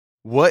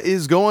What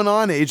is going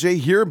on? AJ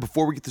here.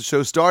 Before we get the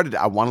show started,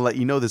 I want to let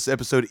you know this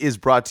episode is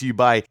brought to you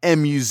by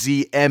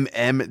MUZMM.com.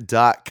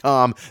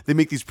 They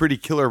make these pretty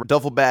killer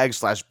duffel bag /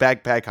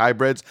 backpack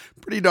hybrids.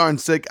 Pretty darn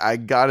sick, I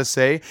gotta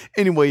say.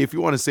 Anyway, if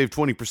you want to save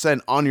 20%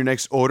 on your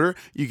next order,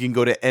 you can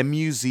go to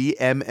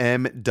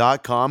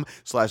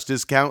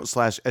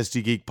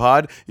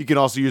MUZMM.com/discount/SDGeekPod. You can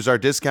also use our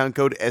discount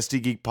code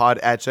SDGeekPod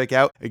at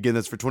checkout. Again,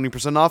 that's for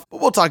 20% off, but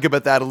we'll talk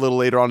about that a little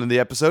later on in the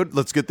episode.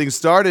 Let's get things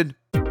started.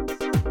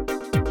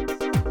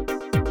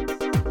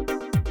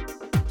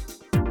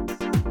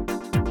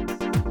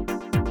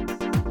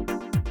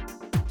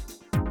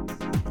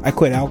 I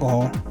quit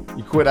alcohol.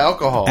 You quit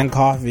alcohol. And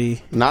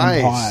coffee.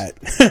 Nice.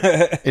 And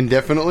pot.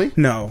 Indefinitely?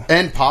 No.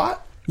 And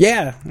pot?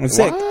 Yeah. I'm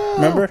sick.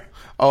 Remember?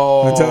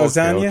 Oh, Until I was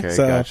telling you. Okay.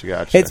 So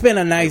Gotcha. it's been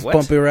a nice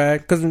bumpy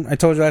ride. Because I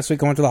told you last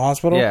week I went to the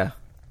hospital. Yeah.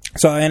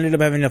 So I ended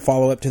up having to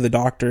follow up to the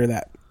doctor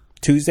that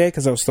Tuesday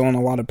because I was still in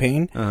a lot of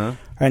pain. Uh-huh.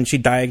 And she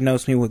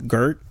diagnosed me with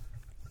GERD,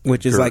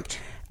 which is like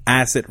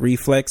acid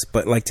reflux,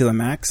 but like to the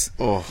max.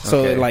 Oh, so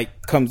okay. it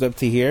like comes up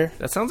to here.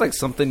 That sounds like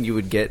something you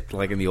would get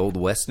like in the old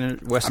Western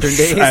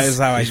days. That is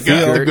how I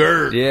feel. the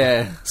GERD.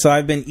 Yeah. So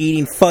I've been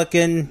eating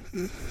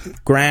fucking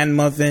bran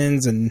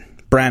muffins, and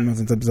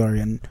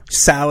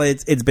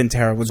salads. It's been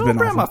terrible. It's So been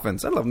bran awful.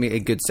 muffins. I love me a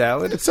good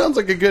salad. It sounds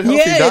like a good, healthy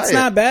Yeah, diet. it's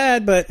not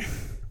bad, but I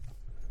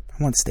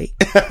want steak.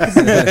 But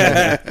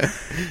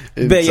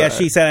yeah,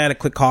 she said I had to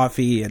quit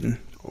coffee and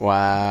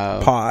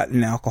Wow. pot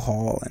and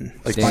alcohol and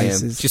Damn.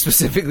 spices. She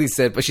specifically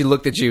said, but she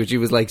looked at you and she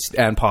was like,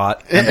 and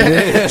pot. She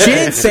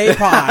didn't say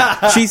pot.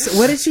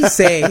 What did she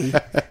say?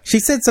 She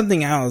said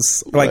something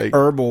else, like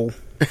herbal.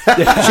 She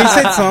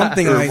said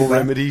something like Herbal that.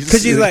 remedies.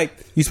 Because she's like,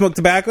 you smoke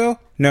tobacco?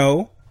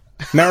 No.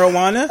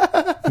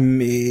 Marijuana?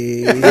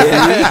 Me.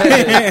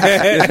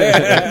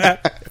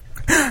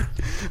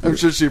 I'm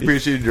sure she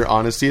appreciated your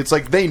honesty. It's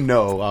like they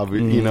know,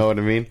 you know what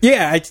I mean?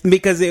 Yeah,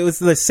 because it was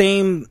the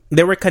same.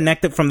 They were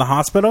connected from the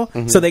hospital,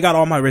 so they got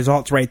all my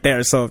results right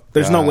there. So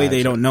there's no way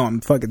they don't know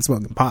I'm fucking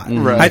smoking pot.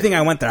 Right. I think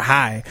I went there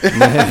high.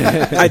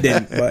 I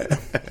didn't, but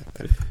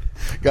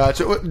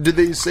Gotcha. Did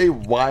they say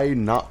why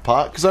not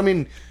pot? Because, I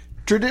mean,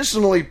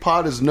 traditionally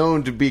pot is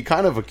known to be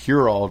kind of a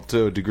cure-all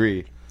to a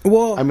degree.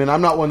 well, I mean,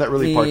 I'm not one that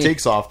really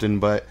partakes often,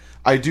 but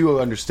I do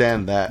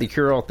understand that. The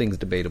cure-all thing's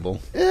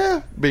debatable.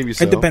 Yeah, maybe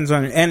so. it depends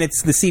on, and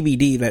it's the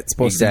CBD that's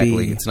supposed Exactly. to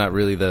be. It's not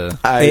really the...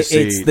 I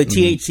see. It's the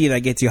THC that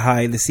gets you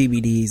high. The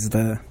CBD is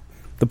the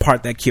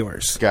part that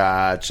cures.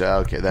 Gotcha.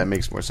 Okay, that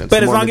makes more sense.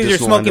 But as More long as you're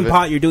medicinal end smoking of it.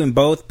 pot, you're doing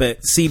both. But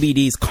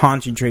CBD is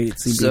concentrated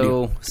CBD.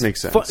 So,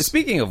 Makes sense.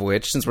 Speaking of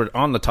which, since we're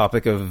on the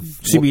topic of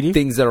CBD?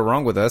 things that are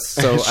wrong with us,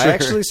 so Sure. I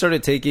actually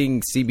started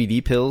taking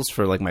CBD pills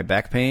for like my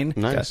back pain.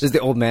 Nice. This is the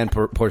old man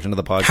portion of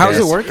the podcast. How's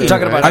it working? We're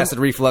talking about Right. acid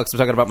reflux. We're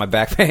talking about my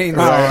back pain.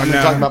 Right, I'm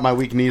no. talking about my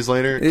weak knees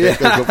later. Okay,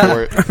 go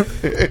for it.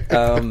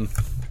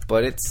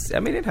 But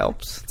it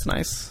helps. It's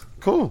nice.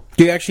 Cool.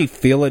 Do you actually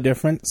feel a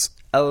difference?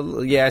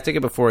 Yeah, I take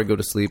it before I go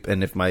to sleep,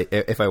 and if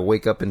I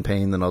wake up in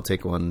pain, then I'll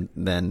take one.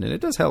 Then and it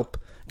does help.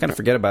 Kind of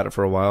forget about it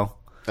for a while.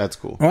 That's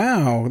cool.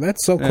 Wow,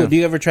 that's so cool. Yeah. Do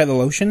you ever try the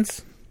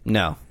lotions?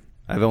 No,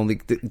 I've only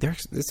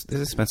this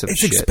expensive. It's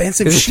shit.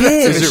 expensive shit.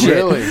 Is it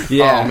really?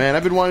 Yeah. Oh, man,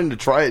 I've been wanting to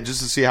try it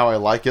just to see how I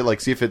like it. Like,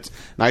 see if it's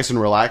nice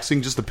and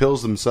relaxing. Just the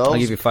pills themselves. I'll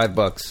give you $5.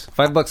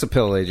 $5 a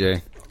pill,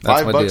 AJ.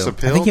 That's my $5 deal. a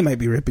pill? I think he might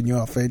be ripping you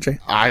off, AJ.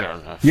 I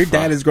don't know. Your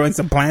dad is growing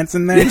some plants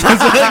in there.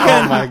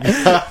 Oh, my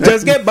God.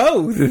 Just get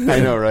both. I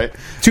know, right?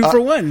 2 for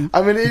 1.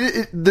 I mean,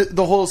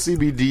 the whole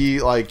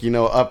CBD, like, you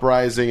know,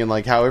 uprising and,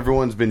 like, how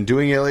everyone's been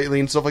doing it lately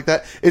and stuff like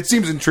that, it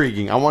seems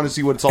intriguing. I want to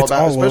see what it's all about,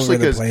 all especially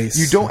over the because place.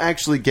 you don't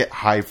actually get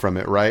high from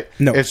it, right?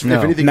 No. If No,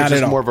 anything, not it's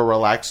just at all. more of a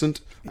relaxant,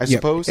 I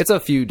suppose. It's a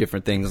few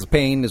different things.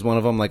 Pain is one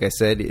of them. Like I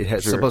said,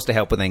 it's supposed to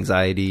help with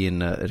anxiety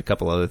and a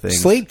couple other things.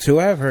 Sleep, too,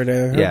 I've heard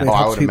of. Yeah. It Oh, I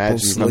helps would people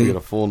imagine you probably sleep. get a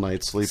full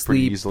night's sleep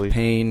pretty Sleep, easily.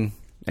 pain,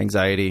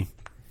 anxiety.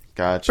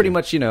 Gotcha. Pretty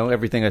much,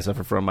 everything I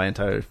suffer from my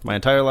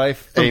entire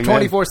life. Amen.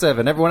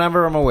 24/7,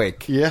 whenever I'm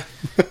awake. Yeah.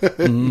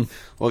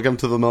 Welcome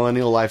to the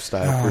millennial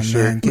lifestyle, Oh, for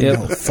sure. man, getting Yep.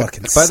 old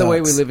fucking By the way,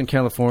 we sucks. live in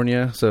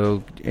California,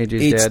 so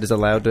AJ's It's- dad is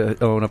allowed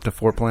to own up to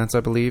 4 plants, I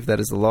believe. That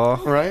is the law.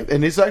 Right?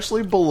 And it's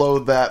actually below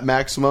that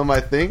maximum,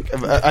 I think.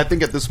 I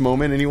think at this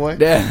moment, anyway.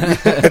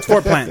 It's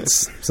 4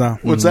 plants. So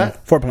What's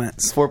that? 4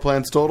 plants. 4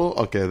 plants total?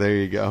 Okay, there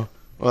you go.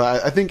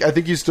 Well, I think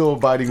he's still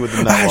abiding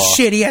within that law.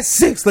 Shit, he has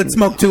 6. Let's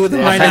smoke 2 of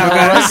them right now,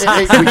 guys.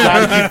 Hey, we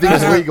gotta keep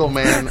things legal,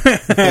 man.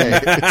 Hey,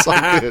 it's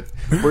all good.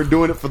 We're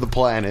doing it for the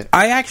planet.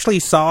 I actually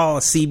saw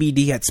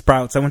CBD at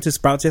Sprouts. I went to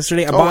Sprouts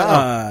yesterday. I bought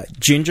wow.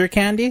 ginger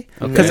candy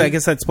because I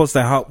guess that's supposed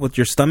to help with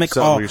your stomach.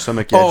 So, your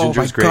stomach, yeah, oh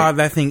ginger's my great. god,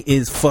 that thing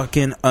is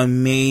fucking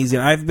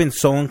amazing. I've been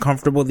so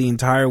uncomfortable the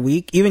entire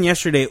week. Even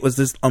yesterday, it was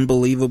just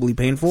unbelievably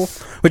painful,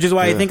 which is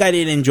why I think I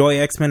didn't enjoy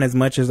X-Men as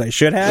much as I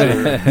should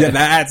have. Yeah,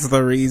 that's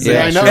the reason.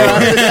 Yeah, I know. sure.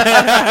 Right?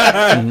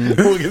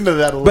 We'll get into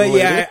that a little But later.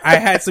 yeah, I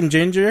had some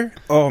ginger.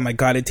 Oh my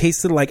god, it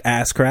tasted like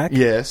ass crack.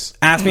 Yes.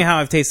 Ask me how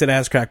I've tasted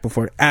ass crack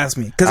before. Ask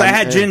me, because I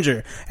had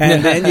ginger,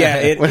 and then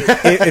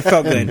it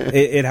felt good.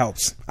 It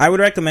helps. I would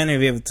recommend it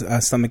if you have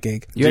a stomach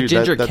ache. You had Dude,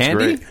 ginger that's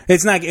candy? great.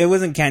 It's not. It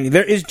wasn't candy.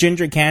 There is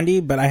ginger candy,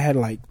 but I had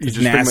like You just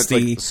pretty much,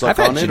 nasty. suck I've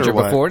had on it, ginger or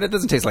what? before, and it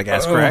doesn't taste like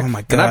ass crack. Oh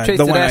my And I've God, the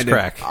tasted one I ass did.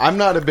 crack. I'm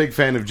not a big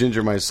fan of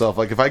ginger myself.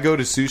 Like if I go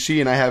to sushi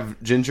and I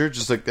have ginger,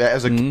 just like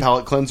as a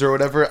palate cleanser or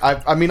whatever,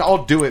 I mean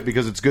I'll do it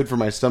because it's good for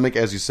my stomach,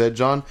 as you said,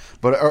 John.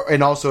 But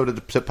and also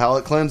to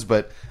palate cleanse.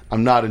 But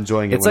I'm not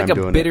enjoying it It's when like I'm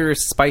a doing bitter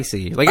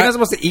spicy. Like you're not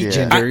supposed to eat Yeah.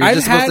 ginger. You're I've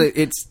just supposed to.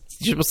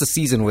 You're supposed to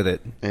season with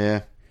it. it.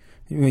 Yeah.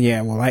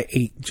 Yeah, well, I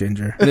ate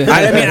ginger. I mean,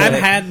 I've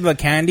had the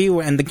candy,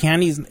 and the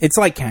candy's it's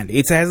like candy.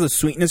 It has a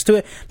sweetness to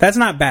it. That's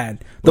not bad.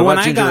 The What one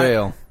about I ginger got,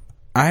 ale?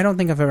 I don't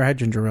think I've ever had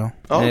ginger ale.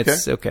 Oh, okay.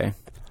 It's okay.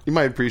 You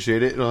might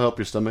appreciate it. It'll help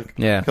your stomach.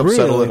 Yeah. Help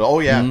settle Really? it. Oh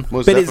yeah, most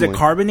But definitely. is it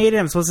carbonated?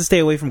 I'm supposed to stay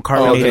away from Oh,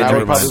 carbonated then I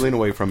would drinks. probably lean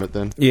away from it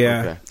then. Yeah,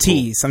 Okay, cool.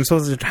 teas. I'm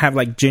supposed to have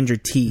like ginger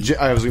tea.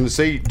 I was going to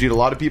say, dude, a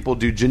lot of people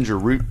do ginger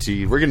root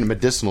tea. We're getting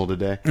medicinal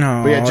today.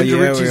 Oh, But yeah, ginger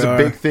yeah, root tea is we a are.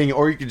 big thing.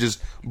 Or you could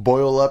just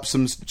boil up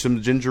some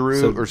ginger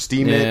root or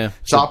steam yeah. it,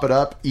 chop it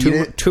up, eat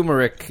it.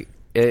 Turmeric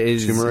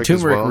is Turmeric turmeric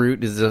as well.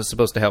 root is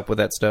supposed to help with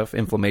that stuff,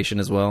 inflammation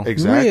as well.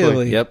 Exactly.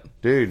 Really? Yep.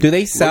 Dude. Do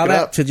they sell look it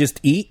that up. to just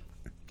eat?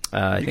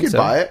 I You think could so.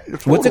 buy it.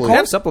 What's it They Totally.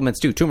 have supplements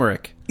too.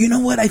 Turmeric. You know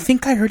what? I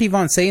think I heard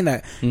Yvonne saying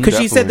that because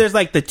she Definitely. said there's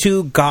like the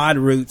 2 god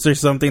roots or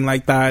something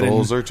like that. and-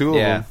 Those are two of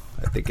Yeah, them.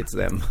 I think it's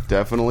them.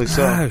 Definitely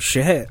so. Oh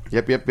shit!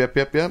 Yep.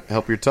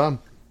 Help your tongue.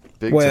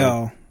 Big time.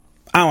 Well,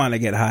 I want to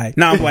get high.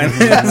 No, I'm playing.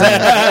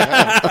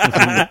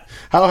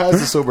 How has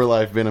the sober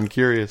life been? I'm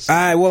curious.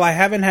 Well, I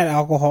haven't had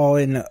alcohol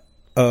in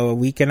a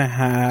week and a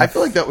half. I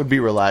feel like that would be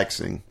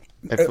relaxing.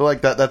 I feel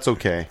like that's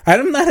okay.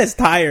 I'm not as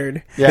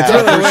tired. Yeah, It's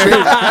really for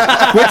weird.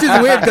 sure. Which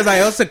is weird because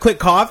I also quit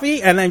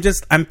coffee and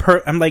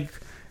I'm like,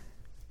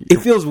 it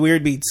feels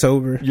weird being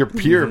sober. You're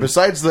pure.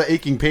 Besides the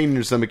aching pain in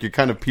your stomach, you're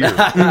kind of pure.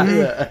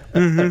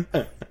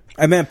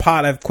 I meant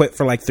pot. I've quit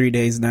for like 3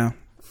 days now.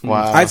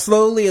 Wow. I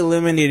slowly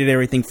eliminated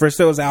everything. First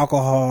it was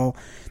alcohol,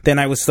 then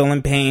I was still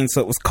in pain,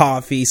 so it was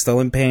coffee, still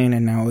in pain,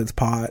 and now it's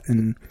pot.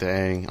 And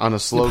Dang. On a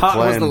slow Pot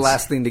cleanse. was the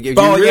last thing to give.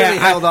 You really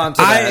held on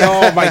to that.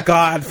 Oh my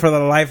god! For the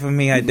life of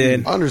me, I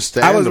did.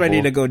 Understandable. I was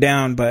ready to go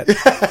down, but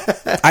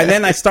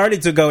then I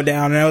started to go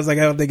down, and I was like,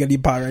 I don't think I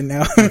need pot right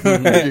now.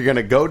 You're going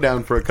to go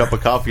down for a cup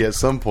of coffee at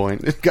some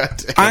point. God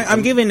damn.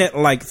 I'm giving it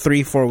like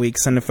 3-4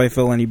 weeks, and if I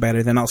feel any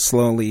better, then I'll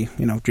slowly,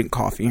 drink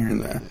coffee here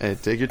and there. Hey,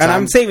 take your time. And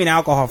I'm saving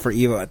alcohol for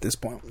Evo at this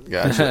point.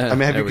 Gotcha. I mean, have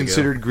There you we go.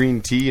 considered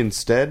green tea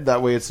instead?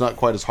 That way, it's not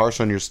quite as harsh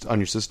on your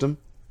system.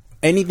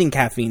 Anything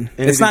caffeine.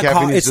 Anything It's not.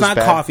 caffeine is It's just not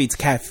bad. coffee. It's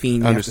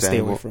caffeine. You have to stay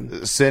away Understandable.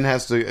 from. Sin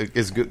has to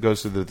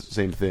goes through the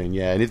same thing.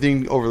 Yeah,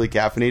 anything overly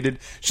caffeinated,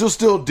 she'll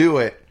still do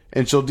it,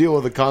 and she'll deal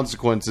with the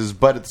consequences.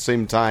 But at the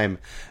same time,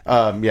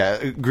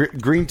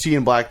 green tea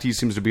and black tea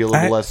seems to be a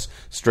little less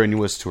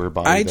strenuous to her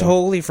body. I though.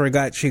 totally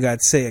forgot she got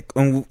sick.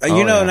 And,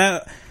 yeah.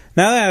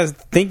 Now that I was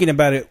thinking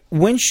about it,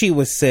 when she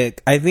was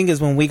sick, I think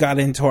is when we got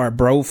into our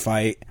bro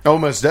fight Oh,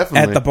 most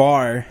definitely. at the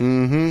bar.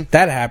 Mm-hmm.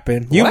 That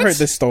happened. You What? heard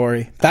the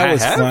story. That I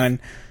was have? fun.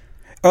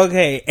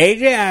 Okay,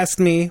 AJ asked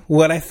me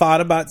what I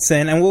thought about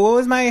Sin, and what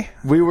was my...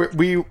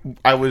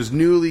 I was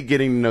newly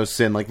getting to know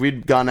Sin. Like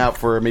we'd gone out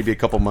for maybe a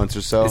couple months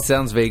or so. It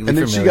sounds vaguely And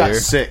then familiar. she got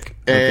sick,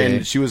 and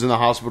Okay. she was in the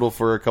hospital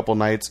for a couple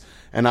nights,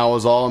 and I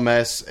was all a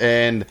mess.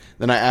 And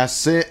then I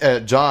asked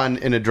John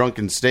in a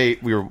drunken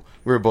state. We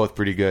were both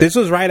pretty good. This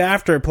was right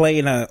after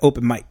playing an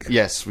open mic.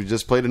 Yes, we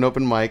just played an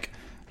open mic,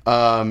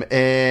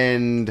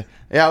 and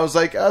yeah, I was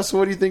like, so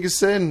what do you think of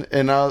Sin?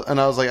 And I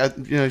was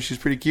like, she's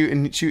pretty cute.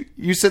 And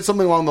you said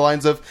something along the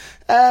lines of,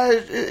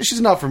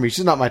 she's not for me.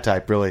 She's not my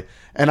type, really.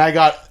 And I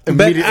got But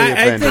immediately I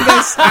offended.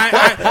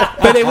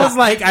 think but it was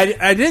like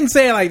I didn't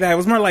say it like that. It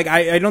was more like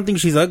I don't think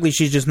she's ugly.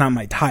 She's just not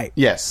my type.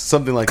 Yes,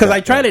 something like that. Because I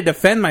try to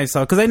defend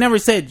myself. Because I never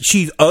said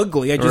she's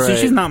ugly. I just said Right.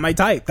 she's not my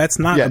type. That's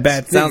not Yes. a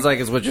bad thing. Sounds like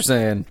it's what you're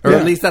saying, or Yeah.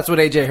 at least that's what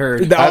AJ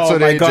heard. That's oh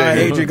what my AJ god,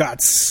 did. AJ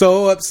got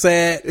so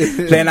upset.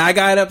 Then I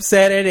got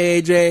upset at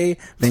AJ.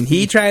 Then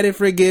he tried to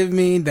forgive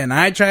me. Then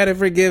I tried to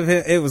forgive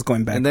him. It was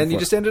going back. And then you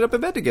forth. just ended up in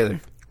bed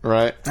together.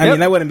 Right? I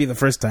mean, that wouldn't be the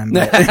first time.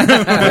 But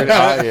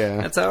Yeah,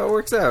 That's how it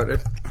works out.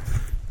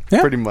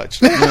 Yeah. pretty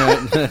much.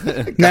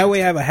 now we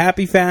have a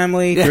happy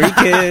family, 3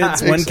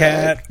 kids, 1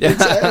 cat.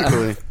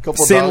 Exactly.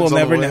 Couple Sin dogs will on the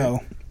never way.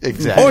 know.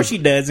 Exactly. Or she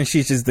does, and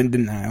she's just in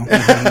denial.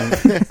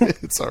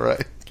 It's all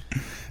right.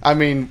 I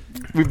mean,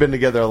 we've been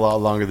together a lot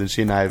longer than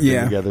she and I have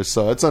Yeah. been together,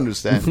 so it's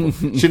understandable.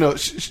 She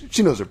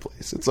knows her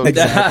place. It's okay.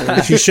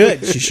 Exactly. She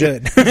should. She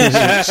should. She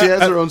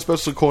has her own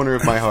special corner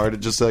of my heart,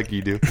 just like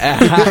you do.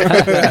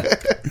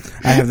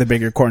 I have the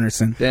bigger corner,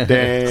 Sin.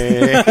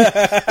 Dang.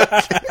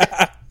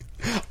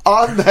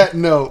 On that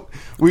note,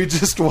 we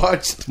just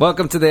watched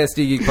Welcome to the SD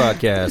Geek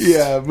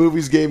Podcast.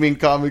 movies, gaming,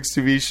 comics,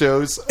 TV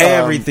shows.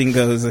 Everything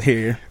goes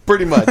here.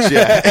 Pretty much,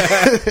 yeah.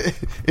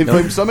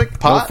 Inflamed stomach,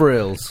 pot,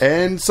 frills.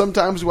 and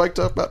sometimes we like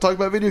to talk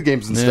about video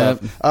games and stuff.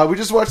 We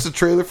just watched the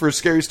trailer for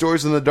Scary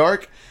Stories in the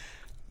Dark.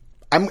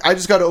 I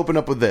just got to open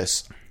up with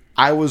this.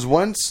 I was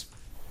once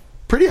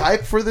pretty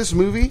hyped for this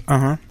movie.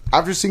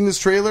 After seeing this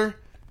trailer,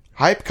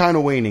 hype kind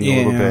of waning a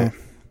little bit.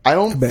 I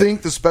don't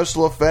think the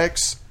special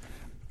effects...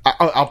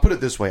 I'll put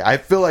it this way. I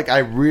feel like I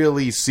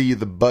really see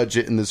the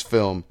budget in this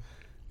film.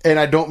 And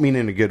I don't mean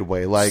in a good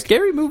way. Like,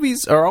 scary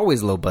movies are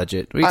always low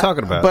budget. What are you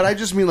talking about? But I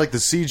just mean like the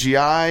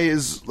CGI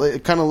is,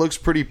 it kind of looks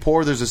pretty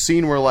poor. There's a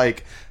scene where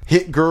like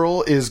Hit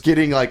Girl is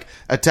getting like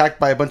attacked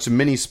by a bunch of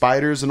mini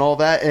spiders and all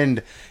that,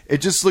 and it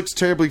just looks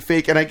terribly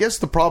fake. And I guess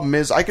the problem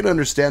is I can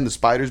understand the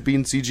spiders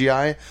being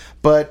CGI,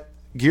 but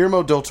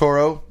Guillermo del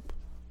Toro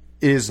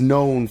is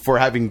known for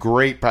having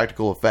great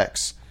practical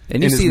effects.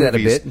 And you see that a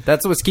bit.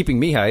 That's what's keeping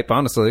me hype,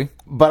 honestly.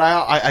 But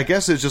I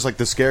guess it's just like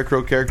the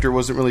Scarecrow character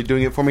wasn't really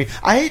doing it for me.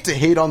 I hate to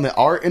hate on the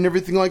art and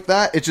everything like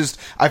that. It's just,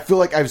 I feel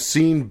like I've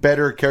seen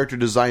better character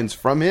designs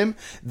from him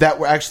that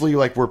were actually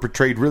like were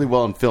portrayed really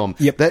well in film.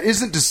 Yep. That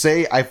isn't to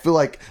say I feel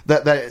like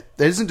that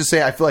isn't to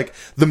say I feel like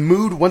the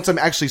mood once I'm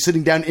actually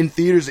sitting down in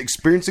theaters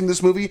experiencing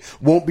this movie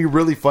won't be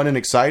really fun and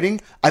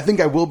exciting. I think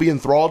I will be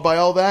enthralled by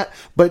all that.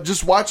 But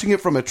just watching it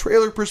from a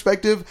trailer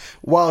perspective,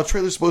 while a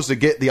trailer's supposed to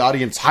get the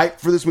audience hyped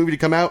for this movie to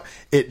come out,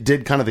 it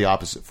did kind of the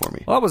opposite for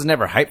me. Well, I was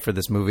never hyped for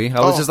this movie. I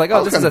was just like,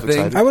 this is a thing.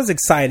 Excited. I was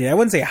excited. I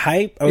wouldn't say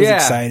hype. I was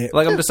excited.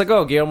 Like, I'm just like,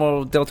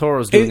 Guillermo del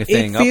Toro's doing a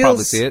thing. I'll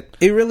probably see it.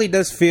 It really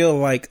does feel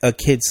like a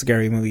kid's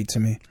scary movie to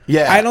me.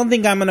 Yeah. I don't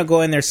think I'm going to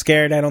go in there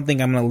scared. I don't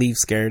think I'm going to leave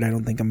scared. I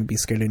don't think I'm going to be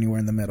scared anywhere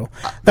in the middle.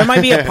 There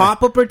might be a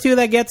pop-up or two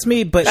that gets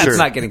me, but... That's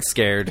not getting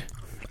scared.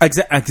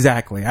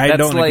 Exactly. I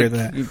don't agree with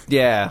that.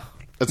 Yeah.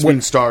 That's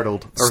being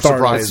startled or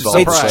Startled.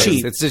 surprised. It's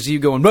cheap. It's just you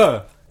going,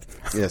 Buh!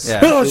 Yes. Yeah.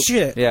 Oh,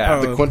 shit.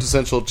 Yeah. The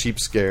quintessential cheap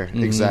scare.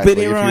 Exactly.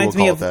 But it reminds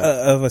me of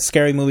a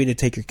scary movie to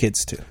take your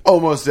kids to. Oh,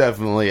 most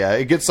definitely, yeah.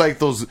 It gets like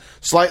those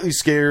slightly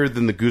scared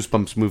than the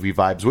Goosebumps movie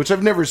vibes, which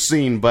I've never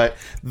seen, but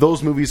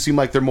those movies seem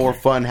like they're more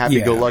fun,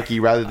 happy-go-lucky,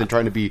 rather than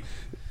trying to be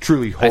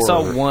truly horror. I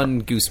saw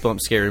one Goosebumps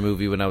scary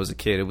movie when I was a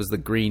kid. It was the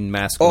Green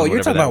Mask. Oh,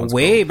 you're talking about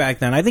way back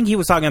then. I think he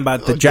was talking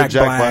about the Jack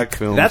Black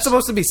films. That's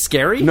supposed to be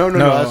scary? No,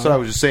 that's what I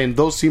was just saying.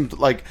 Those seemed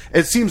like,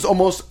 it seems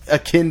almost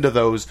akin to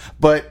those,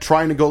 but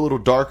trying to go a little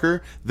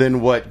darker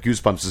than what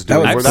Goosebumps is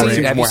doing. Have seems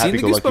you more seen the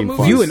happy-go-lucky and Goosebumps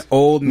fun. You an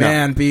old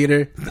man,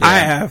 Peter. Yeah. I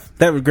have.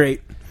 That was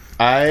great.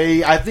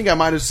 I think I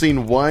might have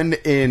seen one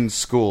in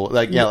school,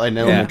 like in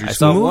elementary I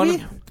school. saw Movie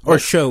one or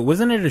show?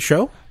 Wasn't it a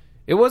show?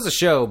 It was a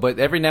show, but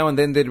every now and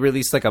then they'd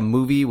release like a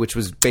movie, which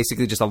was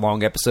basically just a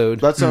long episode.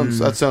 That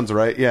sounds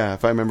right. Yeah,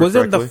 if I remember Was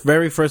correctly. it the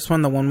very first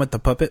one, the one with the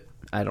puppet?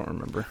 I don't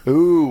remember.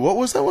 Ooh, what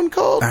was that one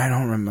called? I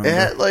don't remember. It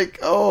had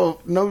like Do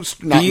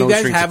you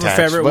guys have a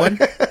favorite one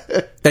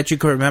that you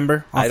can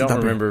remember? I don't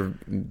remember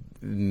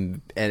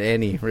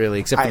any really,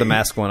 except for the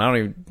mask one. I don't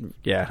even.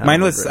 Yeah,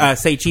 mine was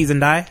Say Cheese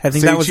and Die. I think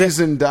Say that was Cheese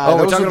it. and Die. Oh,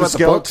 we're those talking are the about the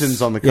skeletons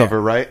books? on the cover,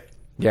 right?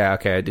 Yeah,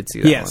 okay, I did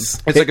see that Yes,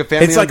 one. It's like a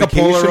family It's like on a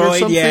vacation or Polaroid.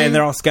 something? Yeah, and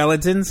they're all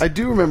skeletons. I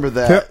do remember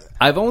that.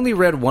 I've only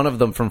read one of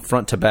them from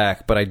front to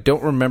back, but I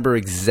don't remember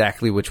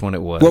exactly which one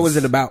it was. What was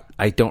it about?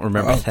 I don't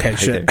remember Okay, that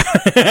shit.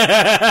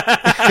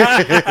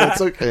 either.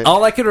 That's okay.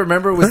 All I could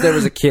remember was there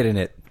was a kid in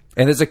it.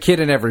 And there's a kid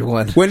in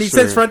everyone. When he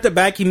says front to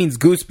back, he means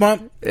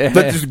goosebump.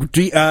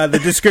 The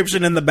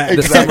description in the back.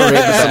 The summary.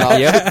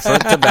 Yep,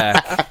 front to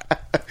back.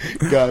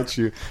 Got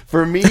you.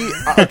 For me,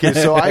 okay,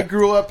 so I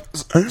grew up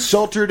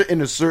sheltered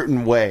in a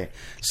certain way.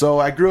 So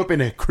I grew up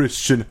in a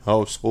Christian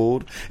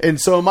household. And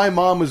so my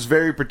mom was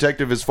very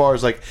protective as far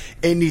as like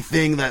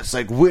anything that's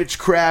like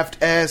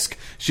witchcraft-esque.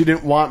 She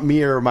didn't want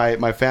me or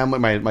my family,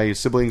 my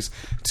siblings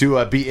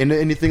to be into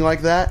anything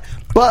like that.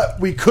 But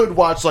we could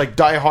watch like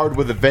Die Hard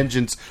with a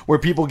Vengeance where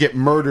people get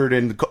murdered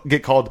and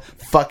get called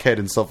fuckhead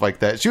and stuff like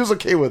that. She was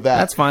okay with that.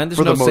 That's fine. There's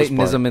for no the most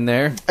Satanism part. in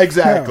there.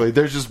 Exactly.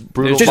 There's just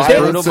brutal There's just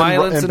violence, brutal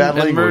violence and bad and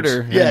language.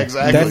 murder. Yeah, Yeah.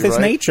 exactly. That's his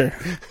right? nature.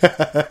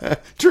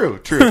 True.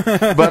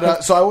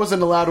 But so I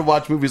wasn't allowed to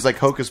watch movies like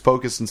Hocus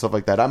Pocus and stuff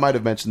like that. I might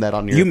have mentioned that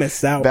on your. You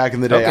missed out. Back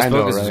in the day. Hocus I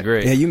know, Pocus right? is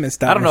great. Yeah, you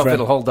missed out, I don't my know if friend.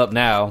 it'll hold up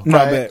now. No,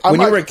 Right. but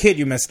when I you were might- a kid,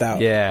 you missed out.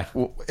 Yeah.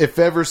 Well, if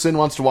ever Sin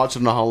wants to watch it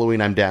on Halloween,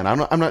 I'm down.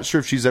 I'm not sure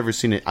if she's ever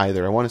seen it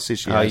either. I want to say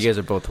she Oh, has. you guys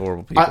are both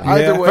horrible people.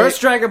 Either way,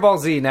 First Dragon Ball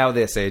Z, now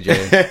this,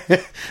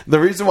 AJ. the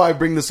reason why I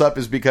bring this up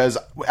is because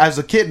as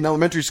a kid in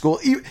elementary school,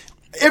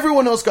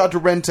 everyone else got to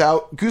rent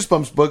out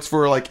Goosebumps books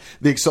for like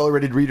the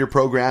accelerated reader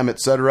program,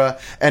 etc.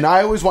 And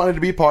I always wanted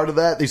to be part of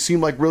that. They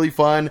seemed like really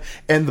fun.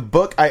 And the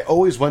book I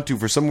always went to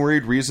for some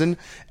weird reason,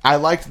 I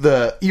liked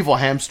the evil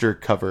hamster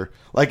cover.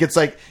 Like it's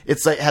like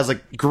has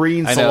like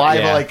green I know, saliva,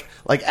 yeah.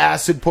 like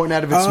acid pouring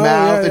out of its Oh,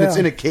 mouth, yeah, and it's yeah.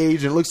 in a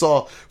cage, and it looks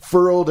all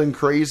furrowed and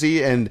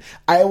crazy. And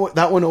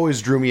that one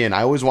always drew me in.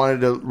 I always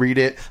wanted to read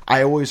it.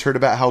 I always heard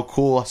about how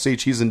cool Say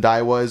Cheese and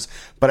Die was,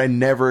 but I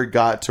never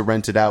got to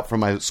rent it out from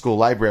my school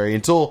library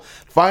until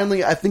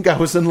finally. I think I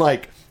was in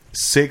like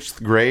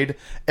 6th grade,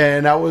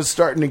 and I was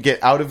starting to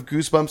get out of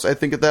Goosebumps. I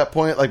think at that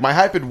point, like my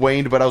hype had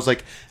waned, but I was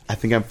like, I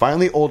think I'm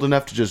finally old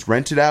enough to just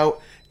rent it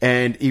out.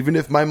 And even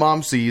if my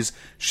mom sees,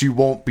 she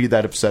won't be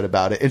that upset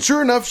about it. And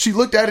sure enough, she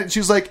looked at it and she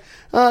was like,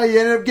 "Oh, you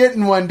ended up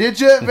getting one,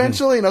 did you?"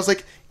 Eventually, and I was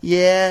like,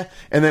 yeah.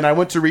 And then I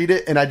went to read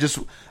it, and I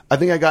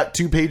think I got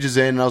 2 pages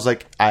in, and I was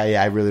like,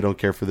 I really don't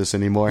care for this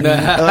anymore.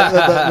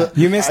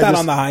 You missed out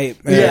on the hype.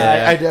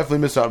 Yeah, I definitely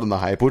missed out on the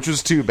hype, which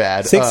was too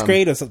bad. 6th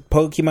grade was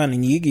Pokemon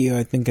and Yu-Gi-Oh!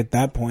 I think at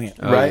that point.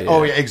 Right?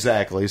 Oh, yeah,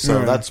 exactly.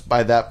 So that's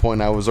by that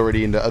point, I was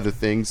already into other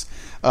things.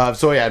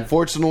 So, yeah,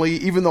 unfortunately,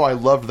 even though I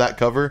loved that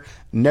cover,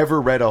 never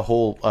read a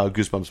whole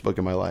Goosebumps book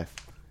in my life.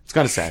 It's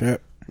kind of sad.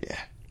 Shit. Yeah.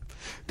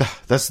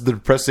 That's the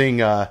depressing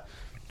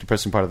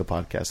part of the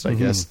podcast, I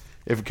guess.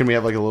 Can we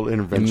have like a little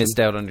intervention? You missed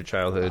out on your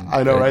childhood.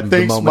 I know, right? The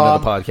Thanks, moment Mom.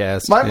 of the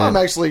podcast. My mom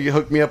actually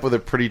hooked me up with a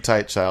pretty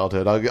tight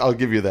childhood. I'll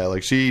give you that.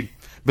 Like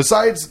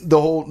besides the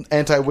whole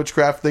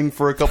anti-witchcraft thing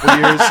for a couple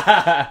years,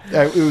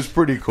 it was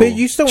pretty cool. But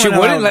you still She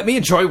went wouldn't out- let me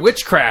enjoy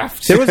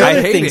witchcraft. There was I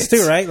other hate things it.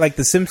 too, right? Like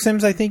The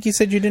Simpsons, I think you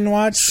said you didn't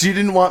watch. She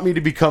didn't want me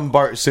to become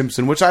Bart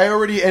Simpson, which I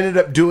already ended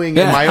up doing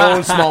in my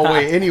own small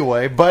way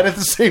anyway. But at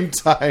the same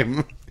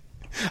time,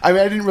 I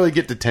mean, I didn't really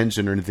get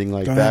detention or anything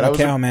like Don't that. have a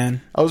cow, man.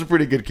 I was a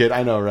pretty good kid.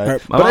 I know, right?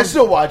 Right. But I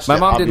still watched it. My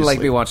mom didn't like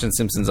obviously. me watching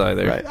Simpsons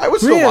either. Right. I would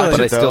still Really? watch But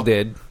it, I still though.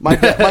 did. My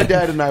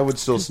dad and I would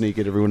still sneak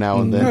it every now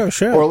and then. Oh,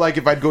 sure. Or like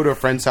if I'd go to a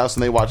friend's house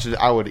and they watched it,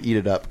 I would eat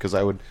it up because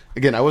I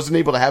wasn't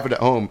able to have it at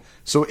home.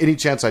 So any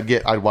chance I'd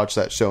get, I'd watch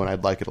that show and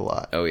I'd like it a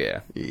lot. Oh,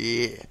 yeah.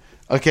 Yeah.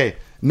 Okay.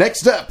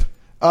 Next up.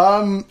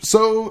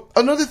 So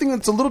another thing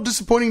that's a little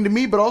disappointing to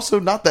me, but also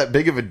not that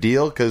big of a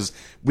deal because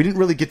we didn't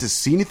really get to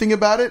see anything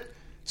about it.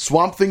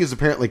 Swamp Thing is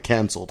apparently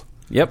canceled.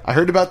 Yep. I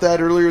heard about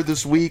that earlier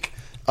this week.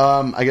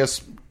 I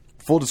guess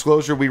full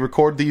disclosure, we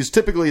record these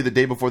typically the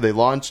day before they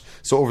launch,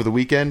 so over the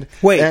weekend.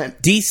 Wait, And-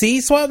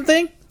 DC Swamp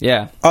Thing?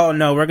 Yeah. Oh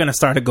no, we're gonna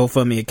start a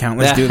GoFundMe account.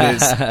 Let's do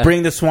this.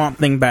 Bring the Swamp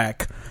Thing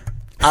back.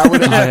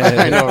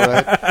 I know,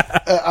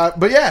 right?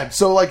 But yeah,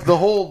 so like the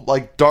whole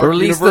like dark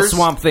Release the universe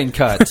Swamp Thing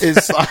cut.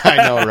 is. I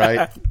know,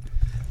 right?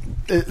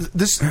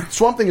 This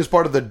Swamp Thing is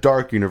part of the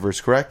dark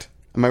universe, correct?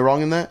 Am I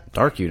wrong in that?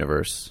 Dark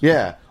Universe.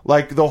 Yeah,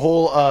 like the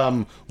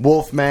whole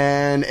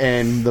Wolfman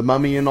and the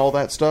Mummy and all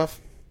that stuff.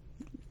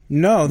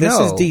 No, this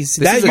No, is DC. this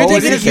That, is a you're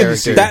DC thinking of-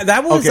 character.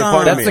 That was Okay,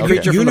 pardon That's the me.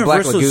 creature from the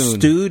Black Universal Lagoon.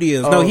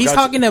 Studios. No, he's gotcha.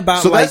 talking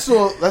about So like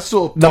that's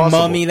still the possible.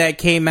 Mummy that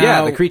came out.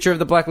 Yeah, the creature of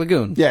the Black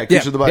Lagoon. Yeah,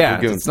 Creature of the Black Yeah,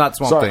 Lagoon. it's not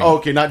Swamp Sorry. Thing. Oh,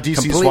 okay, not DC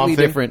Completely Swamp Thing.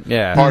 different,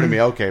 yeah. Pardon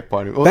me. Okay,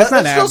 pardon me. Well, That's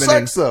that not still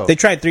happening. sucks, though. They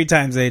tried 3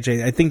 times,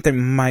 AJ. I think they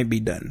might be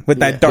done with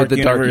that dark With the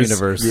universe.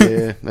 Dark Universe.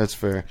 Yeah, that's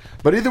fair.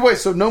 But either way,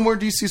 so no more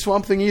DC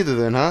Swamp Thing either,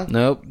 then, huh?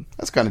 Nope.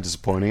 That's kind of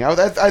disappointing. I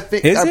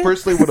think Is I it?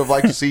 personally would have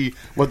liked to see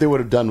what they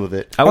would have done with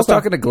it. I was Okay.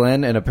 talking to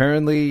Glenn, and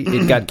apparently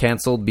it got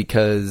canceled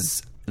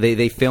because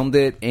they filmed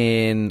it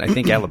in, I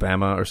think,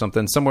 Alabama or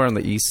something, somewhere on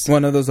the east.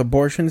 One of those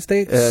abortion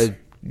states.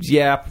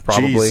 Yeah,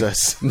 probably.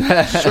 Jesus.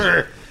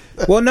 Sure.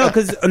 Well, no,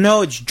 because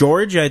it's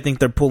Georgia. I think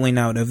they're pulling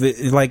out of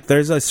it. Like,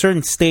 there's a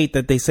certain state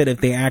that they said if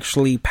they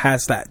actually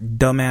pass that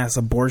dumbass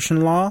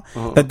abortion law,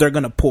 that they're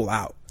gonna pull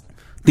out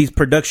these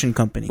production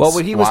companies. Well,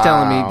 what he was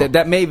telling Wow. me,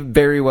 that may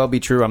very well be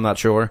true, I'm not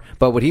sure,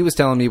 but what he was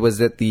telling me was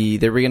that they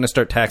were going to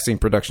start taxing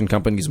production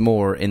companies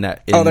more in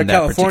that they're that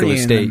particular Californian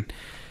state.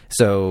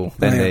 So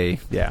then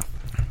Yeah. they,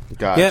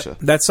 Gotcha. Yep,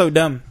 that's so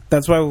dumb.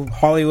 That's why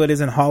Hollywood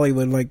isn't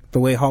Hollywood like the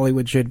way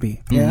Hollywood should be.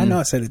 Yeah, I know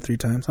I said it 3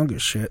 times. I don't give a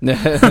shit.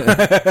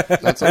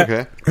 That's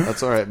okay.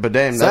 That's all right. But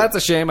damn, So that's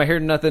a shame. I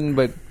heard nothing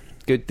but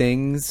good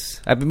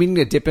things. I've been meaning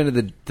to dip into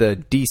the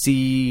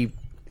DC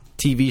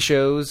TV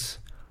shows.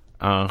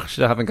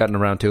 Still haven't gotten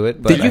around to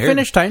it. But Did I you heard-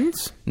 finish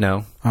Titans?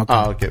 No. Okay.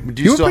 Oh, okay.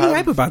 Do You were still pretty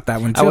have- hype about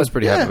that one too. I was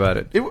pretty happy about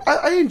it.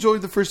 I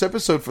enjoyed the first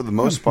episode for the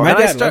most part. My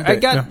And dad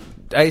loved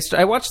it,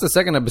 I watched the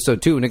second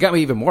episode too, and it got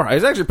me even more. It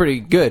was actually pretty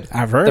good.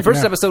 I've heard, the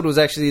first yeah. episode was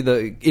actually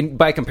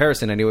by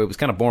comparison anyway. It was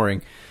kind of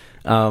boring,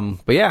 but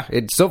yeah,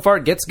 so far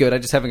it gets good. I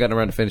just haven't gotten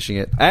around to finishing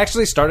it. I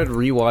actually started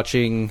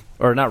rewatching,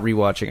 or not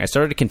rewatching. I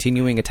started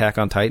continuing Attack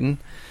on Titan.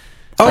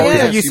 Oh, yeah,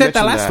 yes, you you said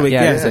that mentioned last that. week.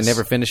 Yeah, Yeah. because I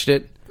never finished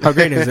it. How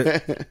great is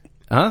it?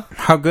 Huh?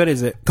 How good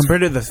is it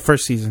compared to the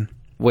first season?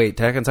 Wait,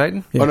 Attack on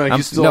Titan? Oh, no, I'm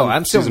he's still on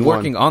I'm still season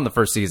working 1. on the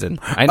first season.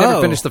 I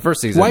never finished the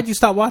first season. Why'd you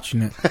stop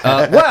watching it?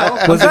 Well,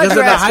 I'm Was it glad because you of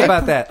the asked hype?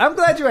 about that. I'm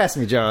glad you asked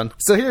me, John.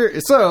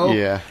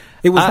 Yeah.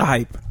 It was the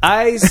hype.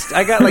 I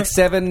got like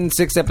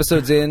 6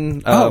 episodes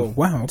in. Oh,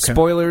 wow, okay.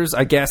 Spoilers,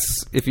 I guess,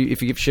 if you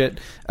give shit.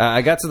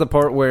 I got to the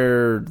part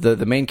where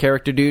the main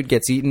character dude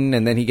gets eaten,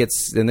 and then he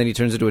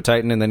turns into a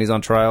Titan, and then he's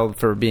on trial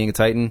for being a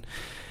Titan.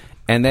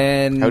 And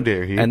then, How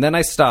dare he? And then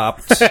I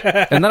stopped.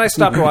 And then I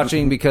stopped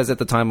watching because at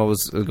the time I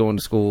was going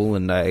to school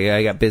and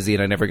I got busy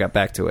and I never got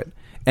back to it.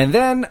 And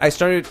then I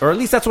started, or at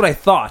least that's what I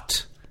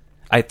thought.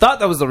 I thought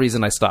that was the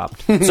reason I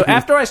stopped. So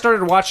after I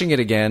started watching it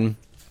again,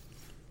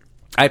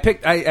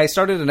 I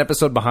started an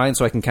episode behind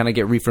so I can kind of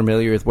get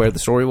refamiliar with where the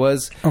story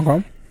was.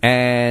 Okay.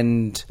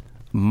 And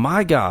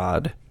my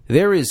God,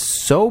 there is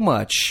so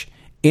much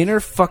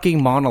inner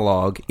fucking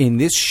monologue in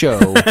this show.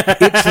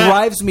 It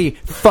drives me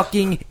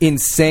fucking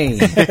insane.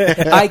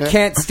 I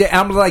can't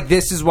I'm like,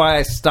 this is why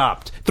I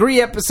stopped.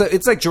 3 episodes.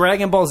 It's like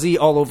Dragon Ball Z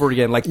all over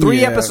again. Like 3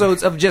 Yeah.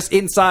 episodes of just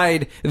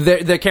inside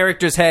the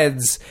characters'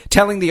 heads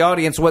telling the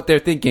audience what they're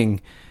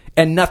thinking.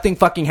 And nothing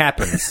fucking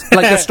happens.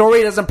 Like the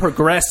story doesn't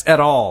progress at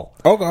all.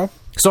 Okay.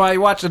 So I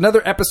watched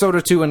another episode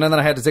or 2, and then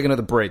I had to take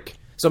another break.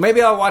 So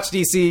maybe I'll watch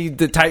DC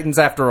the Titans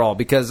after all,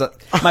 because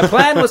my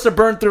plan was to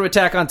burn through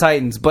Attack on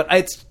Titans, but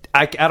I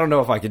don't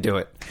know if I could do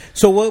it.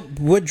 So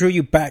what drew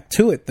you back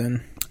to it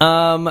then?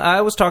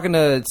 I was talking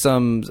to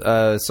some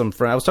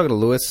friend. I was talking to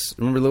Lewis.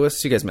 Remember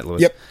Lewis? You guys met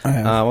Lewis. Yep. I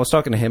have. I was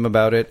talking to him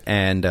about it,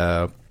 and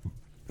a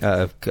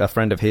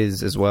friend of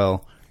his as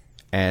well.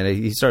 And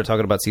he started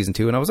talking about season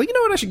 2, and I was like, you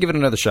know what? I should give it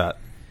another shot.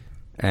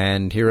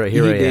 And here I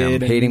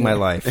am, hating my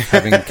life,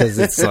 because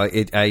it's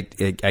like I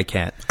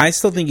can't. I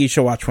still think you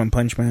should watch One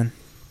Punch Man.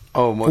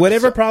 Oh,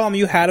 Whatever problem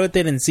you had with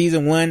it in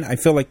season 1, I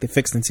feel like they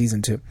fixed in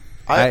season 2.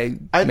 I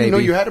didn't know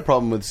you had a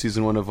problem with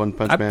season 1 of One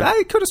Punch Man.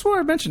 I could have sworn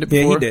I mentioned it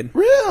Yeah, before. he did.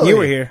 Really? You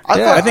were here.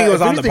 I think it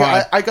was on the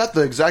pod. I got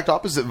the exact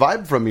opposite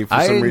vibe from you for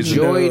some reason.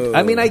 Enjoyed.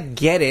 I mean, I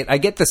get it. I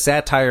get the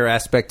satire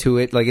aspect to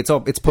it. Like it's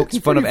poking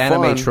fun of pretty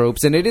anime fun.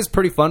 tropes, and it is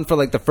pretty fun for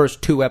like the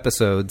first 2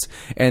 episodes,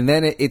 and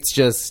then it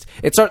starts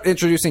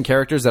introducing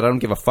characters that I don't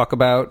give a fuck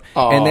about,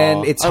 and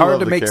then it's I hard love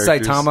to the make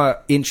characters. Saitama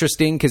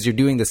interesting because you're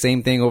doing the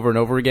same thing over and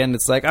over again.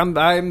 It's like I'm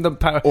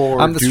the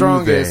Or I'm the do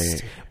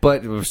strongest. they?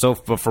 But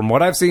from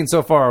what I've seen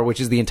so far, which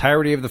is the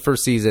entirety of the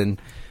first season,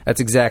 that's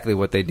exactly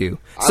what they do.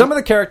 Some of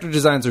the character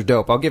designs are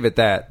dope. I'll give it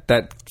that.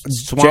 That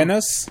Swamp,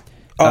 Genos?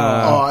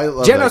 I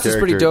love Genos that is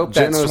pretty character. dope.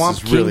 That Genos Swamp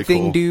is King really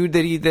thing, cool.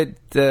 dude.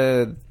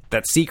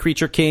 That sea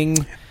creature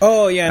king.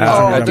 Oh, yeah. No, Oh, I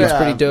dude. remember. That's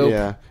pretty dope.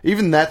 Yeah,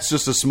 even that's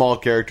just a small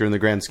character in the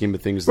grand scheme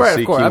of things. The Right,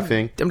 Sea of course. King I'm,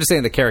 thing. I'm just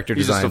saying the character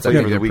He's just designs. a I flavor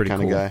think of the they're week pretty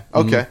kind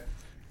cool. of guy. Okay,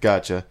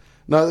 gotcha.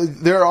 Now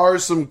there are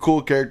some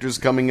cool characters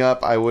coming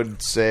up. I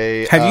would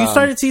say. Have you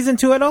started season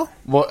 2 at all?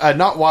 Well,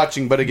 not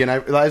watching, but again,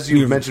 as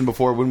you mentioned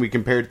before, when we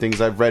compared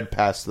things, I've read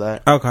past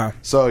that. Okay.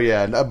 So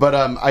yeah, but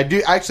I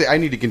do actually. I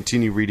need to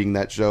continue reading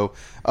that show,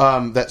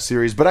 that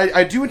series. But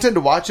I do intend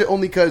to watch it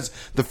only because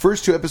the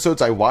first 2 episodes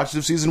I watched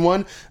of season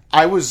 1,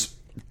 I was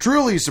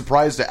truly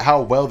surprised at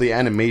how well the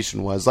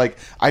animation was. Like,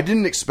 I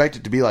didn't expect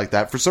it to be like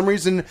that. For some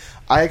reason,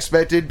 I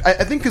expected.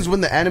 I think because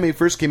when the anime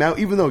first came out,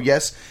 even though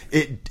yes,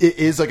 it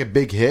is like a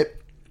big hit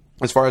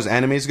as far as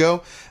animes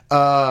go.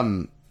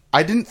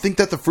 I didn't think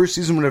that the first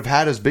season would have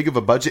had as big of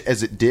a budget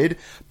as it did,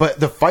 but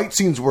the fight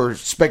scenes were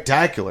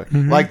spectacular.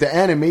 Like, the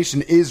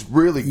animation is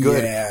really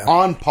good, Yeah.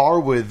 on par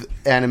with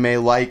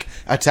anime like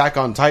Attack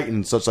on Titan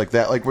and such like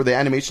that, like where the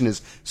animation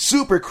is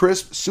super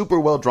crisp, super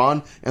well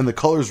drawn, and the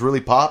colors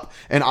really pop.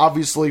 And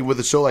obviously, with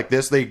a show like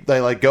this, they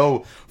like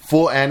go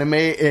full anime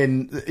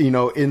in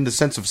the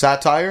sense of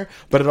satire,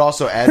 but it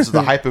also adds to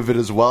the hype of it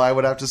as well. I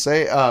would have to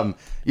say,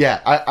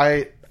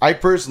 I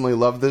personally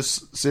love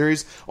this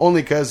series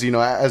only because,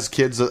 as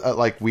kids,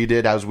 like we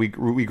did, as we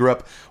grew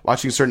up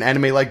watching certain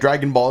anime like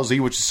Dragon Ball Z,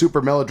 which is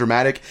super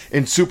melodramatic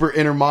and super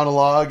inner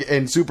monologue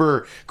and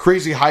super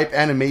crazy hype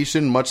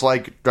animation, much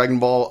like Dragon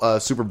Ball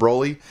Super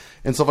Broly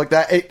and stuff like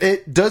that.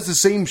 It does the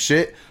same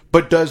shit,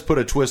 but does put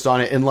a twist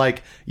on it. And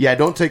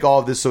don't take all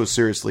of this so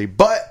seriously.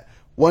 But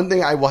one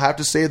thing I will have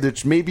to say,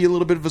 that may be a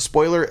little bit of a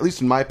spoiler, at least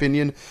in my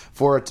opinion,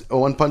 for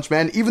One Punch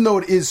Man, even though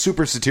it is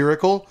super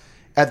satirical,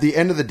 at the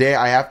end of the day,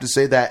 I have to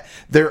say that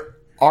there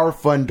are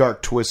fun,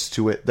 dark twists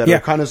to it that are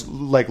kind of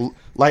like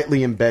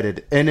lightly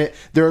embedded. And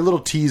there are little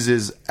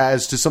teases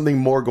as to something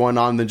more going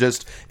on than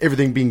just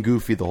everything being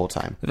goofy the whole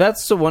time.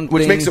 That's the one thing,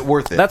 which makes it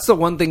worth it. That's the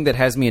one thing that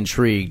has me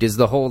intrigued, is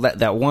the whole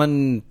that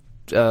one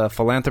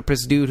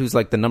philanthropist dude who's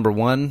like the number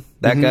one.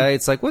 That guy,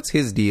 it's like, what's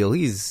his deal?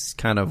 He's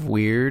kind of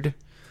weird.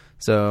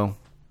 So,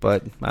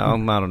 but I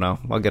don't know.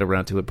 I'll get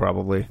around to it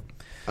probably.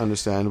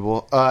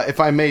 Understandable. If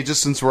I may,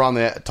 just since we're on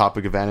the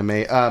topic of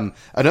anime,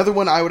 another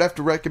one I would have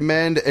to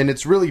recommend, and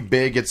it's really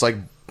big. It's like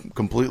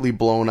completely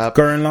blown up.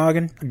 Gurren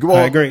Lagann? Well,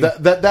 I agree.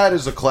 That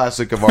is a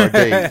classic of our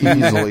day,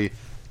 easily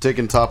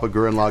taking top of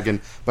Gurren Lagann.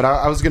 But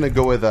I was going to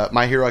go with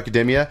My Hero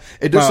Academia.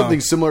 It does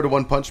something similar to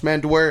One Punch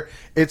Man, to where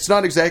it's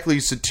not exactly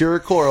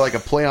satirical or like a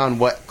play on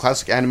what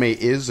classic anime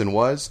is and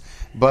was,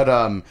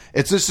 but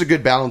it's just a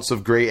good balance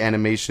of great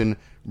animation,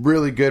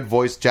 really good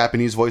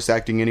Japanese voice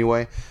acting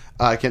anyway.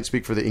 I can't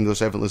speak for the English.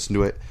 I haven't listened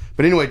to it.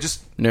 But anyway,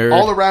 just Nerd.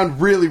 all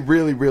around really,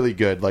 really, really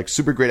good. Like,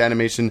 super great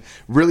animation.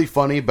 Really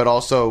funny, but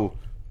also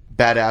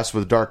badass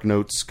with dark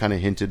notes kind of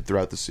hinted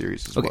throughout the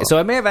series as well. Okay, so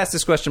I may have asked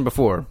this question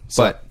before,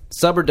 but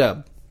sub or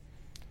dub?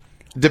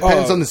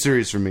 Depends on the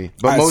series for me.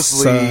 But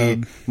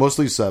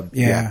mostly sub.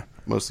 Yeah.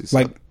 Mostly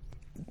sub. Like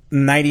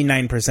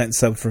 99%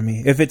 sub for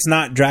me. If it's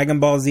not Dragon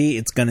Ball Z,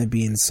 it's going to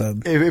be in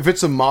sub. If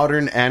it's a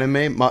modern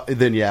anime,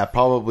 then yeah,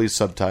 probably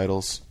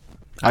subtitles.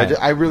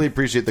 I really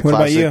appreciate the What about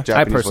classic you? Japanese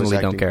I voice personally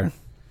don't acting. care.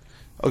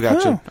 Oh,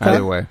 gotcha. Oh,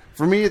 Either way.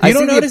 For me, You see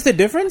don't the- notice the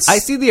difference? I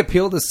see the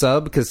appeal to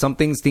sub because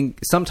sometimes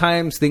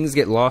things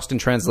get lost in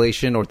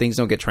translation, or things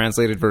don't get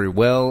translated very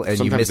well, and you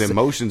sometimes miss the it.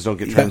 emotions don't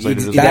get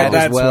translated as that well. as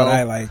That's well. what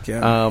I like,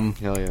 yeah.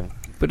 Hell yeah.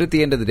 But at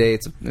the end of the day,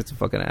 it's a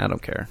fucking, I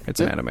don't care. It's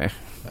an anime.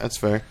 That's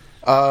fair.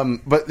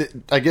 But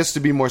I guess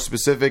to be more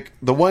specific,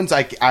 the ones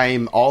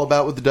I'm all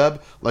about with the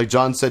dub, like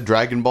John said,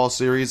 Dragon Ball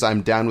series,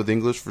 I'm down with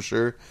English for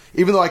sure.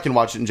 Even though I can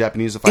watch it in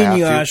Japanese if I have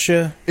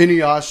Inuyasha. to.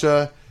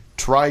 Inuyasha,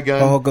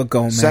 Trigun,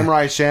 Gomez.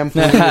 Samurai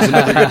Champloo is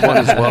another good one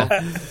as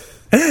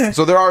well.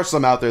 So there are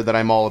some out there that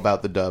I'm all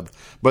about the dub.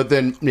 But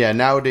then, yeah,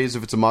 nowadays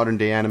if it's a modern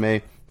day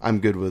anime, I'm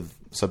good with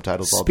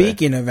subtitles all day.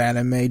 Speaking of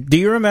anime, do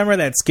you remember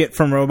that skit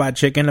from Robot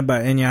Chicken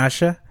about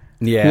Inuyasha?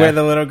 Yeah. Where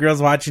the little girl's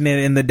watching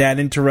it and the dad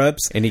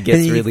interrupts. And he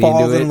gets really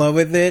falls into it. in love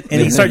with it. And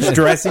he starts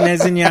dressing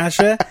as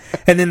Inuyasha.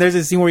 And then there's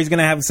a scene where he's going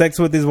to have sex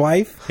with his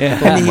wife. Yeah.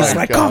 And then he's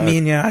my like, God. call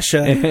me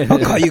Inuyasha. I'll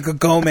call you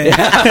Kagome.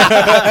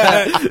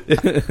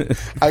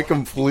 I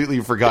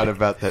completely forgot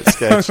about that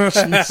sketch.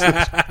 Jesus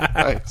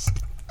Christ.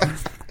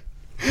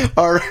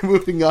 All right,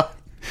 moving on.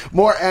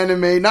 More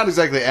anime, not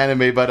exactly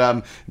anime,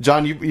 but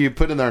John, you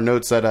put in our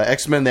notes that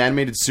X-Men, the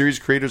animated series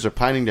creators, are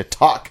planning to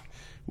talk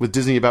with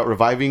Disney about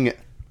reviving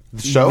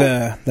the show,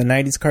 The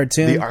 90s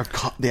cartoon.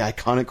 the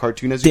iconic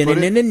cartoon, as you put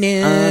it.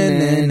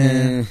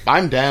 Dun-dun-dun-dun-dun.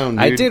 I'm down, dude.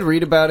 I did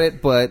read about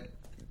it, but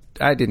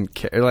I didn't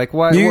care. Like,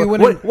 why? You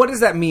wouldn't- What does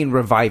that mean?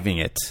 Reviving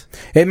it?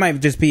 It might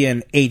just be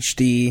an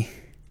HD.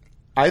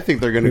 I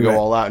think they're going to go Right.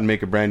 all out and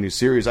make a brand new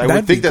series. I That'd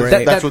would think be that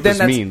great. that's what then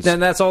this means.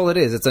 Then that's all it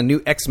is. It's a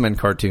new X-Men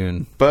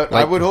cartoon. But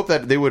I Like, would hope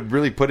that they would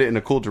really put it in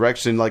a cool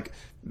direction. Like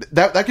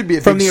that could be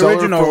a From big the seller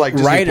original for like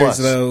Disney writers, Plus.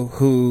 though,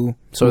 who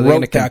So are they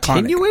going wrote to the iconic.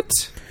 continue it?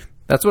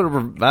 That's what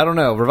I don't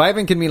know.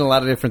 Reviving can mean a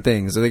lot of different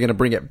things. Are they going to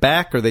bring it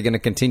back? Are they going to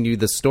continue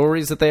the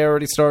stories that they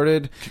already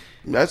started?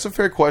 That's a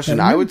fair question.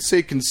 I would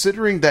say,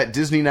 considering that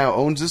Disney now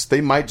owns this,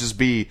 they might just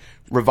be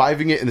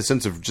reviving it in the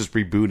sense of just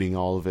rebooting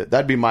all of it.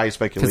 That'd be my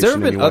speculation. Because there have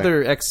been anyway.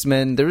 other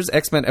X-Men. There was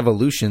X-Men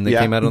Evolution that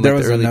Yeah. came out in There like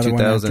was the early another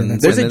one after 2000s.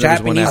 that. There's a and then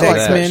one Japanese after I like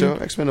that. that X-Men.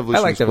 show. X-Men I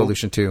Evolution. liked was cool.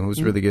 Evolution too. It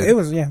was really good. It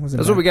was, yeah. It was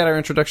That's where we got our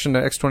introduction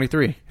to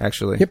X-23,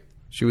 actually. Yep.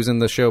 She was in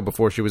the show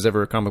before she was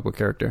ever a comic book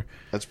character.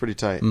 That's pretty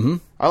tight. Mm-hmm.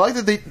 I like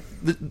that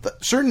the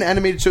certain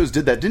animated shows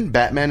did that. Didn't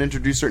Batman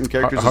introduce certain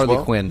characters Harley as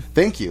well? Quinn.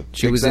 Thank you.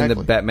 She was in the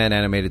Batman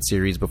animated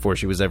series before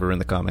she was ever in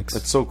the comics.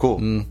 That's so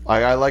cool.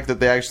 I like that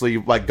they actually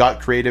like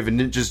got creative and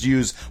didn't just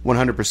use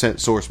 100%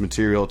 source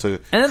material to And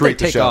then create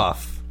they the take show.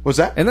 off. What's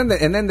that? And then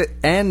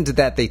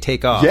that they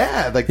take off.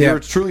 Yeah, like they Yeah. were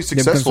truly They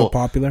become successful. so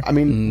popular. I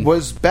mean,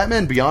 was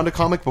Batman Beyond a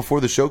comic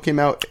before the show came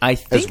out? I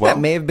as think well? that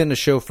may have been a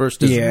show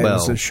first as Yeah, well. it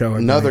was a show. I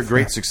Another believe.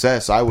 great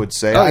success, I would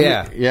say. Oh I mean,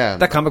 yeah, yeah.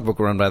 That comic book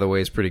run, by the way,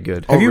 is pretty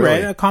good. Have you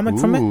really? read a comic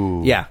from it?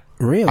 Ooh. Yeah,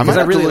 Really? I might because I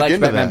have to really look liked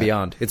into Batman that.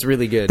 Beyond. It's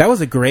really good. That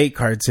was a great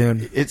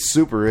cartoon. It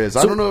super is.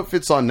 I don't know if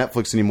it's on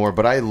Netflix anymore,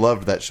 but I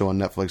loved that show on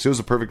Netflix. It was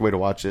a perfect way to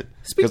watch it.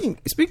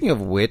 Speaking of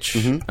which,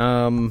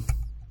 Mm-hmm.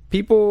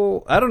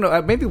 people, I don't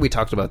know, maybe we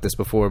talked about this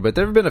before, but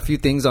there have been a few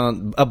things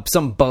on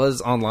some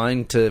buzz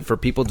online for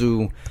people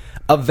to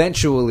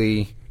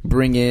eventually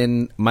bring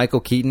in Michael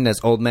Keaton as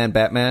Old Man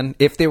Batman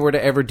if they were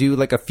to ever do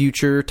like a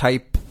future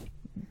type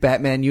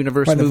Batman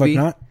universe Why the fuck movie.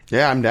 not?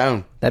 Yeah, I'm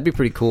down. That'd be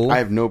pretty cool. I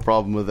have no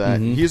problem with that.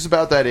 He's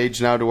about that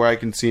age now to where I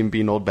can see him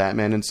being old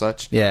Batman and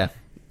such. yeah.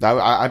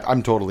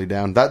 I'm totally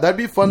down. That'd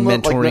be a fun.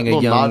 Mentoring little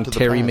a young nod to the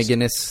Terry past.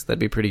 McGinnis. That'd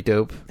be pretty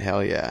dope.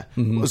 Hell yeah!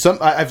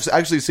 I've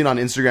actually seen on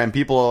Instagram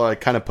people are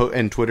kind of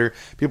and Twitter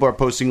people are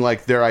posting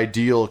like their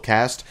ideal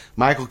cast.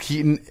 Michael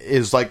Keaton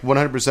is like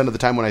 100% of the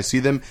time when I see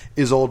them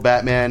is old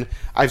Batman.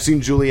 I've seen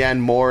Julianne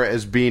Moore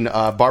as being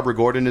Barbara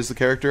Gordon is the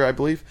character, I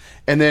believe,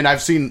 and then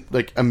I've seen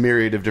like a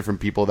myriad of different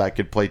people that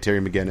could play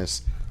Terry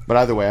McGinnis. But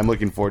either way, I'm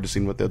looking forward to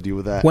seeing what they'll do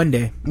with that. One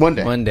day. One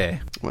day. One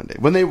day. One day.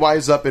 When they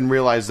wise up and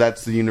realize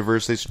that's the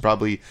universe, they should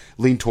probably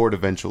lean toward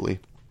eventually.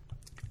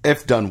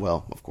 If done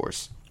well, of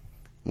course.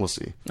 We'll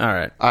see. All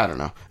right. I don't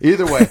know.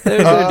 Either way.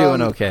 They're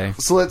doing okay.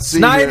 So let's see.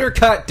 Snyder here.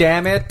 cut,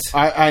 damn it.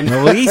 I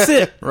know. Release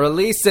it.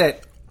 Release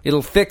it.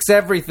 It'll fix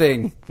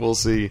everything. We'll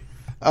see.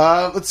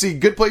 Let's see.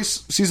 Good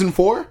Place Season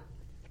 4?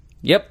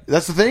 Yep.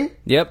 That's the thing?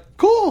 Yep.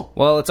 Cool.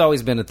 Well, it's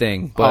always been a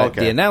thing, but Oh,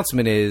 okay. the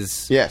announcement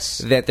is Yes.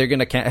 that they're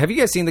going to... Have you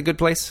guys seen The Good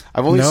Place?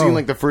 I've only No. seen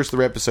like the first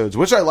 3 episodes,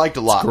 which I liked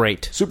a lot.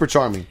 great. Super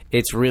charming.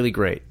 It's really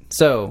great.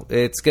 So,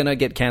 it's going to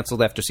get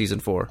canceled after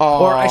Season 4.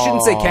 Or I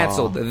shouldn't say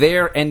canceled.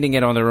 They're ending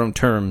it on their own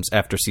terms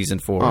after Season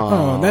 4.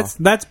 Oh,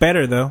 that's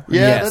better though.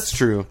 Yeah, Yes. that's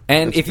true.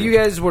 And That's if true. you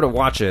guys were to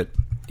watch it,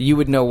 you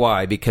would know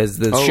why, because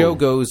the Oh. show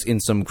goes in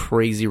some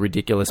crazy,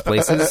 ridiculous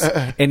places.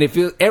 And if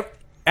you...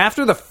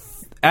 After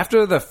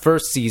the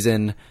first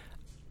season...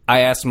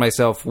 I asked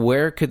myself,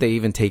 where could they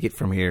even take it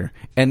from here?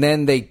 And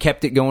then they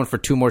kept it going for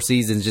 2 more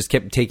seasons, just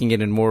kept taking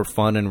it in more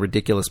fun and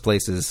ridiculous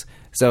places.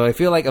 So I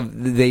feel like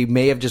they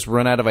may have just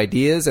run out of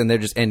ideas, and they're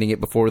just ending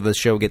it before the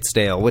show gets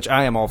stale, which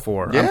I am all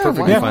for. Yeah, I'm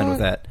perfectly why fine not? with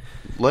that.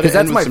 Let Because it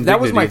end with some that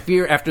was my dignity.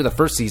 fear after the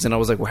first season. I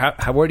was like, well,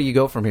 where do you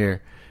go from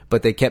here?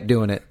 But they kept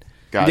doing it.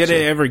 Gotcha. Did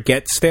it ever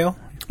get stale?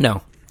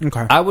 No.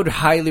 Okay. I would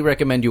highly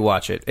recommend you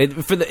watch it.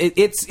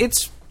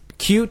 It's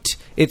cute,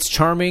 it's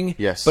charming,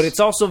 Yes. but it's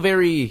also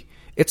very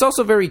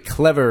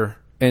clever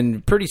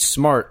and pretty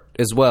smart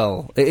as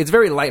well. It's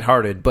very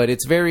lighthearted, but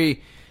it's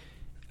very,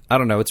 I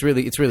don't know, it's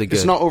really good.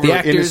 It's not The overly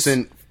actors-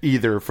 innocent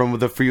either from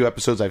the few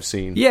episodes I've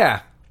seen. Yeah.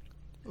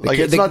 Like,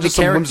 it's not just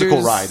some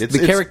whimsical ride. It's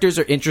Characters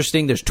are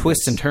interesting. There's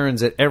twists and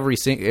turns at every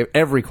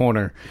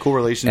corner. Cool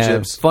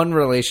relationships. Fun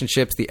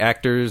relationships. The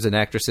actors and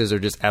actresses are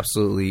just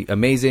absolutely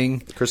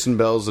amazing. Kristen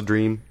Bell's a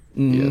dream.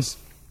 Mm-hmm. Yes.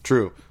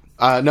 True.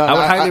 No, I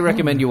would highly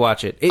recommend you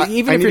watch it. Even I if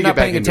need you're to not get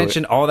back paying into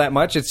attention all that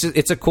much,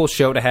 it's a cool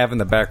show to have in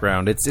the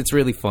background. It's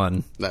really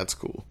fun. That's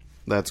cool.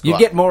 That's cool. You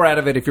get more out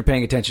of it if you're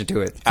paying attention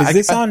to it. Is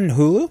this on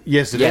Hulu?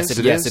 Yes, it Yes, is.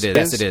 it- yes, it is.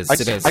 Yes, it is.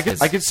 It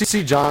is. I could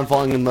see John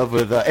falling in love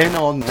with, and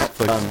on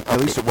Netflix. At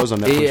least it was on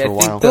Netflix Yeah, for a I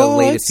think while. the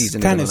latest season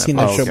is Kind on of seen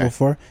that. that Oh, show okay.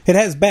 before. It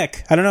has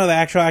Beck. I don't know the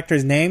actual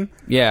actor's name.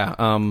 Yeah.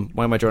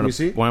 Why am I drawing? you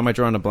see? Why am I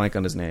drawing a blank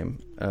on his name?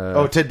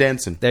 Ted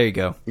Danson. There you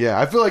go. Yeah,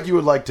 I feel like you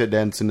would like Ted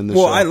Danson in this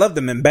Well, show. I loved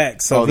him in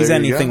Beck, so Oh, if he's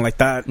there you anything go. like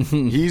that,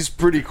 He's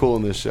pretty cool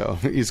in this show.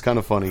 He's kind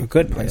of funny.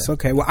 good place.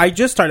 Okay. Well, I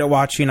just started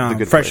watching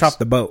Good Fresh Place. Off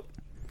the Boat.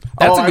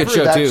 That's a I've good heard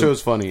show, that too.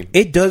 show's funny.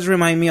 It does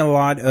remind me a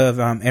lot of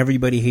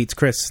Everybody Hates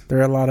Chris. There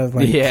are a lot of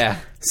Yeah.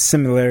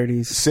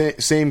 similarities.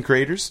 Same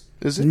creators,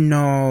 is it?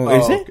 No,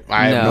 is Oh, it?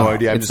 I have No, no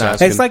idea. I'm it's just not.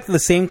 asking. It's like the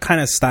same kind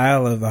of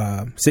style of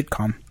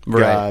sitcom.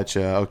 Right.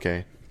 Gotcha.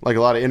 Okay. Like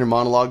a lot of inner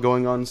monologue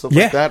going on and stuff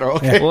Yeah. like that? Or,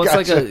 okay. Well, it's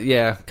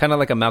gotcha. kind of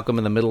like a Malcolm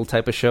in the Middle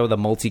type of show, the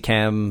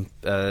multicam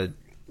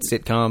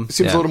sitcom.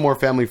 Seems Yeah. a little more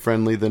family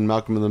friendly than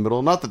Malcolm in the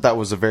Middle. Not that that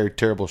was a very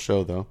terrible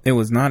show, though. It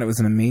was not. It was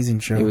an amazing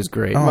show. It was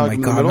great. Oh my Malcolm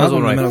in the god, Middle? Malcolm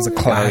in the Right. Middle is a Oh,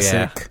 classic.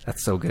 yeah.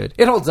 That's so good.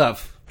 It holds up.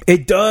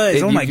 It does.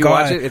 If Oh my you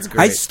watch god, it, it's I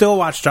great. still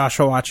watch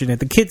Joshua watching it.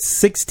 The kid's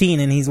 16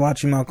 and he's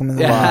watching Malcolm in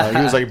the Middle. Wow,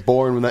 he was like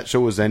born when that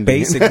show was ending.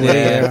 Basically,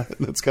 yeah.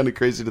 That's kind of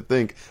crazy to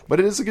think, but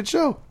it is a good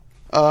show.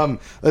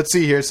 Let's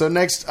see here. So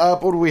next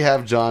up, what do we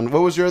have, John?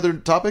 What was your other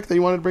topic that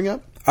you wanted to bring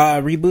up?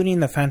 Rebooting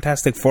the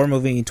Fantastic Four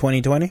movie in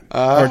 2020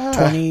 or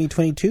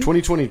 2022.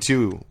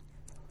 2022.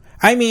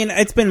 I mean,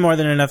 it's been more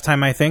than enough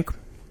time. I think.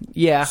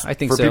 Yeah, I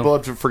think For so. people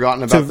who have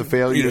forgotten about the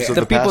failures of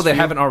the the people past that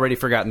few. haven't already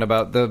forgotten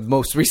about the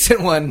most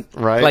recent one,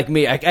 Right. like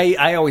me,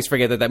 I always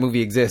forget that movie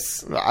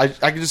exists. I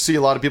can just see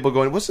a lot of people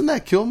going, wasn't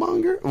that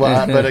Killmonger?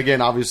 Well, but again,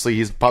 obviously,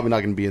 he's probably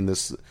not going to be in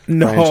this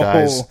No.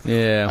 franchise.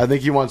 Yeah. I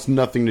think he wants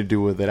nothing to do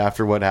with it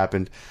after what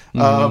happened.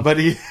 Mm-hmm.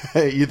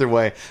 But either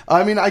way,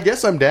 I mean, I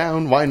guess I'm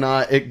down. Why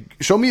not?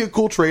 Show me a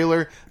cool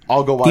trailer.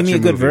 I'll go watch Give me your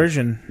a good movie.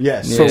 version.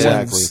 Yes, For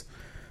exactly. once.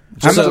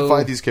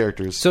 Justify these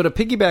characters. So to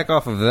piggyback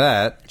off of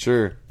that,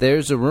 Sure.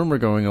 there's a rumor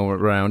going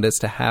around as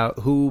to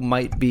who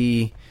might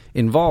be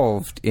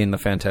involved in the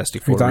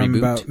Fantastic Four You're talking reboot.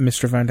 about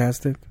Mr.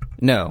 Fantastic.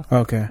 No,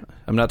 Okay.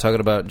 I'm not talking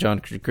about John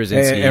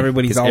Krasinski.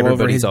 Everybody's 'cause all over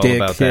everybody's his all dick,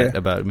 about that yeah.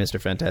 about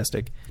Mr.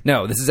 Fantastic.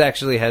 No, this is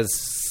actually has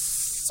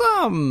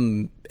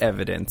some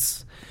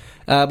evidence,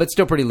 but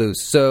still pretty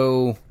loose.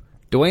 So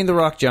Dwayne the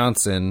Rock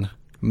Johnson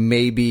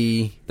may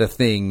be the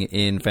Thing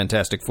in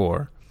Fantastic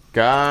Four.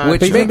 God. Which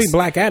But he's gonna be makes-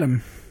 Black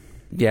Adam.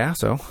 Yeah,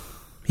 so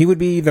He would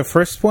be the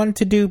first one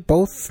to do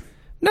both.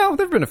 no,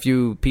 there've been a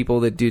few people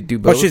that do Oh,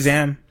 both.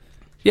 Shazam.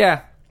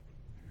 Yeah,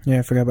 Yeah,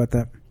 I forgot about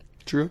that.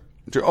 True.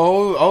 So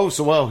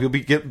well,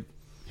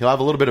 he'll have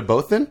a little bit of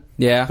both then?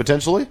 yeah.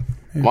 Potentially?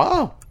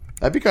 Wow.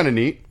 That'd be kind of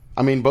neat.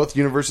 I mean, both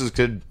universes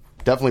could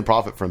definitely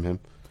profit from him.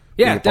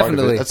 Yeah, being a part of it.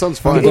 definitely. That sounds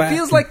fun. glad- It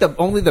feels like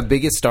only the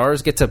biggest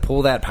stars get to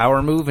pull that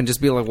power move and just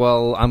be like,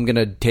 "Well, I'm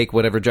gonna take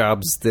whatever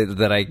jobs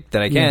that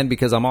I can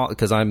because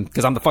I'm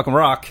the fucking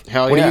Rock.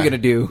 Hell what yeah. are you gonna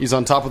do?" He's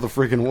on top of the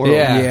freaking world.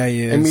 Yeah. Yeah,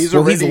 he is. I mean, he's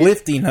well, he's already-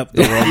 lifting up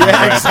the world.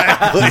 Yeah,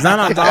 exactly. He's not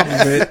on top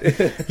of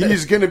it.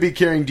 He's going to be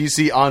carrying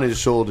DC on his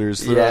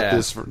shoulders throughout Yeah.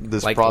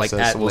 this Like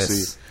process. We'll Atlas.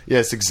 see.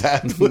 Yes,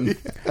 exactly.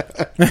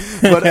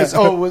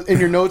 But in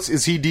your notes,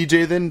 is he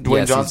DJ then? Dwayne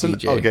Yes, he's Johnson?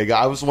 DJ. Okay,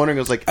 I was wondering.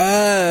 I was like,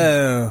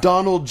 Oh.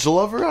 Donald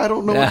Glover? I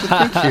don't know what to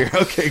think here.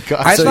 Okay,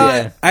 God. I So, thought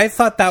yeah. I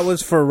thought that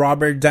was for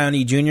Robert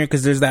Downey Jr.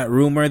 because there's that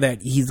rumor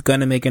that he's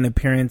gonna make an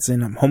appearance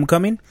in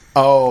Homecoming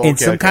in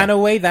some kind of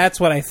way. That's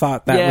what I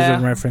thought that was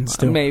in reference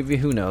to. Maybe,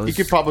 who knows? He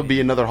could probably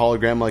be another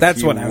hologram like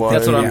That's he what I'm- was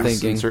That's what I'm in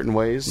thinking. certain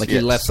ways. like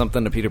Yes. he left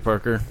something to Peter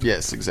Parker.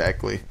 Yes,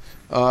 exactly.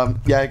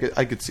 Yeah,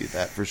 I could see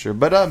that for sure.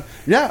 But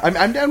yeah,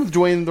 I'm down with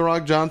Dwayne the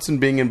Rock Johnson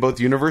being in both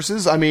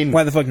universes. I mean,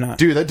 Why the fuck not?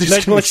 dude? That just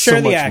Let's makes share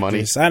so the much money.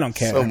 actors. I don't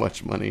care. So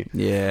much money.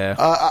 Yeah.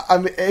 I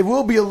mean, it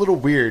will be a little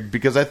weird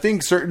because I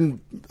think certain,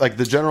 like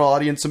the general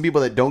audience, some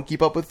people that don't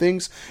keep up with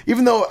things,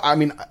 even though, I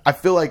mean, I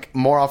feel like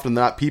more often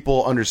than not,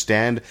 people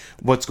understand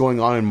what's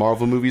going on in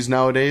Marvel movies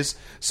nowadays,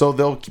 so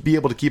they'll be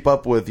able to keep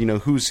up with,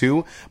 who's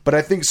who. But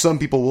I think some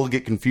people will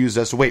get confused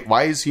as to, wait,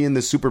 why is he in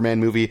this Superman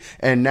movie,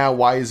 and now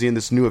why is he in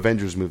this new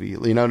Avengers movie?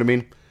 You know what I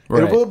mean?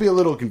 Right. It will be a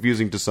little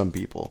confusing to some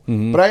people.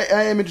 But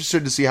I am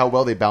interested to see how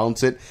well they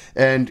balance it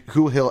and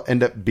who he'll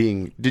end up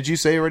being. Did you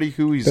say already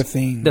who he's... The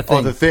Thing. The Thing.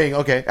 Oh, the Thing.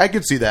 Okay, I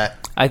could see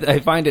that. I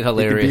find it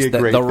hilarious a that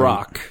great The Thing.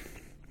 Rock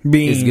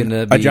Being is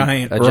gonna be a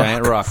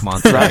giant rock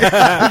monster.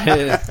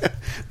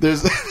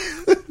 There's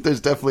there's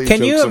definitely. Can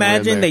jokes you somewhere in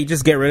imagine there. they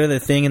just get rid of the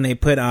Thing and they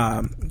put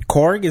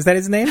Korg? Is that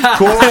his name?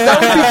 Cool.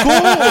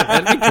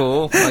 That That'd be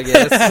cool, I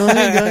guess. would be cool.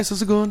 Hey guys,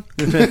 how's it going?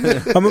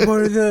 I'm a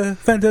part of the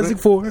Fantastic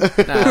Four.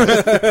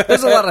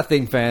 There's a lot of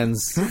Thing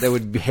fans that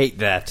would hate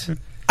that.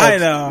 I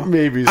know.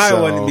 maybe I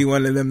so. wouldn't be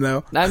one of them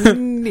though. I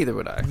mean, neither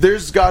would I.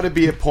 There's got to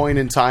be a point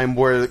in time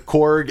where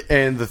Korg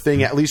and the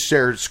Thing at least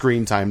share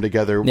screen time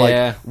together, like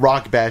Yeah.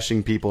 rock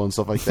bashing people and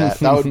stuff like that.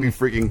 That would be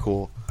freaking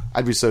cool.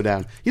 I'd be so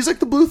down. He's like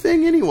the Blue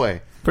Thing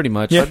anyway. Pretty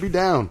much. I'd be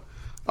down.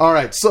 All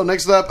right, so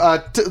next up,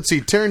 let's see,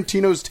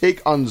 Tarantino's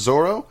take on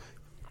Zorro.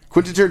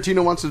 Quentin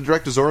Tarantino wants to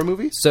direct a Zorro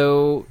movie.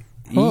 So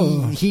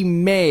he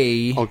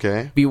may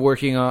Okay. be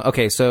working on.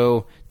 Okay,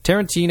 so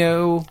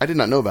Tarantino. I did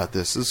not know about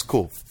this. This is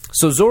cool.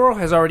 So Zorro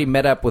has already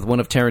met up with one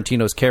of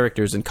Tarantino's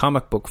characters in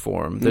comic book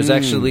form. There's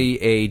actually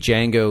a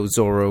Django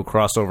Zorro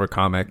crossover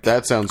comic.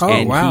 That sounds cool.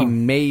 Oh, wow. He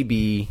may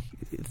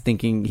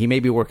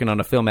be working on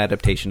a film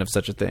adaptation of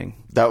such a thing.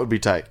 That would be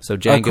tight. So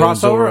Django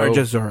crossover and Zorro, or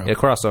just Zorro? A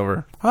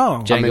crossover.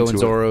 Oh, Django and into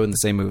Zorro in the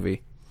same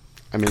movie.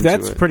 I'm into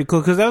that's it. pretty cool.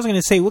 Because I was going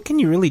to say, what can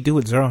you really do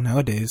with Zorro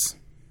nowadays?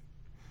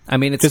 I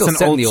mean, it's Just still an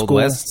set in old the Old school-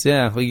 West.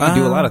 Yeah, well, you can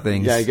do a lot of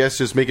things. Yeah, I guess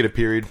just make it a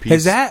period piece.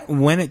 Is that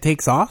when it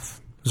takes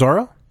off?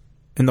 Zorro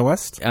in the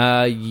West?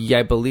 Yeah,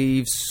 I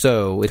believe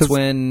so. It's 'Cause-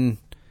 when...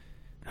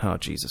 Oh,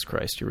 Jesus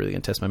Christ. You're really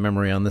going to test my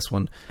memory on this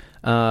one.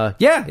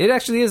 Yeah, it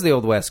actually is the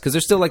Old West, because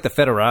there's still, like, the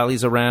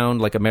federales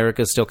around. Like,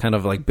 America's still kind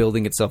of, like,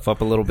 building itself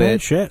up a little Oh,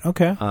 bit. shit.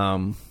 Okay.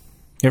 Um,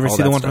 You ever all see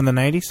the that one stuff. from the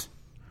 90s?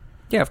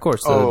 yeah, of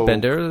course. The Oh.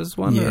 Banderas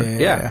one? or- Yeah.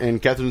 yeah.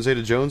 And Catherine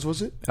Zeta-Jones,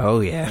 was it?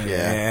 Oh, yeah.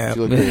 Yeah. She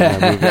looked great in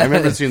that movie. I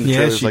remember seeing the Yeah,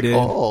 trailers she like, did.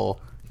 oh.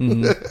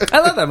 I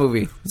love that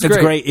movie. It's It's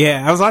great.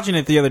 Yeah, I was watching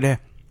it the other day.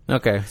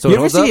 Okay. So You it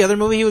ever holds see up? the other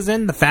movie he was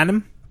in, The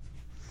Phantom?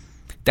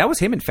 That was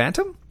him in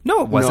Phantom?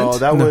 No, it wasn't. No,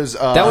 that was...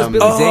 That was Billy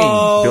Zane.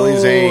 Oh, Billy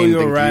Zane, you're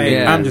thank you. right.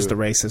 Yeah. I'm just a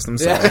racist. I'm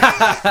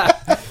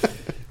sorry.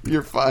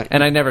 You're fine.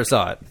 And I never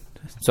saw it.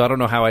 So I don't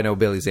know how I know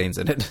Billy Zane's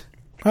in it.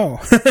 Oh.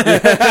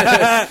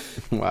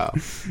 Wow.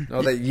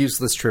 All that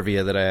useless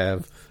trivia that I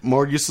have.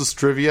 More useless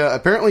trivia.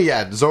 Apparently,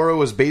 yeah, Zorro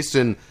was based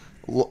in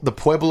the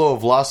Pueblo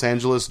of Los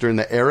Angeles during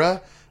the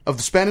era of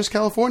the Spanish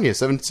California,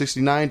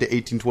 1769 to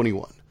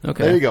 1821.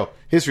 Okay. There you go.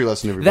 History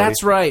lesson, everybody.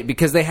 That's right,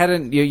 because they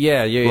hadn't...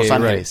 Yeah, Los you're right.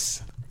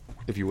 Angeles,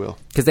 if you will.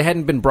 Because they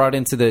hadn't been brought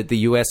into the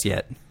U.S.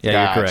 yet.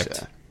 Yeah, you're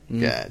correct.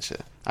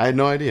 Gotcha. I had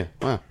no idea.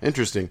 Wow,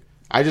 interesting.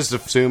 I just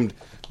assumed,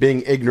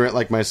 being ignorant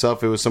like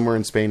myself, it was somewhere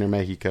in Spain or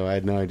Mexico. I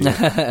had no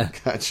idea.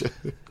 Gotcha.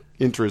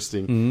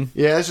 Interesting.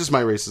 Yeah, that's just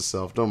my racist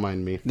self. Don't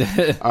mind me.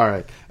 All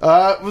right.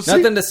 We'll see.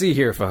 Nothing to see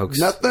here, folks.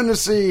 Nothing to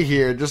see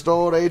here. Just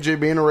old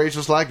AJ being a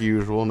racist like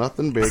usual.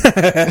 Nothing big.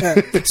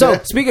 So,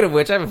 speaking of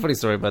which, I have a funny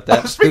story about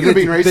that. Speaking of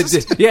being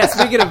racist. Yeah,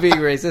 speaking of being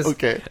racist.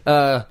 Okay.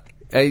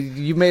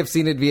 You may have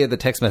seen it via the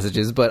text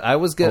messages, but I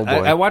was Oh, boy.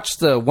 I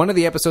watched one of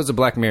the episodes of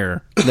Black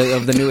Mirror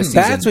of the newest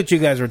season. That's what you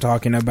guys were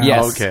talking about.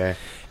 Yes. Okay.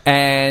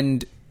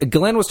 And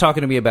Glenn was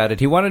talking to me about it.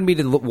 He wanted me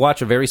to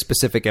watch a very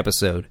specific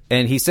episode,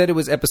 and he said it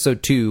was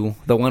episode 2,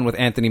 the one with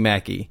Anthony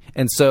Mackie.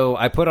 And so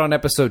I put on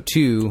episode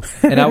 2,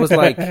 and I was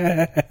like,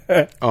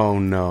 Oh,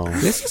 no.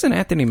 "This isn't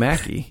Anthony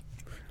Mackie.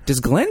 Does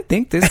Glenn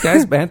think this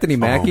guy's Anthony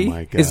Mackie?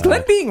 my God. Is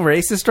Glenn being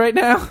racist right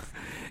now?"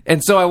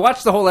 And so I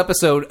watched the whole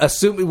episode,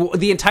 assuming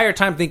the entire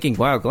time thinking,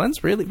 "Wow,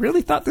 Glenn's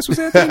really thought this was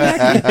Anthony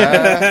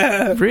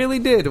Mackie. Really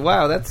did.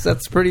 Wow, that's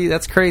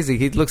crazy.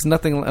 He looks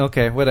nothing.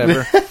 Okay,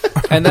 whatever."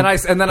 and then I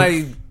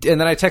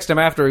texted him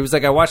after. He was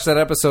like, "I watched that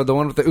episode, the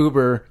one with the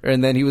Uber,"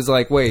 and then he was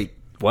like, "Wait,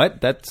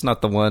 what? That's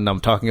not the one I'm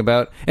talking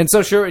about." And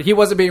so sure, he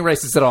wasn't being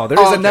racist at all. There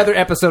is Okay. another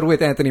episode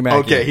with Anthony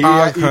Mackie.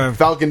 Okay.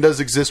 Falcon does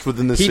exist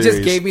within the He series.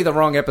 just gave me the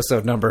wrong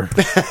episode number.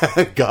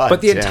 God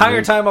But the damn entire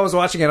it. time I was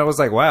watching it, I was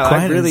like, wow, I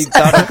Glenn really is-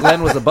 thought that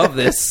Glenn was above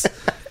this.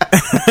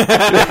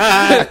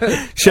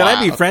 Should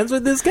I be friends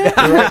with this guy?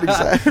 Right,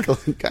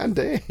 exactly. God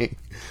dang.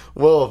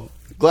 Well,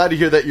 glad to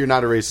hear that you're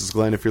not a racist,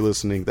 Glenn, if you're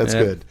listening. That's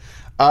Yeah. good.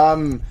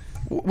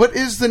 What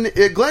is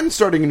Glenn's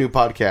starting a new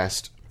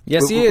podcast.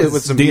 Yes, he is.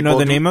 With some Do you know people.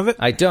 the name of it?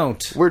 I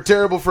don't. We're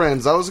terrible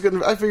friends. I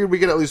figured we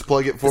could at least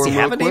plug it for Does he him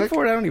have real a name quick.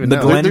 for it? I don't even The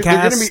know. Glenn- They're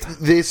gonna Glencast?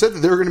 they said that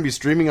they were going to be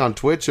streaming on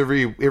Twitch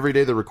every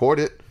day they record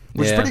it,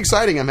 which is Yeah. pretty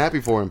exciting. I'm happy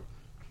for him.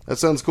 That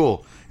sounds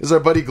cool. This is our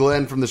buddy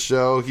Glenn from the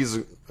show. He's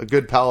a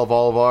good pal of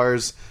all of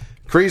ours.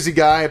 Crazy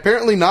guy.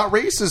 Apparently not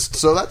racist,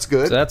 so that's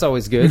good. So that's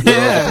always good.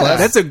 Yeah,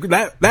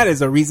 that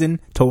is a reason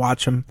to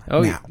watch him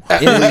Oh, now.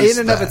 in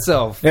and of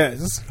itself.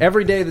 Yes.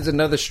 Every day there's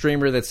another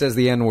streamer that says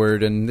the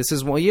N-word, and this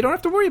is you don't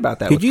have to worry about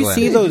that. Did with you Glenn.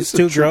 see he's those a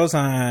two true- girls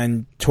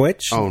on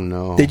Twitch? Oh,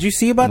 no. Did you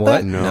see about What?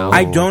 that? No.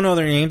 I don't know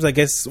their names. I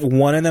guess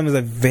one of them is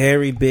a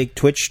very big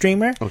Twitch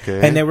streamer.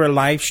 Okay. And they were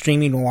live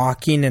streaming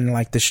walking in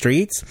like the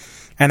streets.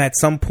 And at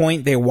some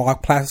point they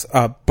walk past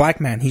a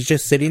black man. He's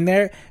just sitting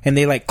there and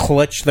they like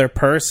clutch their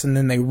purse and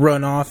then they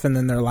run off and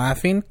then they're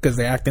laughing because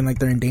they're acting like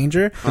they're in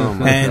danger.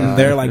 And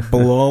they're like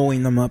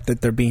blowing them up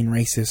that they're being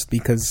racist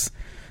because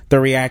the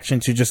reaction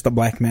to just a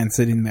black man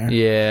sitting there.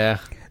 Yeah.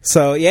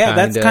 So yeah,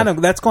 Kinda.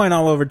 that's going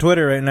all over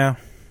Twitter right now.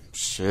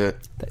 Shit.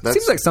 It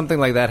seems like something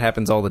like that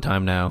happens all the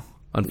time now,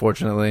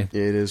 unfortunately.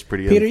 It is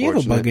pretty Peter, you have a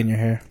unfortunate. bug in your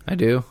hair. I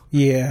do.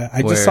 Yeah,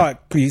 I Where? just saw it.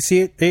 Can you see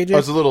it, AJ? Oh,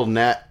 it's a little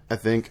gnat, I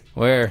think.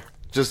 Where?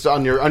 Just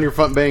on your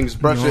front bangs.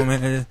 Brush No, it.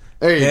 man.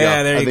 There you go.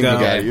 Yeah, there I you think go. you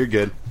got it. You're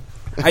good.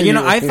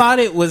 I thought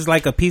it was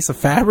like a piece of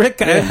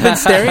fabric. I've been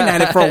staring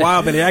at it for a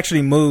while, but it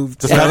actually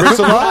moved. The fabric's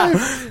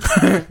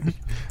alive.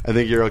 I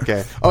think you're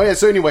okay. Oh yeah.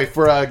 So anyway,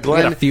 for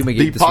Glenn, gotta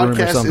fumigate the this room or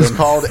podcast is something.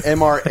 called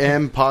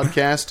MRM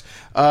Podcast.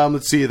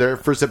 Let's see. Their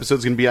first episode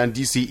is going to be on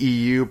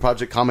DCEU,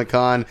 Project Comic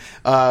Con.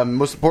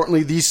 Most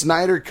importantly, the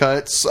Snyder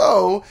Cut.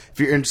 So if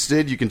you're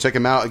interested, you can check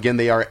them out. Again,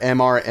 they are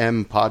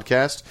MRM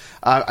Podcast.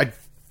 I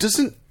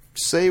doesn't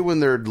say when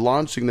they're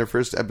launching their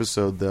first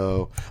episode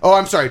though. Oh,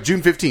 I'm sorry,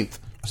 June 15th.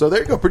 So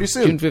there you go. Pretty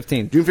soon. June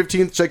 15th. June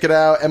 15th. Check it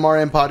out.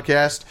 MRM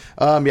podcast.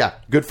 Yeah,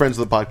 good friends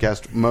of the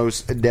podcast,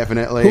 most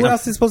definitely. Who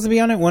else is supposed to be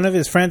on it? One of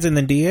his friends in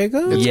the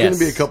Diego? It's Yes. going to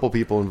be a couple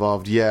people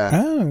involved. Yeah.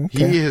 Oh,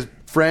 okay. He his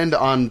friend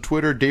on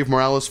Twitter, Dave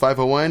Morales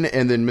 501,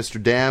 and then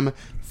Mr. Dam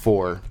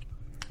 4,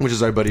 which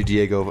is our buddy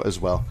Diego as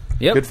well.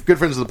 Yep. Good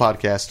friends of the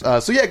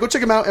podcast. So yeah, go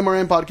check him out.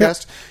 MRM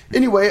podcast.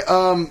 Anyway,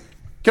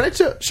 can I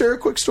share a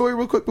quick story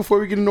real quick before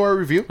we get into our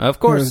review? Of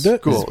course.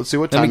 Cool. Let's see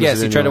what time Let me is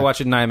guess. it You tried to anyway?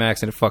 watch it in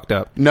IMAX and it fucked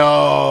up.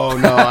 No,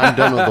 I'm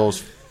done with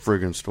those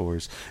friggin'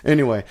 stories.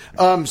 Anyway,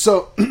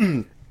 so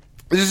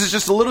this is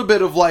just a little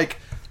bit of like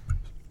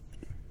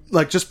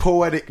just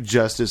poetic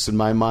justice in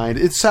my mind.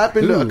 It's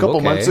happened a couple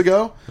okay. months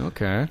ago.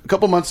 Okay. A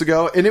couple months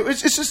ago, and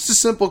it's just a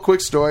simple,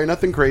 quick story,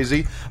 nothing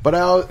crazy.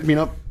 But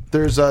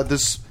there's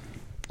this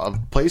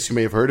place, you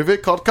may have heard of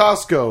it, called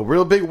Costco.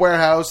 Real big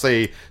warehouse.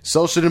 They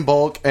sell shit in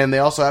bulk, and they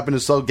also happen to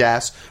sell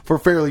gas for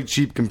fairly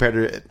cheap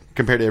compared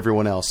to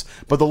everyone else.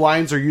 But the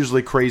lines are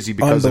usually crazy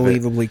because of it.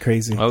 Unbelievably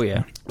crazy. Oh,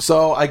 yeah.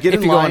 So I get If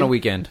in you go line. on a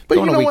weekend. But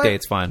Go on you a know weekday, what?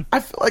 it's fine.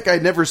 I feel like I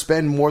never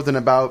spend more than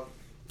about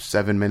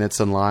 7 minutes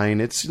in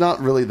line. It's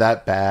not really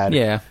that bad.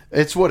 Yeah.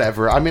 It's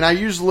whatever. I mean, I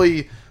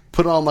usually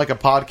put on like a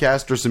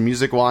podcast or some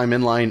music while I'm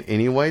in line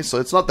anyway, so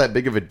it's not that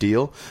big of a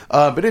deal.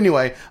 But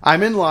anyway,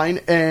 I'm in line,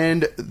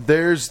 and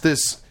there's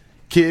this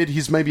kid.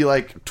 He's maybe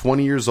like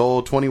 20 years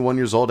old, 21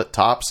 years old at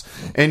tops,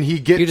 and You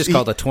just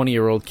called a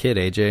 20-year-old kid,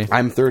 AJ.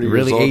 I'm 30 You're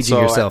really years old, aging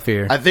so yourself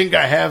here. I think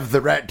I have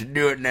the right to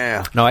do it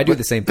now. No, I do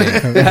the same thing.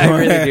 I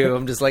really do.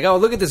 I'm just like, oh,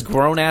 look at this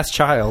grown-ass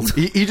child.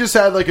 He just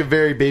had like a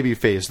very baby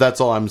face.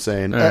 That's all I'm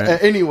saying.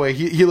 right. Anyway,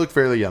 he looked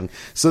fairly young.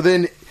 So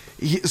then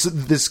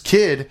this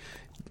kid.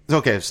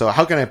 Okay, so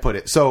how can I put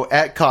it? So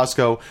at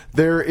Costco,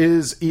 there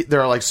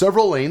are like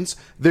several lanes.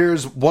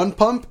 There's one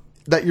pump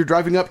that you're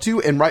driving up to,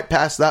 and right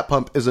past that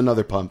pump is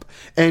another pump.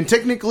 And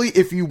technically,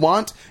 if you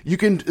want, you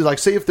can, like,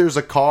 say if there's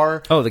a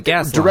car Oh, the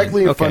gas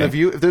directly line. in front Okay. of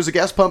you, if there's a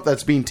gas pump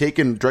that's being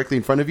taken directly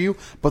in front of you,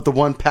 but the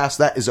one past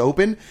that is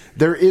open,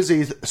 there is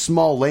a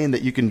small lane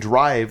that you can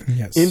drive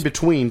Yes. in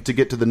between to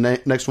get to the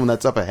next one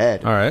that's up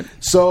ahead. All right.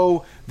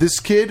 So this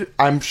kid,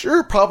 I'm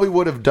sure, probably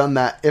would have done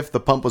that if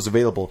the pump was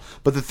available.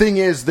 But the thing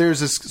is,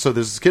 there's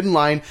this kid in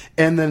line,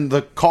 and then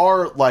the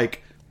car,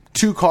 like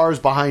 2 cars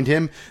behind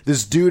him,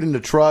 this dude in the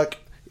truck.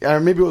 Or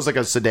maybe it was like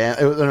a sedan.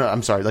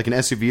 I'm sorry, like an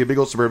SUV, a big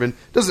old Suburban.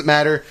 Doesn't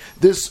matter.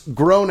 This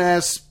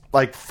grown-ass,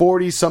 like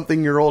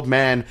 40-something-year-old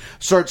man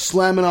starts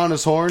slamming on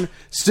his horn,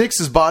 sticks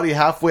his body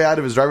halfway out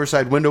of his driver's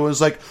side window, and is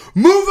like,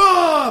 "Move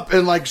up!"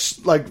 and like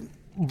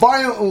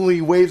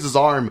violently waves his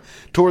arm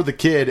toward the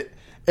kid.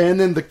 And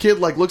then the kid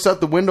like looks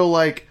out the window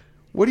like,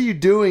 "What are you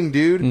doing,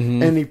 dude?"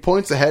 And he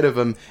points ahead of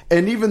him.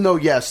 And even though,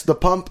 yes, the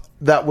pump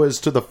that was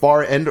to the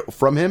far end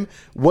from him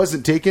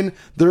wasn't taken,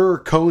 there were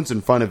cones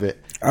in front of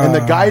it. And the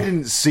guy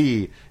didn't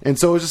see. And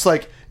so it was just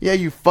like, yeah,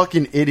 you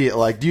fucking idiot.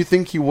 Like, do you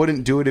think he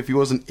wouldn't do it if he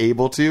wasn't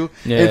able to?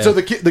 Yeah. And so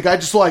the guy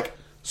just like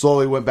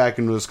slowly went back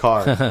into his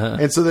car.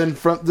 And so then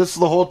from this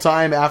the whole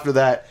time after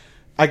that,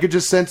 I could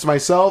just sense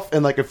myself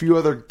and like a few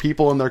other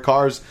people in their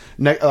cars,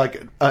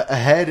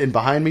 ahead and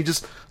behind me,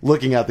 just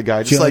looking at the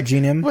guy, just like,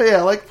 Judging him? well,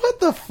 yeah, like what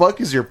the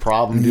fuck is your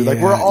problem, dude? Like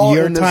we're all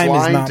your in this time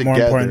line is not together.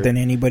 more important than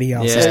anybody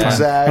else's Yeah. time.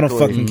 I don't Exactly.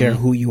 fucking care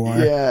who you are.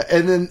 Yeah,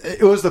 and then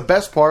it was the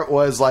best part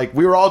was like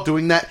we were all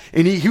doing that,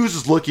 and he was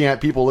just looking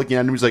at people, looking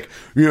at him. He's like,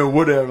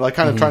 whatever, like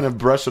kind of trying to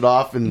brush it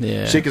off and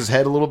Yeah. shake his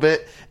head a little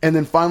bit. And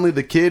then finally,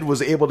 the kid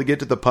was able to get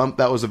to the pump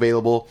that was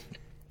available,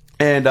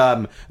 and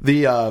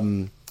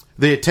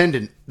the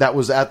attendant that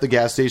was at the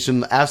gas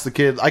station asked the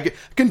kid. I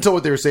couldn't tell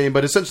what they were saying,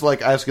 but essentially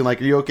like asking like,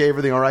 "Are you okay?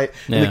 Everything all right?"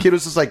 And Yeah. the kid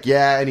was just like,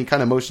 "Yeah," and he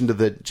kind of motioned to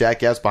the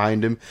jackass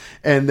behind him,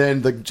 and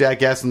then the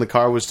jackass in the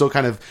car was still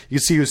kind of, you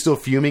see, he was still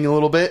fuming a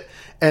little bit,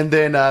 and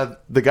then the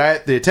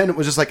attendant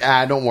was just like,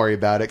 "Don't worry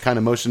about it," kind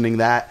of motioning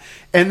that,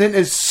 and then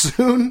as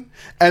soon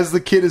as the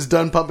kid is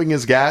done pumping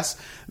his gas,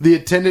 the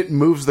attendant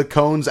moves the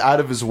cones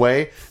out of his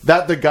way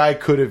that the guy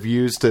could have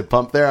used to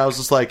pump there. I was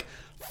just like,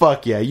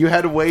 fuck yeah, you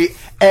had to wait,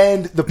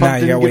 and the Nah,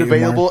 pump you didn't gotta get wait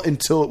available more.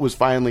 until it was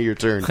finally your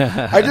turn.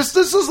 There's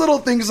those little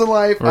things in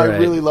life I Right.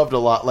 really loved a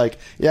lot. Like,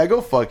 yeah, go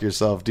fuck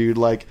yourself, dude.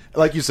 Like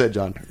you said,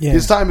 John, Yeah.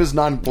 his time is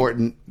not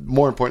important,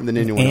 more important than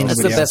anyone And else. That's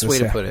the Somebody best way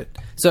to else's, put it.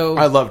 So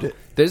I loved it.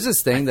 There's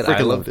this thing that I freaking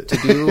love loved it. to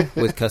do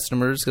with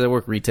customers because I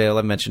work retail.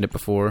 I mentioned it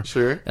before.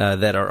 Sure.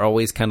 That are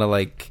always kind of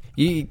like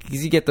you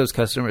get those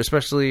customers,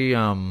 especially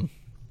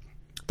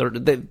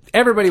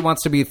everybody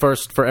wants to be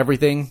first for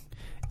everything.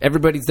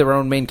 Everybody's their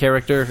own main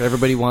character.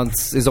 Everybody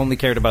is only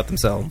cared about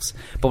themselves.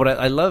 But what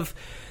I love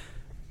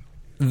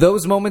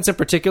those moments in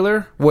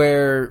particular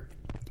where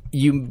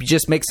you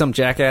just make some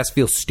jackass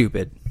feel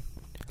stupid.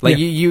 Like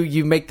Yeah.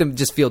 you make them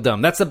just feel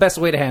dumb. That's the best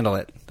way to handle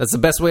it. That's the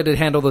best way to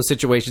handle those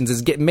situations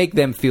is make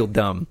them feel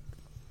dumb.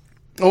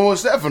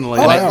 Almost definitely.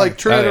 Oh, like, yeah. like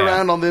turn it Oh, yeah.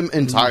 around on them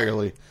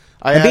entirely.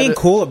 I And had being it-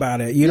 cool about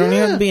it. You don't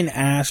Yeah. even be an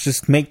ass.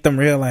 Just make them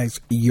realize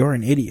you're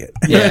an idiot.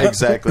 Yeah,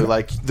 exactly.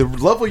 Like the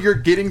level you're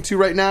getting to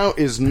right now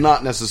is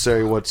not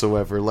necessary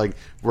whatsoever. Like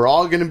we're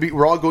all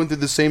going through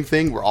the same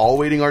thing. We're all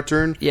waiting our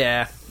turn.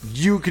 Yeah.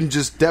 You can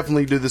just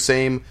definitely do the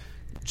same.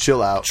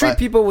 chill out. Treat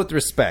people with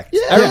respect.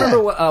 Yeah. I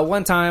remember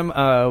one time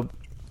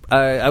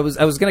I was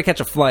going to catch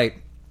a flight,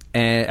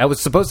 and I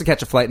was supposed to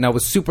catch a flight, and I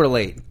was super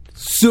late.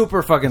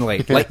 Super fucking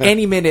late. Like,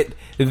 any minute,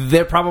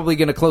 they're probably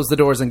going to close the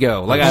doors and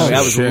go. Like,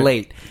 I was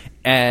late.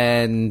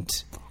 And,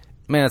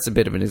 man, that's a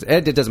bit of an...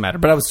 It doesn't matter,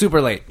 but I was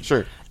super late.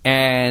 Sure.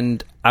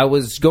 And I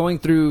was going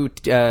through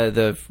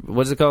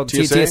what is it called?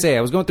 TSA?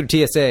 I was going through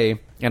TSA,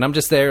 and I'm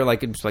just there,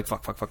 like,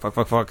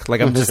 fuck.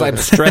 Like, I'm just, like,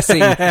 stressing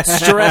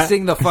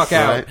the fuck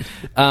out.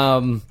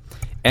 Right.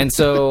 And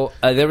so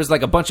there was,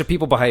 like, a bunch of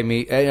people behind me.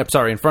 In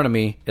front of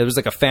me. It was,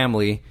 like, a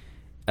family.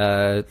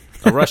 A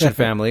Russian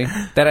family.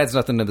 That adds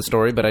nothing to the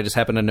story, but I just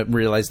happened to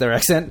realize their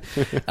accent.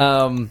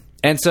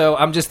 And so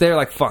I'm just there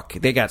like, fuck,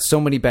 they got so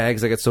many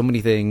bags, I got so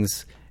many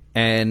things.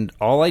 And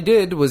all I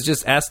did was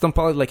just ask them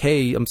politely, like,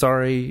 hey, I'm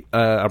sorry,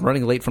 I'm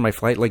running late for my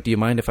flight. Like, do you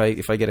mind if I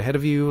get ahead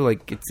of you?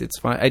 Like, it's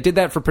fine. I did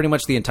that for pretty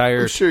much the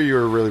entire... I'm sure you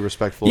were really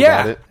respectful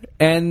about it.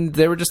 And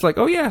they were just like,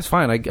 oh, yeah, it's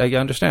fine. I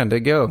understand.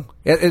 They go.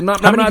 I'm not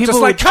people just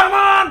like, come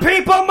on,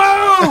 people,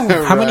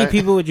 move! How many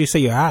people would you say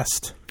you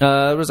asked?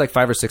 There was like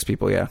 5 or 6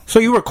 people, yeah. So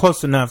you were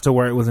close enough to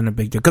where it wasn't a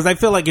big deal. Because I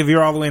feel like if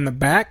you're all the way in the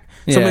back,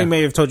 somebody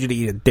may have told you to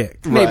eat a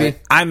dick. Maybe.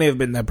 Right. I may have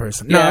been that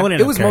person. No, Yeah, I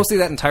wouldn't it was have cared. mostly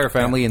that entire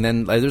family, and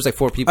then there was like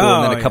 4 people,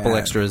 and then a couple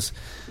extras.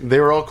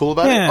 They were all cool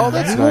about it? Yeah. Oh,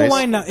 that's Well, nice.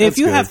 why not? That's If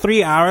you good. have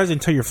 3 hours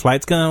until your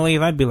flight's going to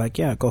leave, I'd be like,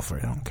 yeah, go for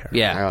it. I don't care.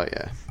 Yeah. Oh,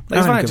 yeah. Like,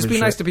 it's I don't fine. give Just a be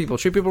shit. nice to people.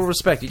 Treat people with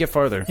respect. You get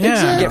farther.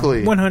 Yeah,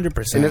 Exactly.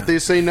 100%. And if they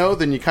say no,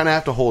 then you kind of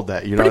have to hold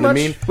that. You know Pretty what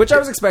much, I mean? which I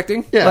was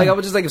expecting. Yeah. Like, I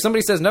was just like, if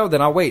somebody says no,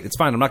 then I'll wait. It's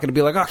fine. I'm not going to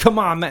be like, oh, come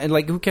on, man. And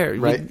like, who cares?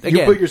 Right. Again,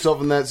 You put yourself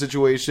in that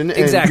situation, and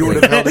Exactly. you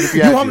would have held it if you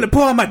you had want me to. to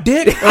pull out my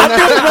dick? I'll do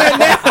it right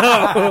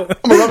now.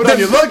 I'm going to rub it on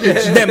your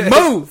luggage. Then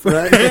move.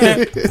 Right?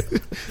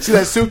 See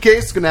that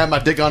suitcase? It's going to have my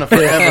dick on it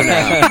forever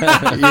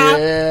now.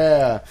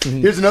 Yeah.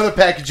 Here's another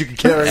package you can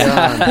carry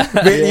on.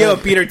 Yo,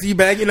 Peter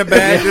teabag in the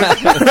bag.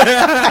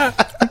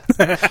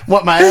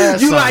 Want my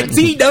ass You on. like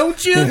tea,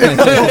 don't you?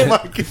 Oh my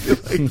god, you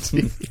like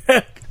tea.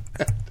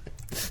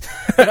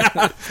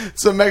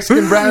 Some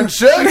Mexican brown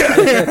sugar.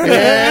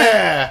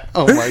 Yeah.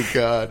 Oh my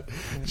god.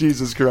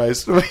 Jesus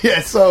Christ. Yeah,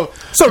 so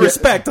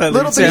respect, I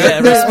little think. things Yeah,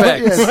 like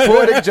that. respect. Yes,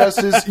 poetic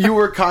justice. You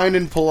were kind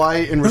and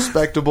polite and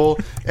respectable,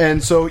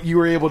 and so you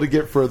were able to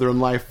get further in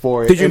life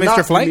for it. Did you And miss not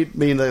your flight?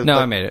 No,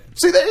 I made it.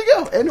 See, there you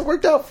go, and it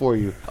worked out for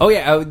you. Oh,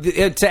 yeah.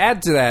 To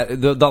add to that,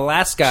 the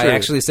last guy Sure.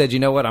 actually said, you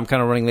know what? I'm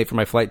kind of running late for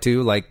my flight,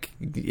 too. Like,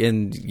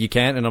 and you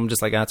can't. And I'm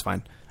just like, that's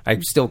fine. I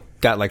still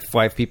got like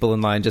 5 people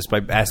in line just by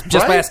by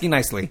asking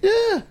nicely.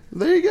 Yeah,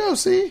 there you go.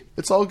 See,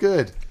 it's all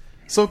good.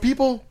 So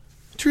people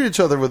treat each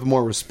other with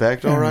more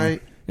respect. All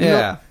right. You Yeah.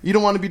 know, you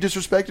don't want to be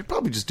disrespected.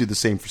 Probably just do the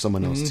same for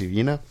someone else too.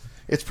 You know,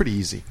 it's pretty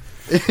easy.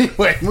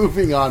 Anyway,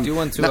 moving on. Do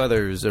unto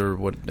others or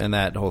what, and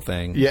that whole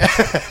thing. Yeah.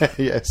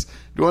 Yes.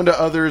 Do unto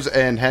others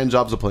and hand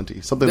jobs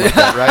aplenty. Something like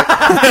that, right?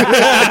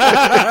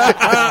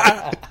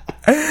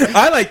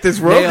 I like this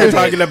rope Nailed you're it.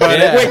 talking about.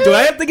 Yeah. Wait, do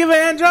I have to give a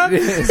hand job?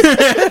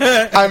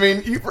 I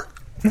mean, you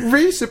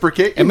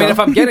reciprocate. I mean, if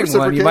I'm getting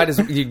one, you Reciprocate. might as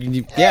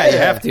you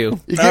have to. You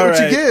get All what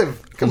you right.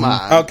 give. Come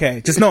on.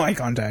 Okay, just no eye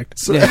contact.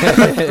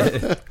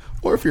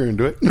 Or if you're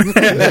into it.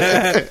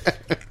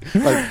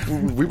 Like,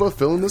 we both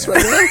feeling this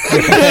right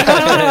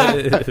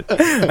now?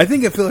 I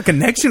think I feel a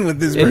connection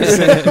with this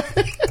person.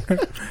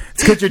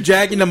 It's because you're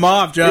jacking them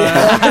off, John.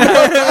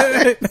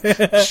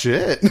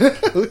 Shit.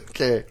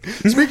 Okay.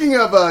 Speaking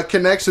of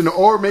connection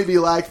or maybe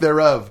lack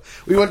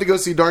thereof, we went to go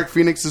see Dark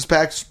Phoenix this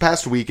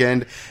past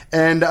weekend,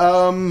 and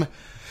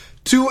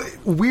to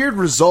weird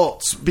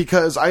results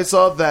because I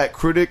saw that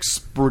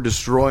critics were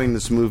destroying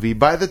this movie.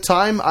 By the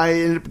time I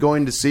ended up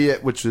going to see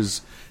it, which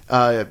was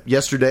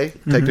yesterday,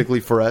 technically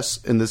for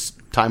us in this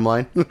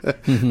timeline,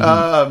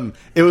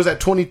 it was at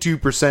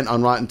 22%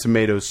 on Rotten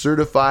Tomatoes,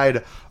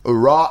 certified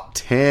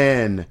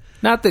rotten.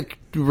 Not that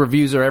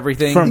reviews are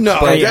everything. No,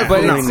 but,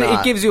 definitely but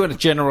not. it gives you a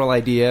general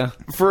idea.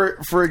 For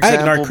I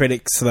example, ignore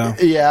critics, though.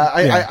 Yeah,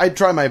 I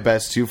try my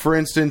best to. For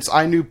instance,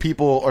 I knew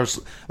people, or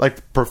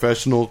like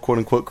professional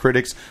quote-unquote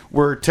critics,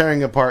 were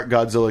tearing apart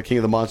Godzilla King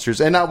of the Monsters.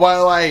 And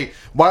while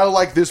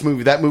like this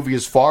movie, that movie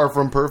is far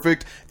from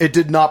perfect, it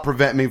did not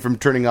prevent me from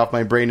turning off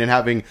my brain and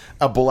having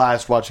a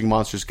blast watching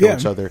monsters kill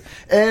each other.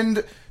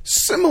 And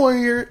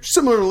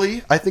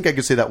similarly, I think I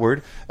could say that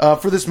word,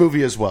 for this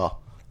movie as well.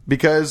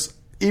 Because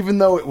even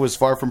though it was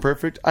far from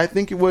perfect, I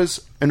think it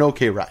was an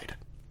okay ride.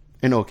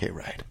 An okay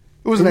ride.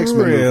 It was an X-Men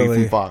movie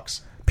Really? from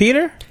Fox.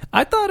 Peter?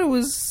 I thought it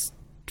was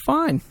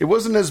fine. It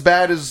wasn't as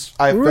bad as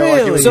I felt like it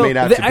Really? was So made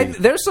out to be.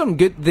 there's some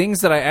good things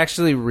that I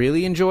actually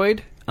really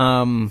enjoyed.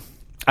 I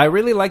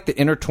really like the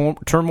inner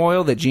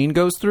turmoil that Jean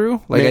goes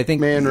through. Like, I think,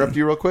 may I interrupt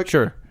you real quick?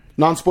 Sure.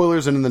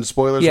 Non-spoilers and then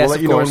spoilers. Yes, we'll let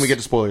of you know when course. we get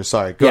to spoilers.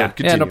 Sorry. Go yeah, ahead.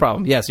 Continue. no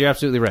problem. Yes, you're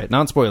absolutely right.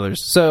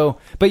 Non-spoilers. So,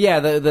 but yeah,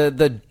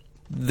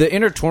 the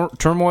inner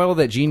turmoil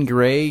that Jean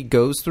Grey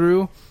goes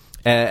through,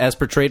 as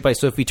portrayed by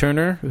Sophie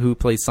Turner, who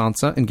plays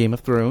Sansa in Game of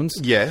Thrones.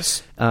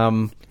 Yes.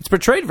 It's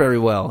portrayed very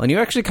well, and you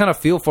actually kind of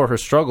feel for her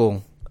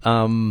struggle.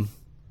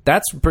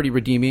 That's pretty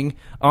redeeming.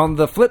 On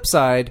the flip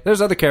side,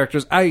 there's other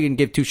characters I didn't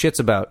give 2 shits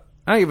about.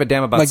 I don't give a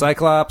damn about Like,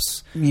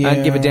 Cyclops. I yeah.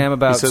 don't give a damn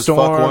about He says fuck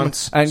Storm.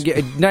 once.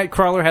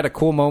 Nightcrawler had a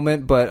cool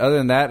moment, but other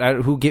than that, I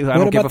don't What give a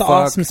about the fuck.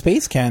 awesome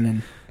space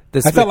cannon?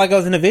 The I felt like I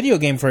was in a video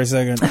game for a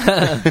second.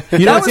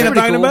 You know was what I'm pretty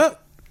talking cool. about?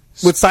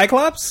 With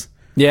Cyclops?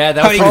 Yeah,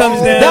 that How was, he comes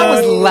down. that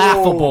was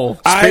laughable.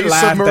 I Space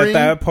laughed submarine? at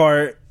that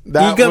part.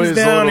 That he comes was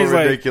down, a he's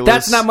little like, ridiculous.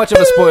 That's not much of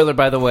a spoiler,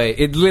 by the way.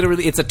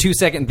 It's a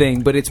 2-second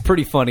thing, but it's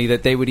pretty funny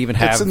that they would even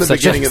have It's in the such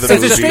beginning a, of the such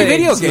movie. it's a straight It's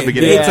video in the game.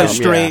 beginning It's of a the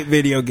film, straight yeah.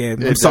 video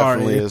game. I'm It sorry.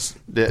 definitely is.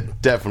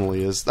 It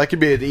definitely is. That could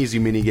be an easy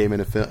mini game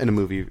in a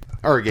movie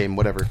or a game,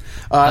 whatever.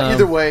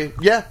 Either way,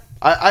 yeah.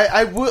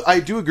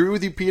 I do agree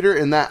with you, Peter,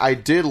 in that I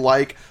did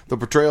like the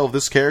portrayal of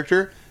this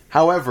character.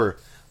 However,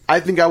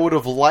 I think I would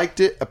have liked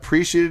it,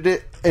 appreciated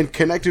it, and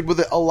connected with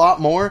it a lot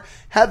more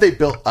had they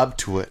built up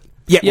to it.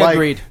 Yeah,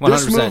 agreed. 100%.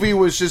 This movie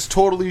was just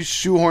totally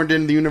shoehorned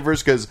into the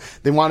universe because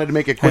they wanted to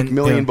make a quick And,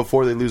 million yeah.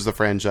 before they lose the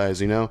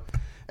franchise, you know?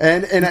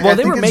 And I Well,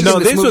 they think were it's making just- No,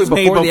 this this movie was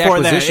made before the before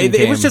that. acquisition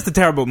It was came. just a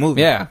terrible movie.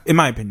 Yeah. In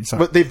my opinion. Sorry.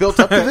 But they built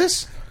up to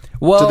this?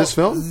 well, to this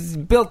film?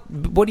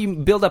 What do you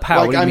build up? How?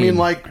 Like, What do you I mean,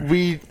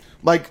 mean,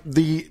 like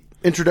the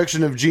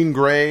introduction of Jean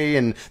Grey,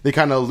 and they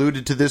kind of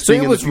alluded to this So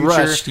being it in was the future,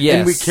 rushed, yes.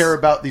 and we care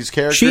about these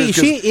characters. She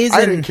 'cause is.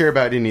 I in- didn't care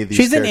about any of these.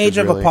 She's in characters, Age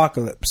of really.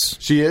 Apocalypse.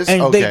 She is? and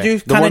Okay. they do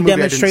The kind one of movie I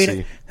didn't demonstrate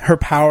see. her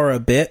power a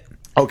bit.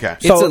 Okay,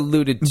 it's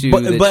alluded to,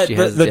 but, that but she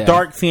the, has, the yeah.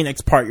 Dark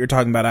Phoenix part you're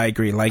talking about, I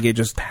agree. Like it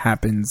just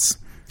happens.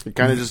 it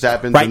kind of just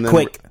happens Right and then,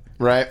 quick.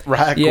 right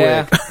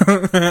Yeah.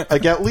 quick.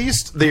 Like at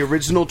least the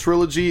original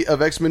trilogy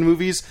of X-Men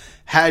movies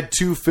had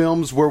 2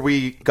 films where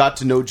we got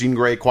to know Jean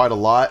Grey quite a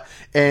lot,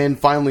 and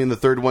finally in the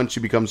third one she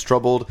becomes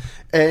troubled,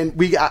 and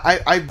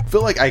I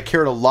feel like I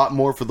cared a lot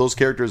more for those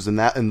characters in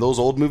those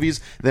old movies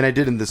than I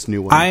did in this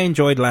new one. I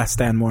enjoyed Last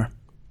Stand more.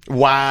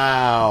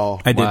 Wow.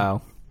 I did.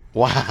 Wow.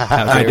 Wow.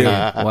 I do.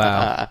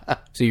 Wow.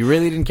 So you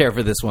really didn't care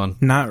for this one?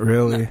 Not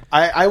really.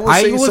 I will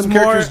I say was some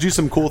more- characters do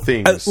some cool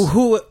things.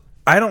 Who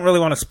I don't really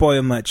want to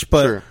spoil much,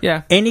 but Sure.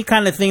 Yeah. any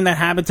kind of thing that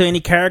happened to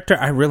any character,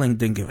 I really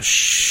didn't give a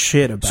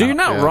shit about. So you're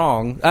not Yeah.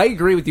 wrong. I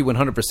agree with you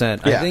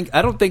 100%. Yeah.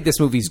 I don't think this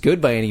movie's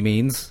good by any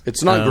means.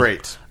 It's not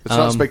great. It's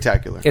not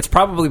spectacular. It's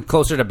probably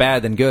closer to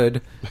bad than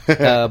good.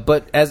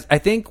 But as I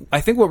think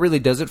what really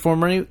does it for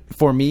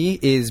me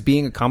is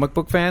being a comic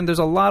book fan. There's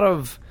a lot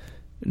of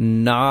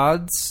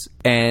nods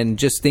and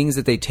just things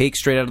that they take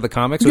straight out of the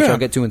comics, which Yeah. I'll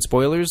get to in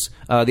spoilers.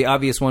 The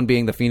obvious one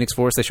being the Phoenix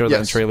Force. They show that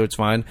in the Yes. trailer. It's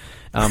fine.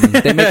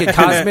 They make it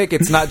cosmic.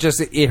 It's not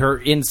just her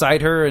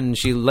inside her and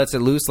she lets it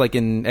loose like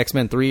in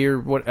X-Men 3 or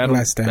what. I don't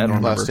Last Stand, yeah.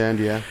 remember. Last Stand,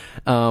 yeah.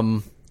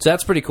 So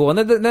that's pretty cool. And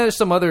then there's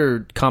some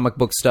other comic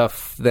book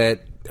stuff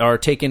that are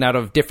taken out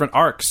of different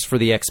arcs for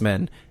the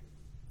X-Men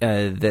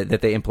that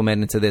they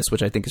implement into this,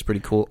 which I think is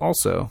pretty cool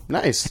also.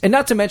 Nice. And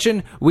not to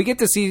mention, we get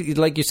to see,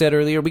 like you said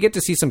earlier, we get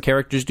to see some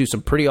characters do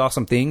some pretty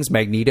awesome things.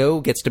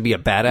 Magneto gets to be a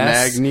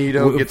badass.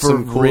 Magneto gets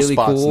some cool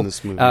spots in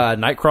this movie.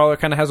 Nightcrawler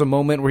kind of has a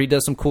moment where he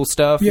does some cool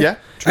stuff. Yeah.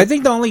 I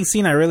think the only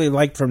scene I really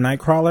liked from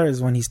Nightcrawler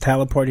is when he's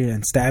teleporting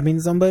and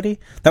stabbing somebody.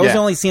 That was Yeah. the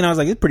only scene I was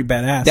like, it's pretty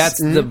badass. That's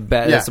the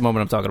Yeah. that's the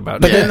moment I'm talking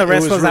about. but Yeah, then the it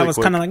rest was was I really was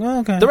quick. kind of like, well,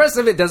 okay. The rest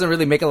of it doesn't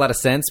really make a lot of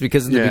sense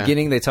because in the Yeah.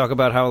 beginning they talk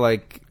about how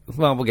like,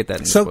 well, we'll get that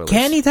in the So spoilers.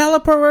 can he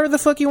teleport wherever the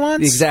fuck he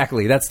wants?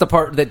 Exactly. That's the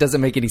part that doesn't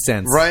make any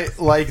sense. Right?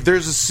 Like,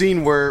 there's a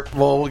scene where,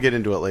 well, we'll get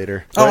into it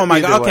later. Oh But my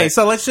either god. way, Okay,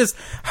 so let's just.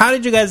 How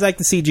did you guys like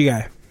the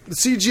CGI? the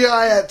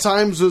CGI at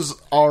times was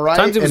alright,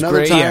 Times it was and other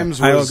great. times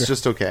Yeah, I was agree.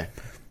 just okay.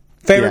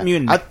 Favorite Yeah.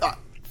 mutant?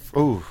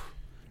 Ooh,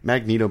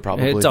 Magneto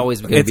probably. It's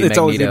always going to be It's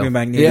always Magneto.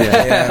 gonna be Magneto.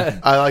 Yeah.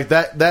 I like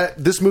that.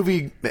 This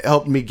movie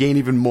helped me gain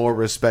even more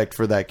respect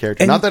for that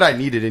character. And- Not that I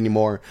need it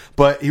anymore,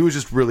 but he was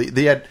just really.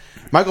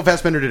 Michael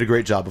Fassbender did a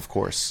great job, of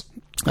course,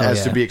 as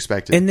yeah. to be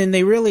expected. And then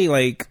they really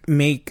like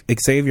make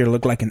Xavier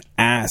look like an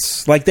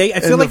ass. Like I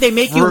feel like they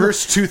make you.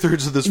 first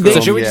 2/3 of this film. So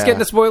should we just yeah. get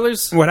into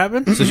spoilers? What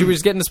happened? So should we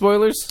just get into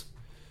spoilers?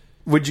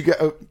 Would you get?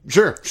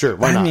 Sure.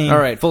 Why I not? mean- All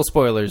right, full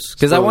spoilers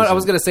because I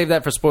was going to save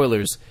that for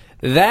spoilers.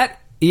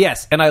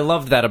 Yes, and I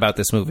loved that about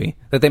this movie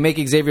that they make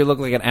Xavier look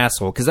like an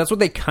asshole because that's what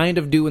they kind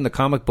of do in the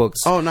comic books.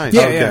 Oh, nice.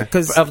 Yeah, Okay. yeah.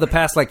 Because of the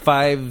past like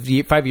 5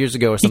 years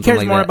ago or he something cares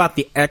like more that. about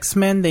the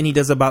X-Men than he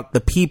does about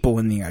the people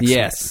in the X-Men.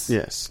 Yes.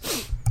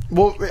 Yes.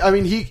 Well, I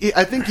mean,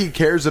 I think he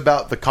cares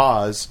about the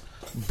cause,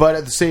 but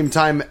at the same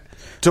time,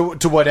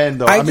 to what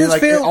end though? I mean, just like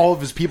feel- all of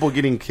his people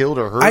getting killed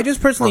or hurt. I just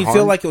personally or feel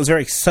harmed? like it was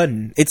very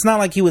sudden. It's not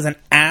like he was an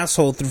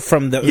asshole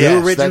from the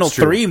Yes, original that's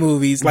true. 3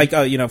 movies, like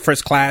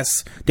First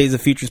Class, Days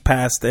of Futures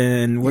Past,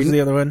 and what's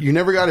the other one? You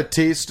never got a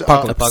taste.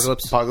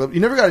 Apocalypse.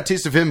 You never got a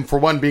taste of him for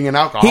one being an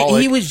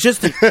alcoholic. He was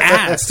just an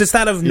ass, just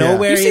out of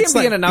nowhere. You see It's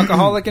him being like, an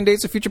alcoholic in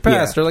Days of Future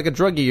Past Yeah. or like a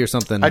druggie or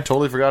something. I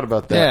totally forgot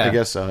about that. Yeah. I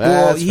guess so.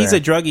 well, That's he's fair.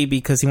 a druggie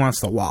because he wants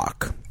to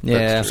walk.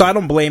 Yeah. So I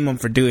don't blame him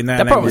for doing that.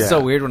 That part was Yeah.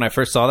 so weird when I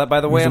first saw that,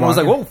 by the way. He's And I was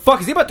like, walking. whoa, fuck,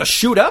 is he about to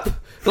shoot up?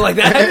 Like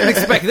that? I didn't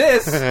expect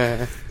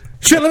this.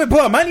 Shit, let me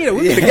pull out my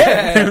needle.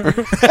 Yeah.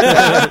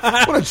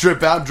 I want to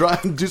trip out,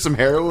 drive, do some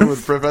heroin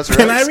with Professor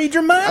Can X. I read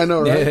your mind? I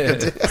know,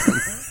 right?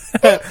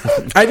 Yeah.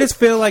 I just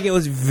feel like it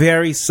was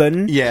very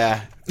sudden.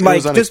 Yeah. It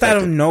Like, was just out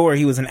of unexpected. nowhere,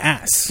 he was an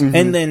ass.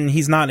 And then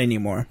he's not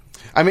anymore.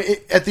 I mean,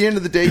 at the end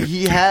of the day,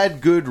 he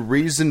had good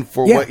reason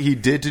for Yeah. what he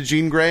did to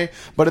Jean Grey,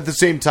 but at the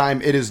same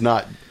time, it is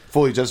not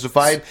fully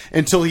justified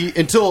until he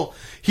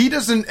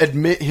doesn't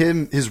admit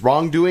his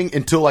wrongdoing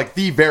until like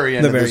the very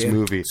end of this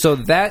movie. So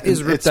that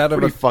is ripped It's out of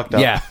pretty fucked up.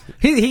 Yeah,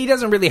 he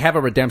doesn't really have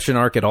a redemption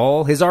arc at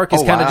all. His arc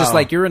is Oh, kind of just wow.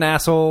 like, you're an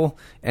asshole,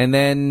 and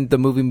then the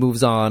movie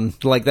moves on.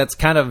 Like, that's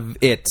kind of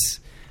it.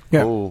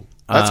 Yeah. Oh,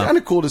 that's kind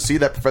of cool to see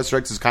that Professor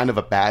X is kind of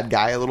a bad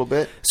guy a little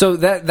bit. So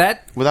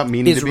that Without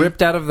meaning is to be.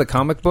 ripped out of the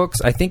comic books.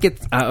 I think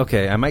it's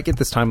okay. I might get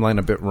this timeline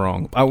a bit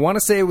wrong. I want to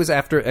say it was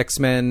after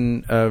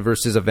X-Men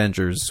versus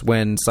Avengers,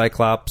 when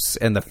Cyclops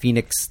and the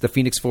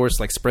Phoenix Force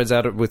like spreads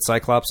out with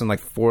Cyclops and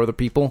like 4 other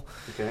people.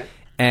 Okay.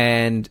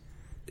 And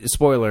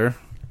spoiler,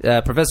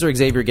 Professor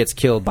Xavier gets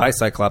killed by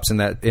Cyclops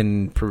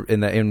in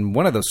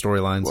one of those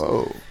storylines.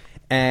 Whoa.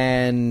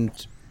 And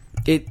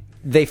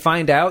they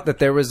find out that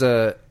there was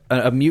a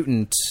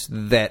mutant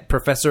that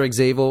Professor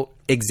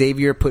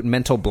Xavier put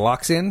mental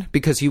blocks in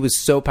because he was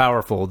so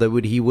powerful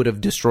that he would have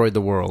destroyed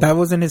the world. That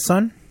wasn't his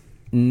son?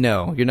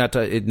 No, you're not.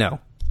 No,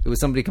 it was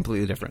somebody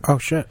completely different. Oh,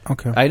 shit.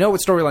 Okay. I know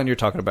what storyline you're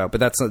talking about, but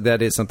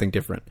that is something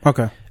different.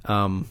 Okay.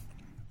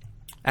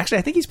 Actually,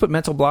 I think he's put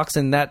mental blocks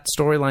in that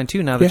storyline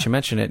too. Now that you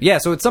mention it, yeah.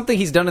 So it's something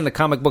he's done in the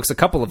comic books a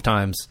couple of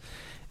times.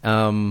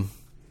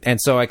 And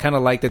so I kind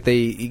of like that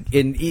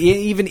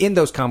even in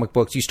those comic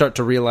books, you start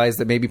to realize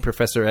that maybe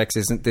Professor X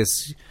isn't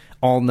this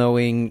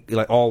all-knowing,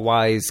 like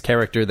all-wise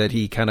character that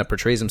he kind of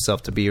portrays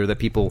himself to be, or that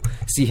people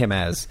see him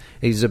as.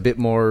 He's a bit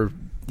more.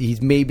 He's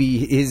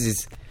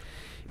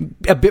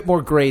a bit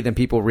more gray than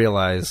people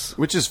realize.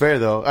 Which is fair,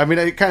 though. I mean,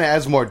 it kind of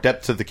adds more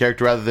depth to the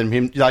character rather than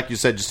him, like you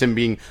said, just him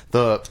being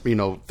the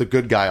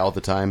good guy all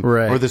the time,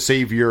 Right. or the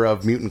savior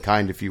of mutant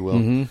kind, if you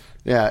will.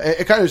 Yeah,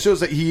 it kind of shows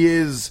that he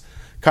is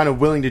kind of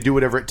willing to do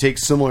whatever it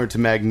takes, similar to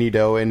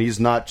Magneto, and he's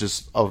not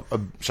just a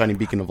shining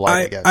beacon of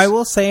light, I guess. I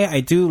will say I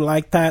do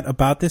like that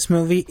about this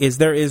movie is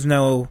there is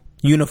no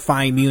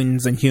unifying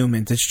mutants and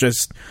humans. It's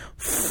just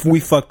we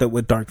fucked up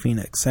with Dark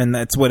Phoenix, and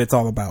that's what it's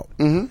all about.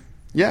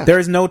 Yeah. There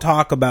is no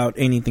talk about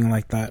anything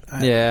like that.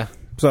 Yeah.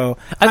 So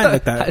I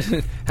like that.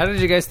 How did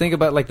you guys think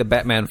about like the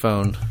Batman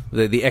phone,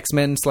 the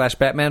X-Men /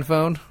 Batman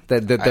phone? I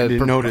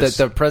didn't notice.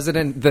 The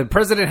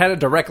president had a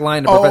direct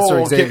line to Professor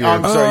okay. Xavier.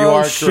 I'm sorry, you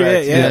are shit,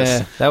 correct. yeah.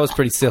 Yes. That was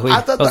pretty silly.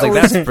 I thought was that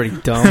like, was- that's pretty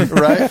dumb.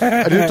 Right?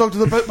 I didn't talk to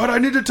the but I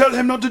need to tell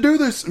him not to do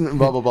this. And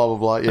blah, blah, blah, blah,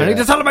 blah. Yeah. I need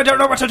to tell him I don't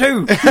know what to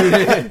do.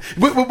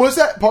 Was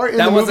that part in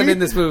the That movie? wasn't in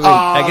this movie.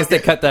 I guess they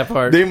cut that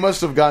part. They must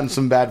have gotten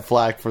some bad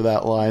flack for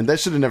that line. That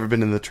should have never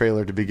been in the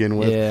trailer to begin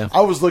with. Yeah.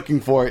 I was looking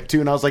for it, too,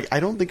 and I was like, I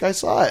don't think I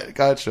saw it.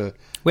 Gotcha.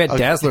 We had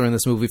Dazzler in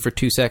this movie for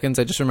 2 seconds.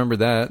 I just remember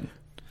that.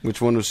 Which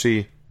one was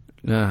she?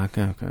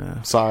 Okay.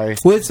 Sorry.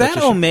 Was that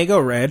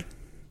Omega Red?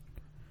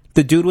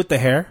 The dude with the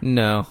hair?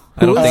 No,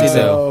 I don't think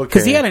so. Okay.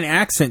 Because he had an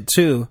accent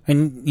too,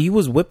 and he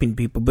was whipping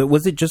people. But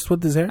was it just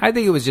with his hair? I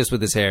think it was just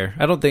with his hair.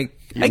 I don't think.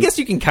 I guess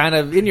you can kind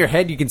of in your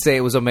head you can say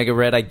it was Omega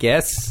Red. I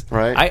guess.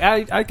 Right.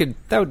 I could.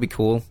 That would be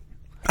cool.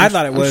 I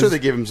thought it I'm was. sure they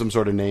gave him some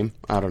sort of name.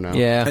 I don't know.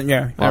 Yeah.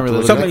 Yeah, I don't really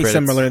look at somebody the credits.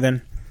 similar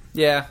then.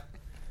 Yeah.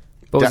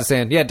 What was I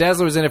saying? Yeah,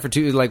 Dazzler was in it for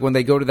 2. Like when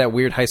they go to that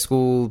weird high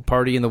school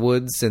party in the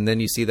woods, and then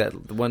you see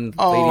that one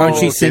Oh, lady. Aren't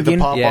she okay, singing?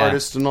 the pop Yeah,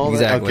 artist and all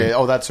exactly. that? Okay.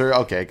 Oh, that's her?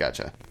 Okay,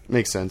 gotcha.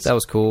 Makes sense. That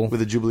was cool. With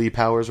the Jubilee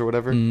powers or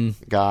whatever?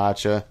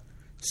 Gotcha.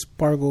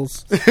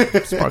 Sparkles.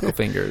 Sparkle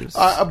fingers.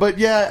 But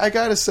yeah, I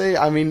gotta say,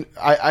 I mean,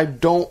 I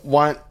don't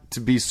want to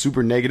be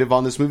super negative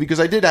on this movie because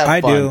I did have I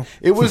fun. do.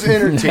 It was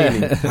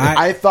entertaining.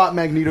 I thought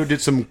Magneto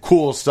did some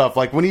cool stuff,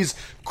 like when he's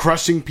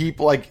crushing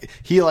people, like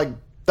he like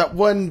that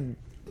one.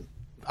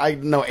 I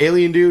don't know,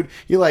 alien dude.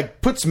 He like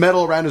puts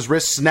metal around his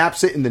wrist,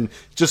 snaps it, and then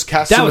just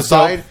casts That him was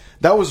aside. dope.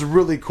 That was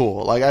really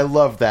cool. Like I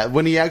love that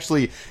when he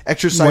actually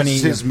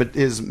exercises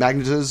his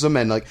magnetism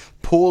and like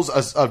pulls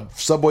a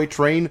subway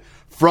train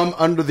from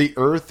under the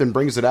earth and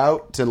brings it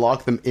out to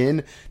lock them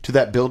in to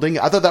that building.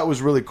 I thought that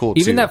was really cool.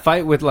 Even too. that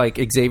fight with like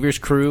Xavier's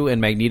crew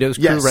and Magneto's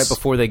crew Yes. right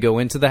before they go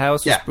into the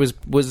house Yeah.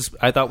 was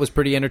I thought was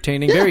pretty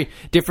entertaining. Very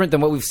different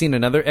than what we've seen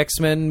in other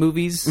X-Men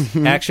movies,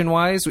 action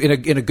wise, in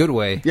a good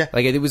way. Yeah.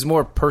 Like it was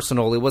more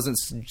personal. It wasn't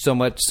so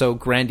much so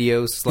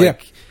grandiose.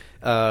 Like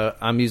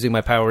I'm using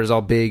my powers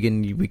all big,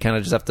 and we kind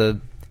of just have to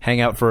hang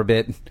out for a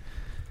bit.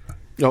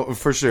 No,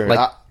 for sure. Like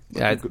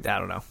I don't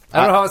know. I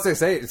don't know how else to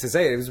say it.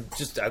 It was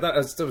just I thought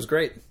it was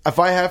great. If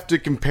I have to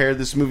compare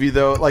this movie,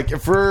 though, like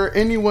for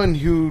anyone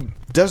who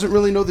doesn't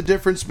really know the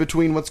difference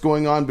between what's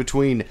going on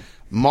between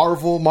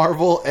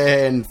Marvel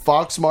and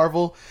Fox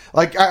Marvel,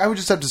 like I would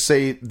just have to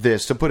say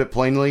this, to put it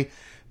plainly.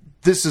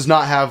 This does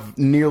not have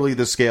nearly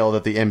the scale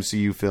that the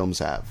MCU films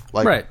have.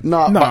 Like, Right.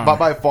 not No.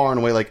 by far and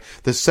away. Like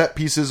the set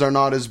pieces are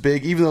not as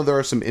big, even though there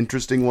are some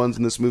interesting ones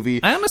in this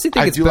movie. I honestly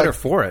think it's feel better like-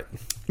 for it.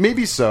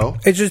 Maybe so.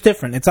 It's just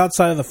different. It's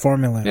outside of the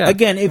formula. Yeah.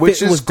 Again, if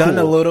Which it is was done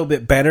a cool. little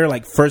bit better,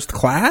 like First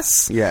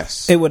Class,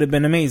 Yes. it would have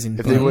been amazing.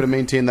 If they would have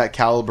maintained that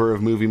caliber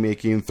of movie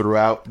making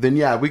throughout, then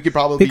yeah, we could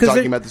probably Because be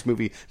talking there- about this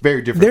movie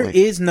very There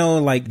differently. is no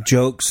like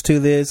jokes to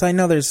this. I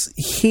know there's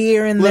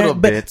here and Little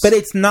there, bits. but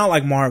it's not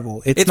like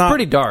Marvel. It's not,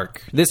 pretty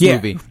dark. This yeah,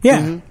 movie.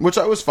 Yeah, Which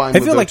I was fine I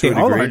with. feel though, like to they a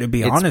all degree. are, to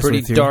be It's honest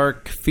pretty with you.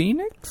 dark.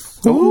 Phoenix.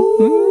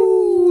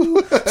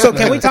 So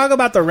can we talk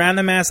about the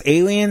random ass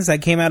aliens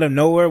that came out of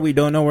nowhere? We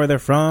don't know where they're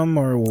from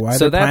or why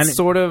So the planet that's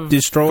sort of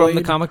destroyed. from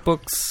the comic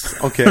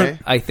books. Okay.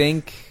 I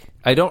think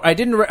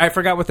I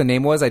forgot what the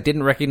name was. I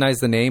didn't recognize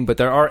the name, but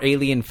there are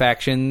alien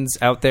factions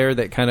out there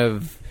that kind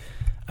of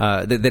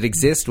that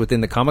exist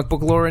within the comic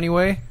book lore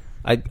anyway.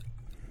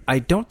 I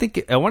don't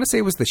think I want to say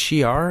it was the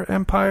Shi'ar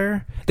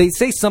Empire. They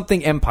say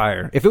something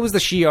Empire. If it was the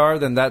Shi'ar,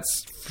 then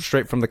that's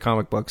straight from the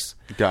comic books.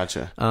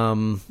 Gotcha.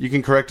 You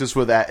can correct us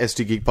with at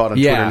SDGeekPod on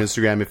Twitter and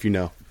Instagram if you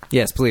know.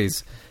 Yes,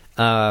 please.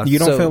 You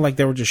don't feel like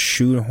they were just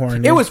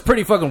shoehorned? it was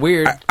pretty fucking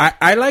weird.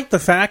 I like the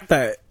fact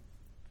that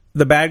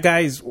the bad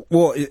guys.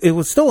 Well, it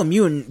was still a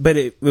mutant, but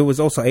it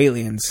was also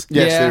aliens.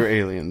 Yes, Yeah. they were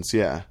aliens.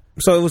 Yeah.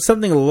 So it was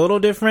something a little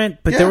different,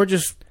 but they Yeah. were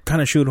just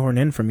kind of shoehorned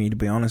in for me, to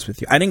be honest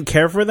with you. I didn't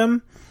care for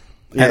them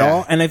at Yeah.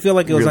 all, and I feel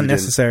like it was Really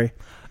unnecessary.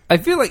 I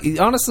feel like,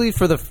 honestly,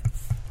 for the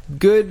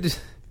good,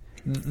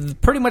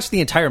 pretty much the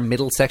entire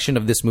middle section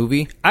of this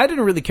movie, I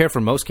didn't really care for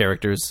most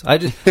characters. I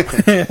didn't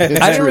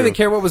really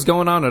care what was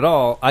going on at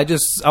all. I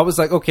was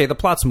like, okay, the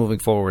plot's moving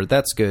forward.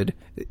 That's good.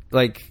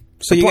 Like,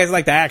 So the you plot- guys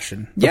like the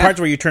action, the Yeah. parts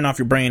where you turn off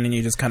your brain and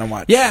you just kind of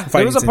watch. Yeah, there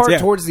fighting was a scenes. part Yeah.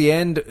 towards the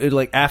end,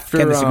 like Can't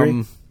after,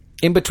 disagree.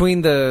 in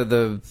between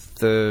the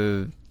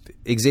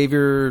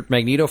Xavier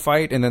Magneto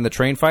fight and then the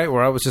train fight,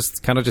 where I was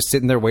just kind of just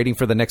sitting there waiting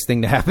for the next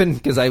thing to happen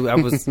because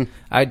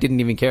I didn't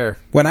even care.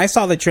 When I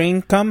saw the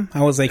train come,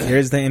 I was like,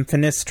 "Here's the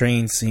infamous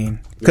train scene,"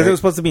 because it was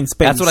supposed to be in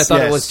space. That's what I thought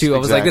it Yes, was too. I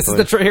was like, "This is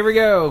the exactly. train. Here we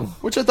go."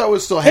 Which I thought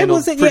was still It handled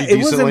wasn't. pretty Yeah, it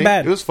decently. wasn't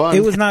bad. It was fun.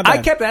 It was not bad.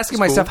 I kept asking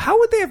myself, how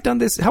would they have done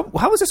this? How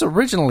was this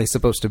originally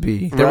supposed to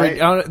be? Right.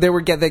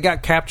 They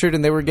got captured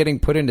and they were getting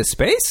put into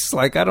space.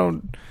 Like I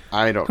don't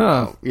don't Huh.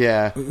 know.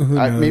 Yeah.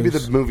 Maybe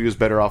the movie was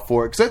better off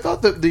for it. Because I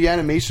thought that the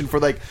animation for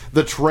like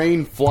the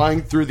train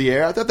flying through the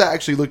air, I thought that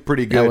actually looked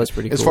pretty good. That was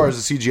pretty As cool. far as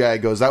the CGI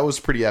goes, that was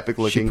pretty epic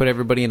She looking. put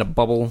everybody in a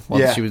bubble while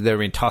Yeah. she was there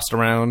being tossed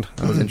around.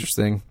 That was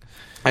interesting.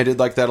 I did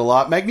like that a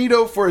lot.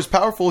 Magneto, for as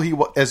powerful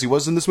as he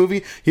was in this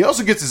movie, he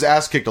also gets his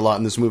ass kicked a lot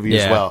in this movie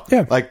as Yeah. well.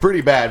 Yeah. Like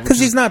pretty bad. because which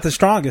he's is- not the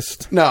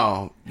strongest.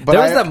 No. But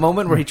There was I- that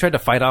moment where he tried to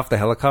fight off the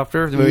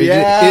helicopter. Where he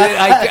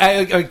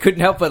Yeah. I couldn't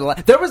help but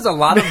laugh. There was a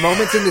lot of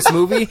moments in this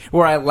movie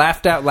where I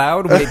laughed out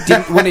loud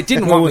when it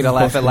didn't want me to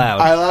laugh out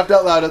loud. I laughed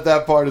out loud at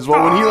that part as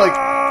well when he like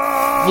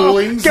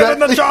flings Get that in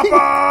the thing. chopper!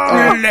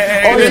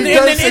 Oh, he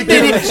does say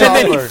get in the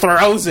chopper.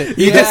 throws it.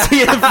 You just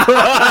see it.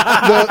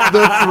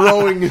 the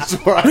throwing is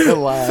where I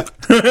laugh,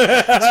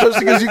 especially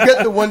because you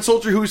get the one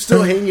soldier who's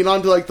still hanging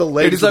onto like the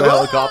legs He's of the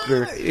like,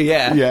 helicopter.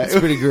 Yeah, Yeah. it's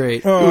pretty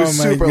great. It was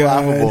Oh, my super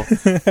God.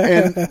 laughable.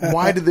 And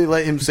why did they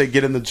let him say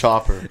 "get in the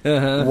chopper"?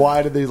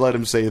 Why did they let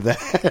him say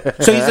that?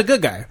 So he's a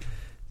good guy.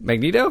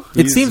 Magneto?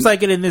 It seems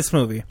like it in this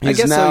movie. I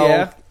guess so,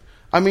 yeah.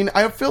 I mean,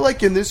 I feel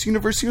like in this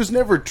universe he was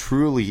never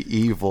truly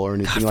evil or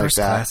anything like First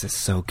that. Class is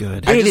so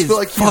good. I It just is feel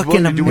like he's fucking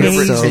willing to do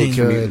whatever it amazing. takes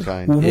So in good.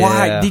 mankind.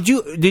 Why Yeah.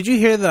 did you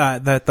hear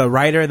that the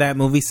writer of that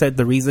movie said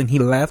the reason he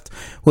left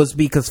was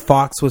because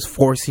Fox was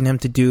forcing him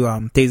to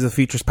do Days of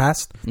Futures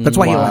Past? That's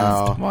why he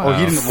left. Wow. Oh,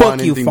 he didn't Fuck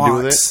want you, anything to do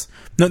with it. Fox.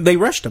 No, they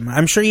rushed him.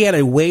 I'm sure he had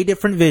a way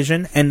different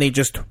vision, and they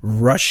just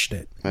rushed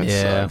it. That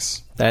Yeah,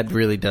 sucks. that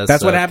really does.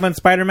 That's what suck. happened in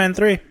Spider-Man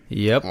 3.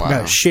 Yep. Wow. We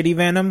got a shitty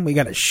Venom. We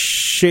got a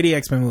shitty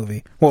X-Men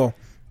movie. Well,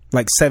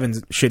 like 7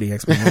 shitty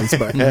X-Men movies,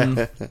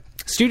 but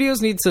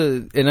Studios need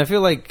to, and I feel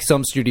like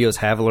some studios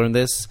have learned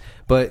this,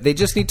 but they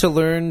just need to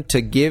learn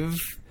to give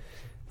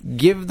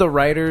the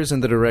writers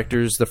and the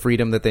directors the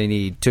freedom that they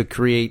need to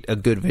create a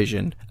good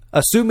vision,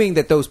 assuming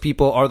that those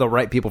people are the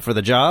right people for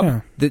the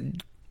job. Yeah.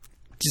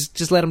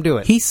 Just let them do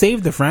it. he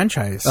saved the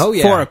franchise. Oh,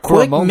 yeah. For a For a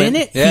quick moment.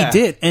 minute, Yeah. he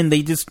did, and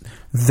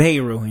they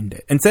ruined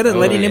it. Instead of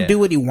letting him yeah. do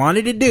what he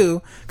wanted to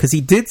do, because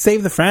he did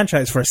save the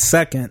franchise for a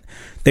second,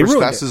 they First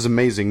ruined Class it. is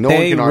amazing. No They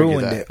one can argue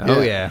ruined that. it.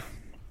 Oh yeah.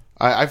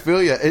 I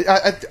feel you.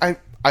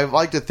 I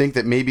like to think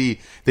that maybe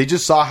they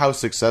just saw how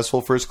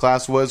successful First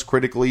Class was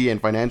critically and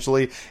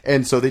financially,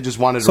 and so they just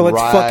wanted So to let's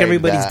ride fuck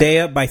everybody's that. day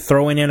up by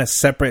throwing in a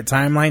separate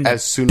timeline that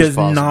As soon as does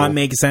possible. not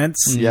make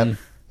sense. Yep.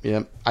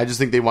 Yep. I just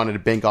think they wanted to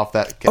bank off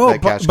that. Oh,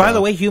 that cash by cow.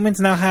 the way, humans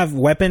now have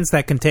weapons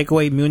that can take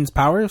away mutants'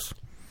 powers.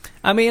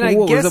 I mean, I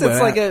What was guess up with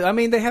it's like that? I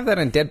mean, they have that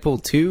in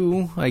Deadpool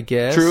 2, I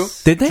guess. True.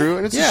 Did they? True,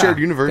 and it's Yeah. a shared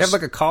universe. They have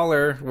like a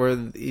collar where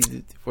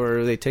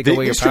they take they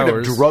away your straight up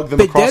powers. drug them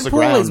But across the Deadpool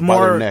ground is by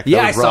more- their neck.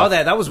 Yeah, I was saw rough.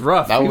 that. That was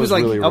rough. That He was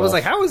like, really I was rough.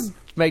 like, how is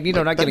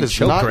Magneto not That getting is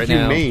choked not right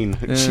humane.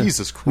 now?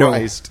 Jesus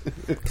Christ.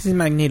 Because he's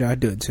Magneto, I'd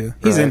do it too.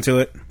 He's Right. into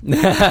it.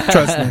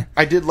 Trust me.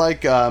 I did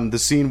like the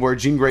scene where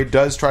Jean Grey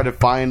does try to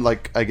find,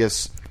 like, I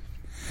guess,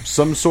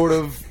 some sort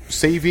of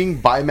saving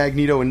by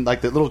Magneto and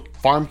like the little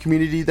farm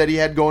community that he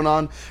had going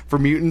on for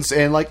mutants,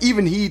 and like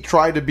even he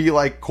tried to be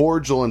like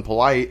cordial and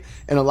polite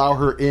and allow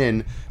her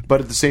in, but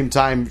at the same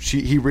time,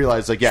 he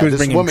realized like, She was this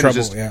bringing woman trouble,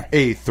 is just yeah.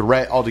 a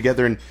threat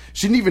altogether, and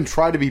she didn't even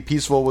try to be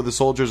peaceful with the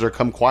soldiers or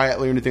come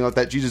quietly or anything like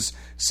that. She just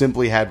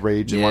simply had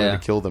rage and wanted Yeah. to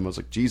kill them. I was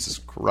like, Jesus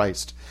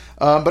Christ.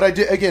 But I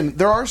did, again,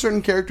 there are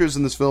certain characters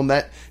in this film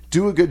that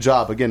do a good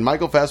job. Again,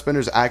 Michael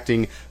Fassbender's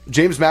acting,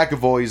 James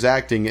McAvoy's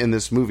acting in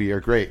this movie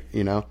are great,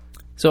 you know?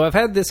 So I've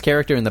had this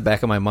character in the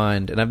back of my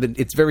mind, and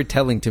it's very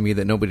telling to me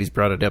that nobody's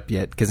brought it up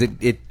yet, because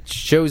it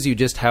shows you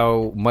just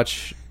how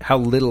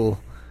little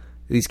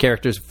these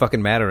characters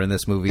fucking matter in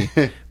this movie.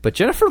 But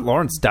Jennifer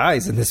Lawrence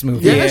dies in this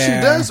movie. Yeah, she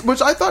Yeah. does,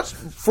 which I thought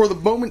for the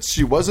moments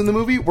she was in the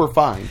movie were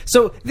fine.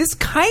 So this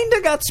kind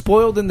of got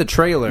spoiled in the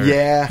trailer.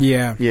 Yeah.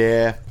 Yeah.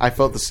 Yeah. I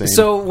felt the same.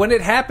 So when it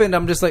happened,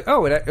 I'm just like,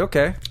 oh,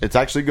 okay. it's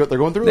actually good. They're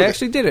going through They with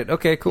actually did it.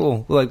 Okay,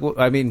 cool. Like, well,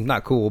 I mean,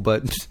 not cool,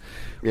 but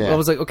Yeah. I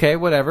was like, okay,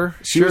 whatever.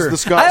 She was the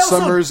Scott I also-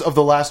 Summers of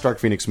the last Dark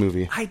Phoenix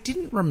movie. I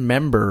didn't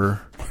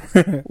remember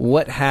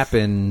what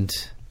happened.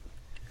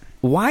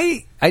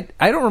 Why? I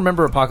don't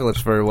remember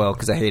Apocalypse very well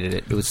because I hated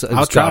it. It was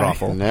I'll try. god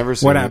awful. Never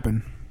seen What it.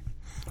 happened?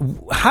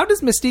 How does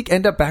Mystique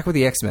end up back with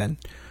the X-Men?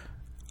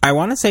 I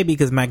want to say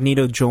because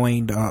Magneto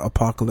joined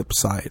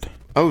Apocalypse side.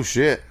 Oh,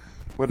 shit.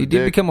 What He a did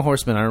dick. become a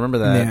horseman. I remember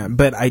that. Yeah,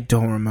 but I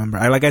don't remember.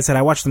 Like I said,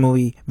 I watched the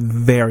movie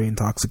very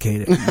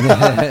intoxicated.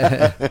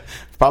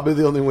 Probably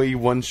the only way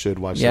one should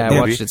watch Yeah, that I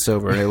movie. watched it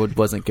sober, and it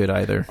wasn't good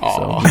either.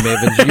 So you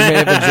may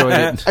have enjoyed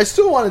it. I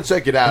still want to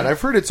check it out. I've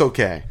heard it's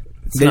okay.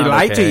 They not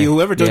lied to okay. you.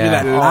 Whoever told you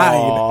Yeah. that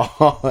lied.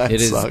 Oh, that It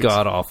is sucks.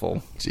 god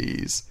awful.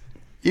 Jeez.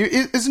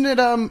 Isn't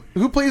it,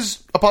 who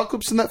plays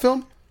Apocalypse in that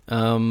film?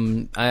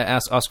 I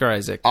asked Oscar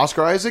Isaac.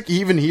 Oscar Isaac?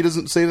 Even he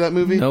doesn't say that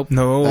movie? Nope.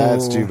 No,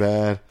 That's too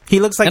bad. He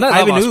looks like And I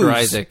love Ivan Oscar Ooze.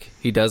 Isaac.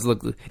 He does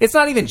look. It's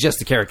not even just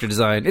the character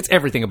design; it's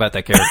everything about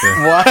that character.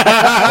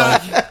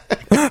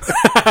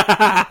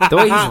 The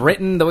way he's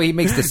written, the way he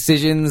makes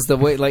decisions, the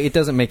way it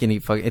doesn't make any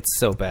fucking. It's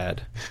so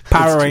bad.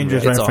 Power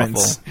Rangers It's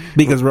reference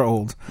because we're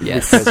old.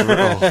 Yes.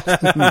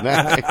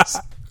 Nice.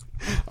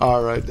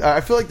 All right. I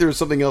feel like there was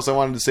something else I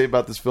wanted to say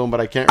about this film, but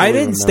I can't really I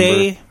didn't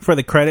remember. stay for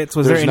the credits.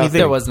 Was There's there nothing. anything?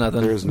 There was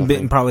nothing. There's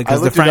nothing. Probably I 'cause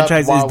the looked it up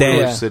franchise while is we were dead.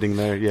 Yeah. sitting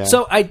there, yeah.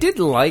 So I did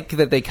like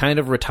that they kind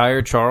of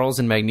retired Charles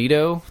and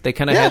Magneto. They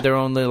kind of Yeah. had their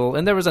own little,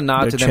 and there was a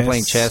nod Their to them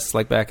playing chess. chess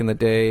like back in the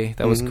day. That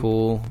Mm-hmm. was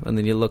cool. And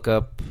then you look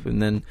up,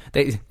 and then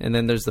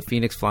there's the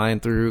Phoenix flying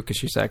through because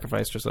she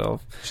sacrificed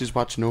herself. she's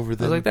watching over I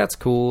them. was like, that's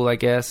cool, I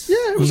guess. yeah,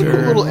 it was a Sure.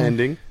 cool little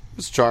ending. It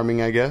was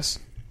charming, I guess.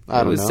 I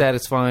It don't was know.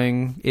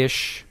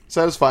 satisfying-ish.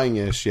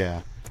 Satisfying-ish,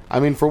 yeah. I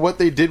mean, for what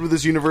they did with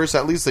this universe,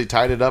 at least they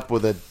tied it up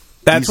with a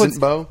That's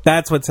decent bow.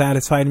 That's what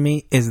satisfied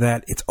me is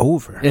that it's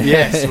over.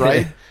 Yes,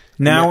 right?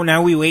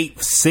 Now we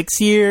wait 6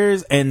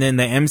 years, and then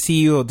the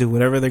MCU will do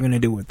whatever they're going to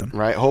do with them.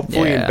 Right?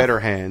 Hopefully in Yeah. better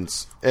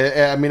hands.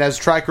 I mean, as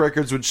track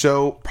records would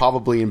show,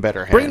 probably in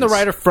better hands. Bring the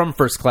writer from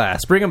First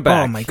Class. Bring him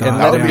back. Oh my God. And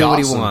That let would him be do what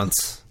awesome. he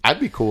wants. I'd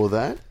be cool with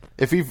that.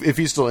 If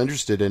he's still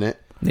interested in it.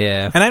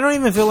 Yeah. And I don't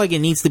even feel like it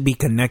needs to be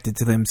connected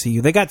to the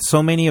MCU. They got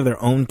so many of their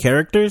own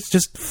characters.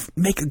 Just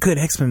make a good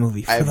X-Men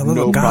movie. For I have the love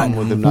no of God. problem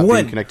with them not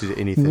being connected to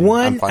anything. I'm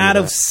One fine out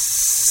with of that.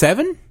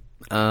 7?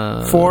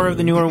 4 of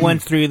the newer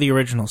ones, 3 of the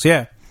originals.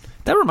 Yeah.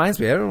 That reminds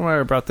me. I don't know why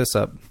I brought this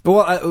up.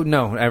 Well,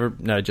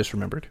 I just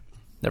remembered.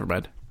 Never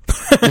mind.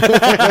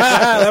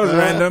 That was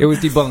random. It was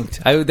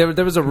debunked.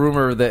 There was a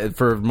rumor that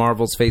for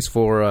Marvel's Phase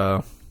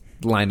 4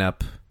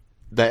 lineup.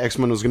 That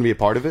X-Men was going to be a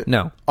part of it?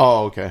 No.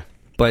 Oh, okay.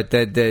 But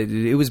that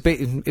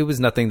it was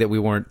nothing that we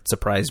weren't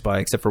surprised by,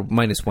 except for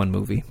 -1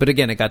 movie. But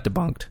again, it got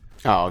debunked.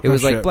 Oh, okay. It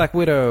was like shit. Black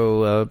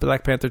Widow,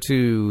 Black Panther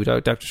 2,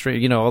 Doctor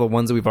Strange. You know, all the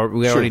ones that we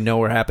already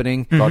know are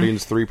happening.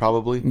 Guardians 3,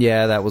 probably.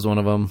 Yeah, that was one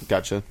of them.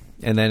 Gotcha.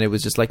 And then it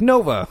was just like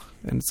Nova,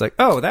 and it's like,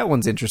 oh, that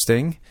one's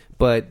interesting.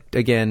 But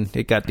again,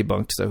 it got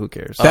debunked, so who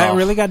cares? That Oh.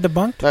 really got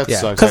debunked? That Yeah.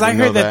 sucks. Because I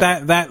didn't know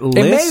heard that It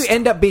list... may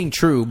end up being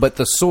true, but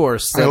the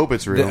source I hope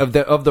it's real.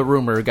 of the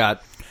rumor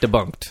got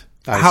debunked.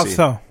 I How see.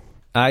 so?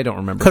 I don't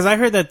remember. Because I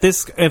heard that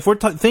this... If we're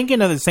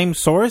thinking of the same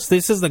source,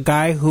 this is the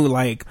guy who,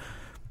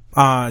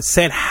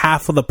 said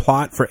half of the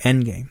plot for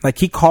Endgame. Like,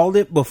 he called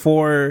it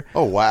before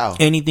Oh, wow.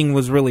 anything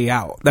was really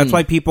out. That's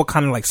why people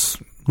kind of,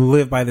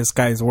 live by this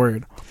guy's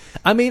word.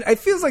 I mean, it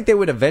feels like they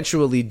would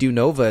eventually do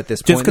Nova at this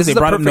Just point. because This they is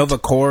a brought up perfect- Nova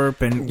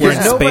Corp and we're in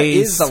Because Nova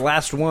space. is the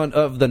last one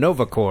of the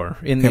Nova Corps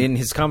in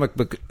his comic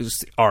book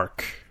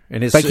arc.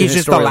 And his, Like, he's in his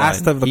just the storyline.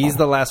 last of the He's Corps.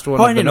 the last one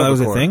Oh, of I the didn't know Nova that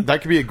was a Corps. thing.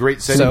 That could be a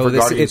great setting So for this-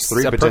 Guardians it's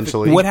 3, a perfect-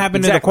 potentially. What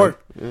happened Exactly. to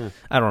the Corp?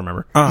 I don't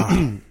remember.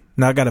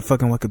 Now I got a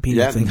fucking Wikipedia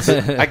Yeah,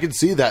 thing. I could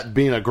see that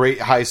being a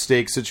great high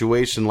stakes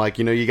situation. Like,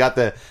 you got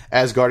the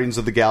as Guardians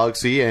of the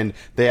Galaxy, and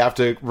they have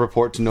to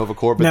report to Nova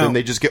Corps, but Now- then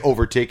they just get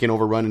overtaken,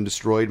 overrun, and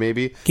destroyed.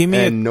 Maybe. Give me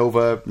and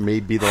Nova may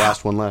be the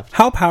last one left.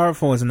 How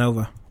powerful is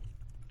Nova?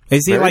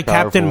 Is he Very like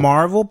Captain powerful.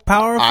 Marvel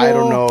powerful? I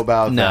don't know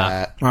about Nah.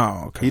 that.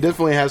 Oh, okay. He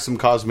definitely has some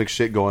cosmic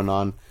shit going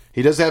on.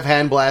 He does have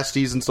hand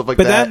blasties and stuff like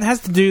But that. that has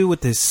to do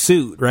with his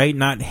suit, right?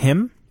 Not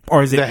him?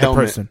 Or is it the the,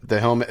 helmet, person? the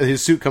helmet.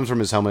 His suit comes from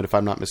his helmet, if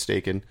I'm not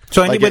mistaken.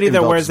 So Like, anybody it that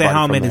envelops wears his the body from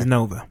helmet there. is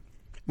Nova.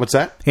 What's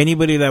that?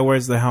 Anybody that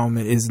wears the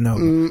helmet is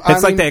Nova.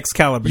 It's like the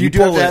Excalibur. You do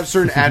have pull to it. have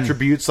certain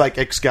attributes like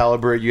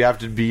Excalibur. You have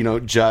to be,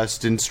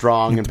 just and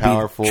strong and be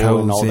powerful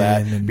and all that.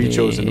 chosen and- Be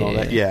chosen and all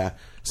that. Yeah.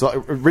 So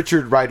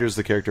Richard Rider's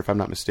the character, if I'm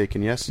not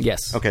mistaken. Yes.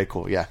 Yes. Okay.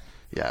 Cool. Yeah.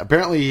 Yeah.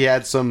 Apparently, he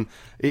had some.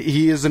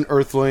 He is an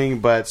Earthling,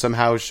 but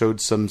somehow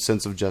showed some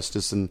sense of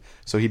justice, and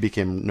so he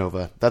became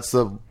Nova. That's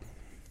the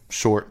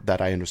short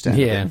that I understand.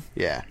 Yeah.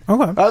 Yeah.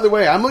 Okay. Either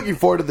way, I'm looking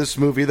forward to this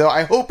movie, though.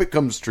 I hope it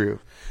comes true.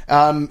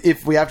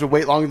 If we have to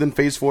wait longer than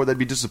Phase 4, that'd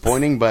be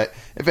disappointing, but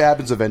if it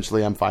happens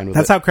eventually, I'm fine with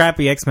That's it. how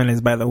crappy X-Men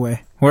is, by the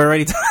way. We're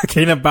already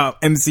talking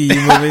about MCU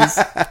movies.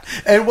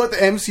 And what the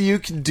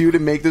MCU can do to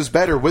make this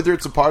better, whether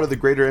it's a part of the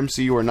greater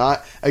MCU or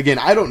not. Again,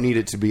 I don't need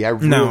it to be. I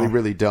really, No.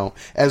 really don't.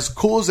 As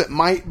cool as it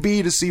might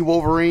be to see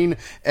Wolverine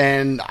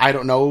and, I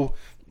don't know,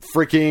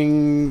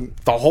 freaking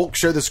the Hulk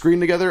share the screen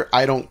together,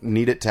 I don't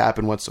need it to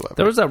happen whatsoever.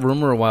 There was that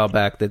rumor a while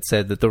back that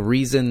said that the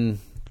reason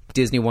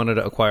Disney wanted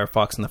to acquire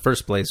Fox in the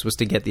first place was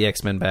to get the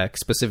X-Men back,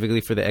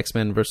 specifically for the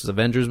X-Men versus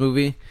Avengers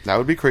movie. That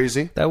would be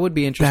crazy. That would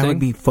be interesting. That would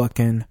be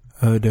fucking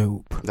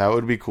dope. That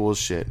would be cool as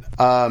shit.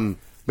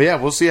 But yeah,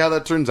 we'll see how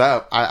that turns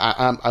out.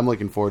 I'm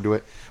looking forward to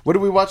it. What are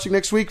we watching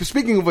next week?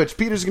 Speaking of which,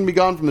 Peter's going to be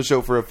gone from the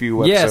show for a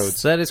few episodes.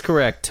 Yes, that is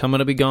correct. I'm going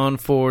to be gone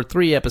for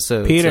 3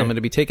 episodes. Peter. I'm going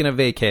to be taking a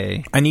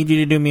vacay. I need you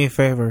to do me a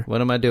favor.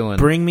 What am I doing?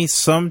 Bring me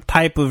some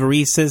type of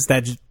Reese's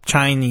that's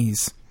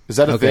Chinese. Is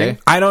that a Okay. thing?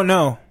 I don't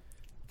know.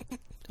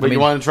 But you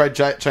want to try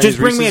Chinese Just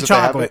bring me a Reese's if they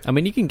have chocolate. it? I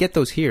mean, you can get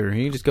those here.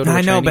 You can just go to a I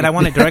know, Chinese- but I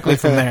want it directly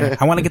from there.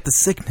 I want to get the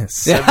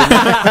sickness. It's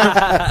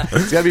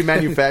got to be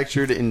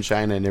manufactured in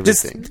China and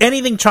Just everything.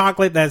 anything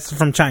chocolate that's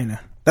from China.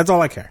 That's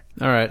all I care.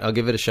 All right, I'll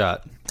give it a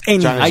shot.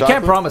 Anything. China I chocolate?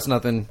 can't promise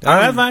nothing. Oh,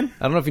 that's fine.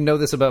 I don't know if you know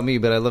this about me,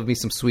 but I love me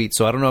some sweets,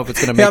 so I don't know if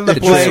it's going to On make the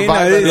the trip. plane,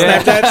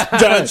 survive Snapchat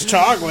Judge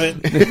chocolate.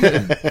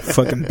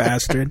 Fucking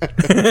bastard.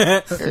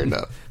 Fair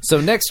enough. So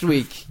next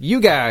week,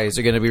 you guys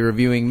are going to be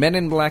reviewing Men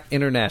in Black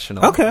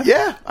International. Okay.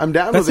 Yeah, I'm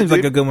down That with it. seems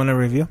like dude. a good one to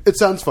review. It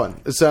sounds fun.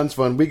 It sounds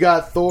fun. We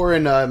got Thor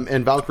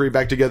and Valkyrie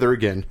back together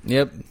again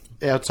Yep.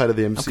 outside of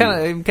the MCU.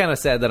 I'm kind of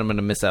sad that I'm going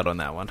to miss out on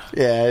that one.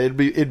 Yeah, it'd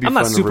be I'm fun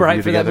not to super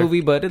review hyped for that together.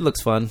 movie, but it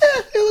looks fun.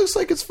 It looks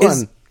like it's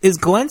fun. Is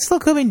Glenn still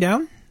coming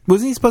down?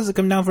 Wasn't he supposed to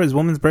come down for his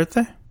woman's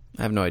birthday?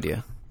 I have no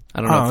idea.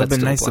 I don't know Oh, if it'd that's been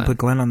still nice the to plan. put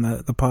Glenn on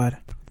the pod.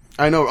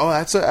 I know. Oh,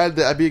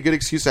 that'd be a good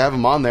excuse to have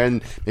him on there,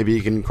 and maybe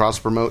he can cross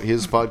promote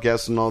his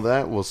podcast and all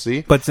that. We'll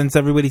see. But since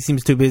everybody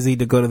seems too busy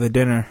to go to the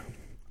dinner,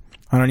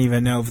 I don't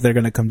even know if they're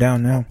going to come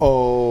down now.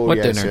 Oh, What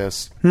yes, dinner?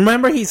 yes.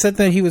 Remember he said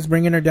that he was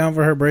bringing her down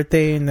for her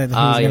birthday and that he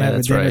was going to yeah, have a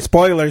that's dinner. right.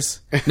 Spoilers.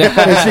 She didn't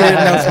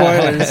know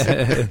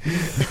spoilers.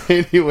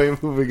 Anyway,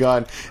 moving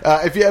on.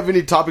 If you have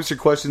any topics or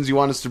questions you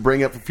want us to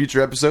bring up for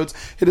future episodes,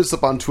 hit us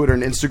up on Twitter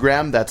and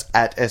Instagram. That's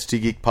at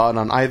STGeekPod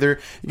on either.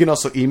 You can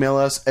also email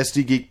us,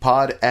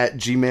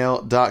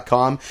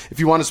 stgeekpod@gmail.com. If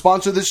you want to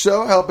sponsor this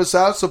show, help us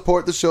out,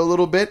 support the show a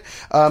little bit,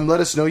 let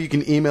us know. You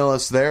can email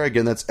us there.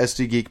 Again, that's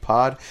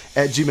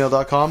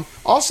stgeekpod@gmail.com.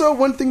 Also,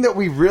 one thing that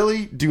we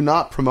really do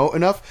not promote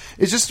enough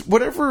is just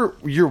whatever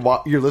you're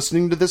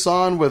listening to this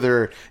on,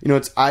 whether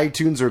it's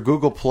iTunes or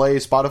Google Play,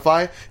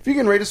 Spotify. If you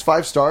can rate us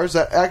 5 stars,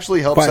 that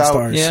actually helps 5 out.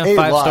 stars. Yeah, a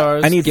 5 lot.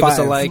 stars. I need Give us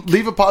a 5. like.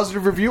 Leave a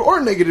positive review or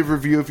a negative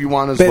review if you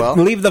want as But well.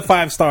 leave the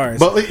 5 stars.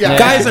 But, yeah.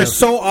 Guys are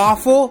so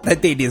awful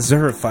that they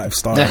deserve 5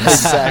 stars.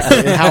 Exactly,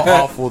 and how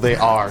awful they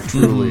are,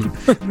 truly.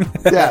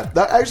 Yeah,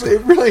 that actually,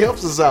 it really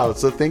helps us out.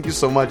 So thank you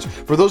so much.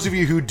 For those of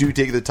you who do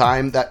take the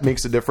time, that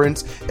makes a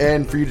difference.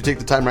 And for you to take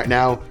the time right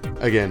now,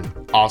 again,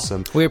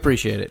 awesome. We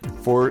appreciate it.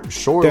 For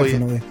surely.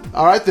 Definitely.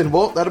 All right, then.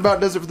 Well, that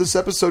about does it for this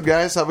episode,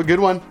 guys. Have a good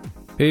one.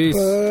 Peace.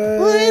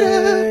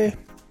 Later.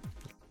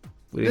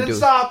 We didn't do it.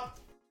 Stop.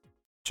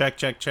 Check.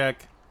 Check.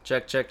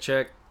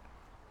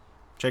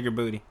 Check your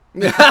booty.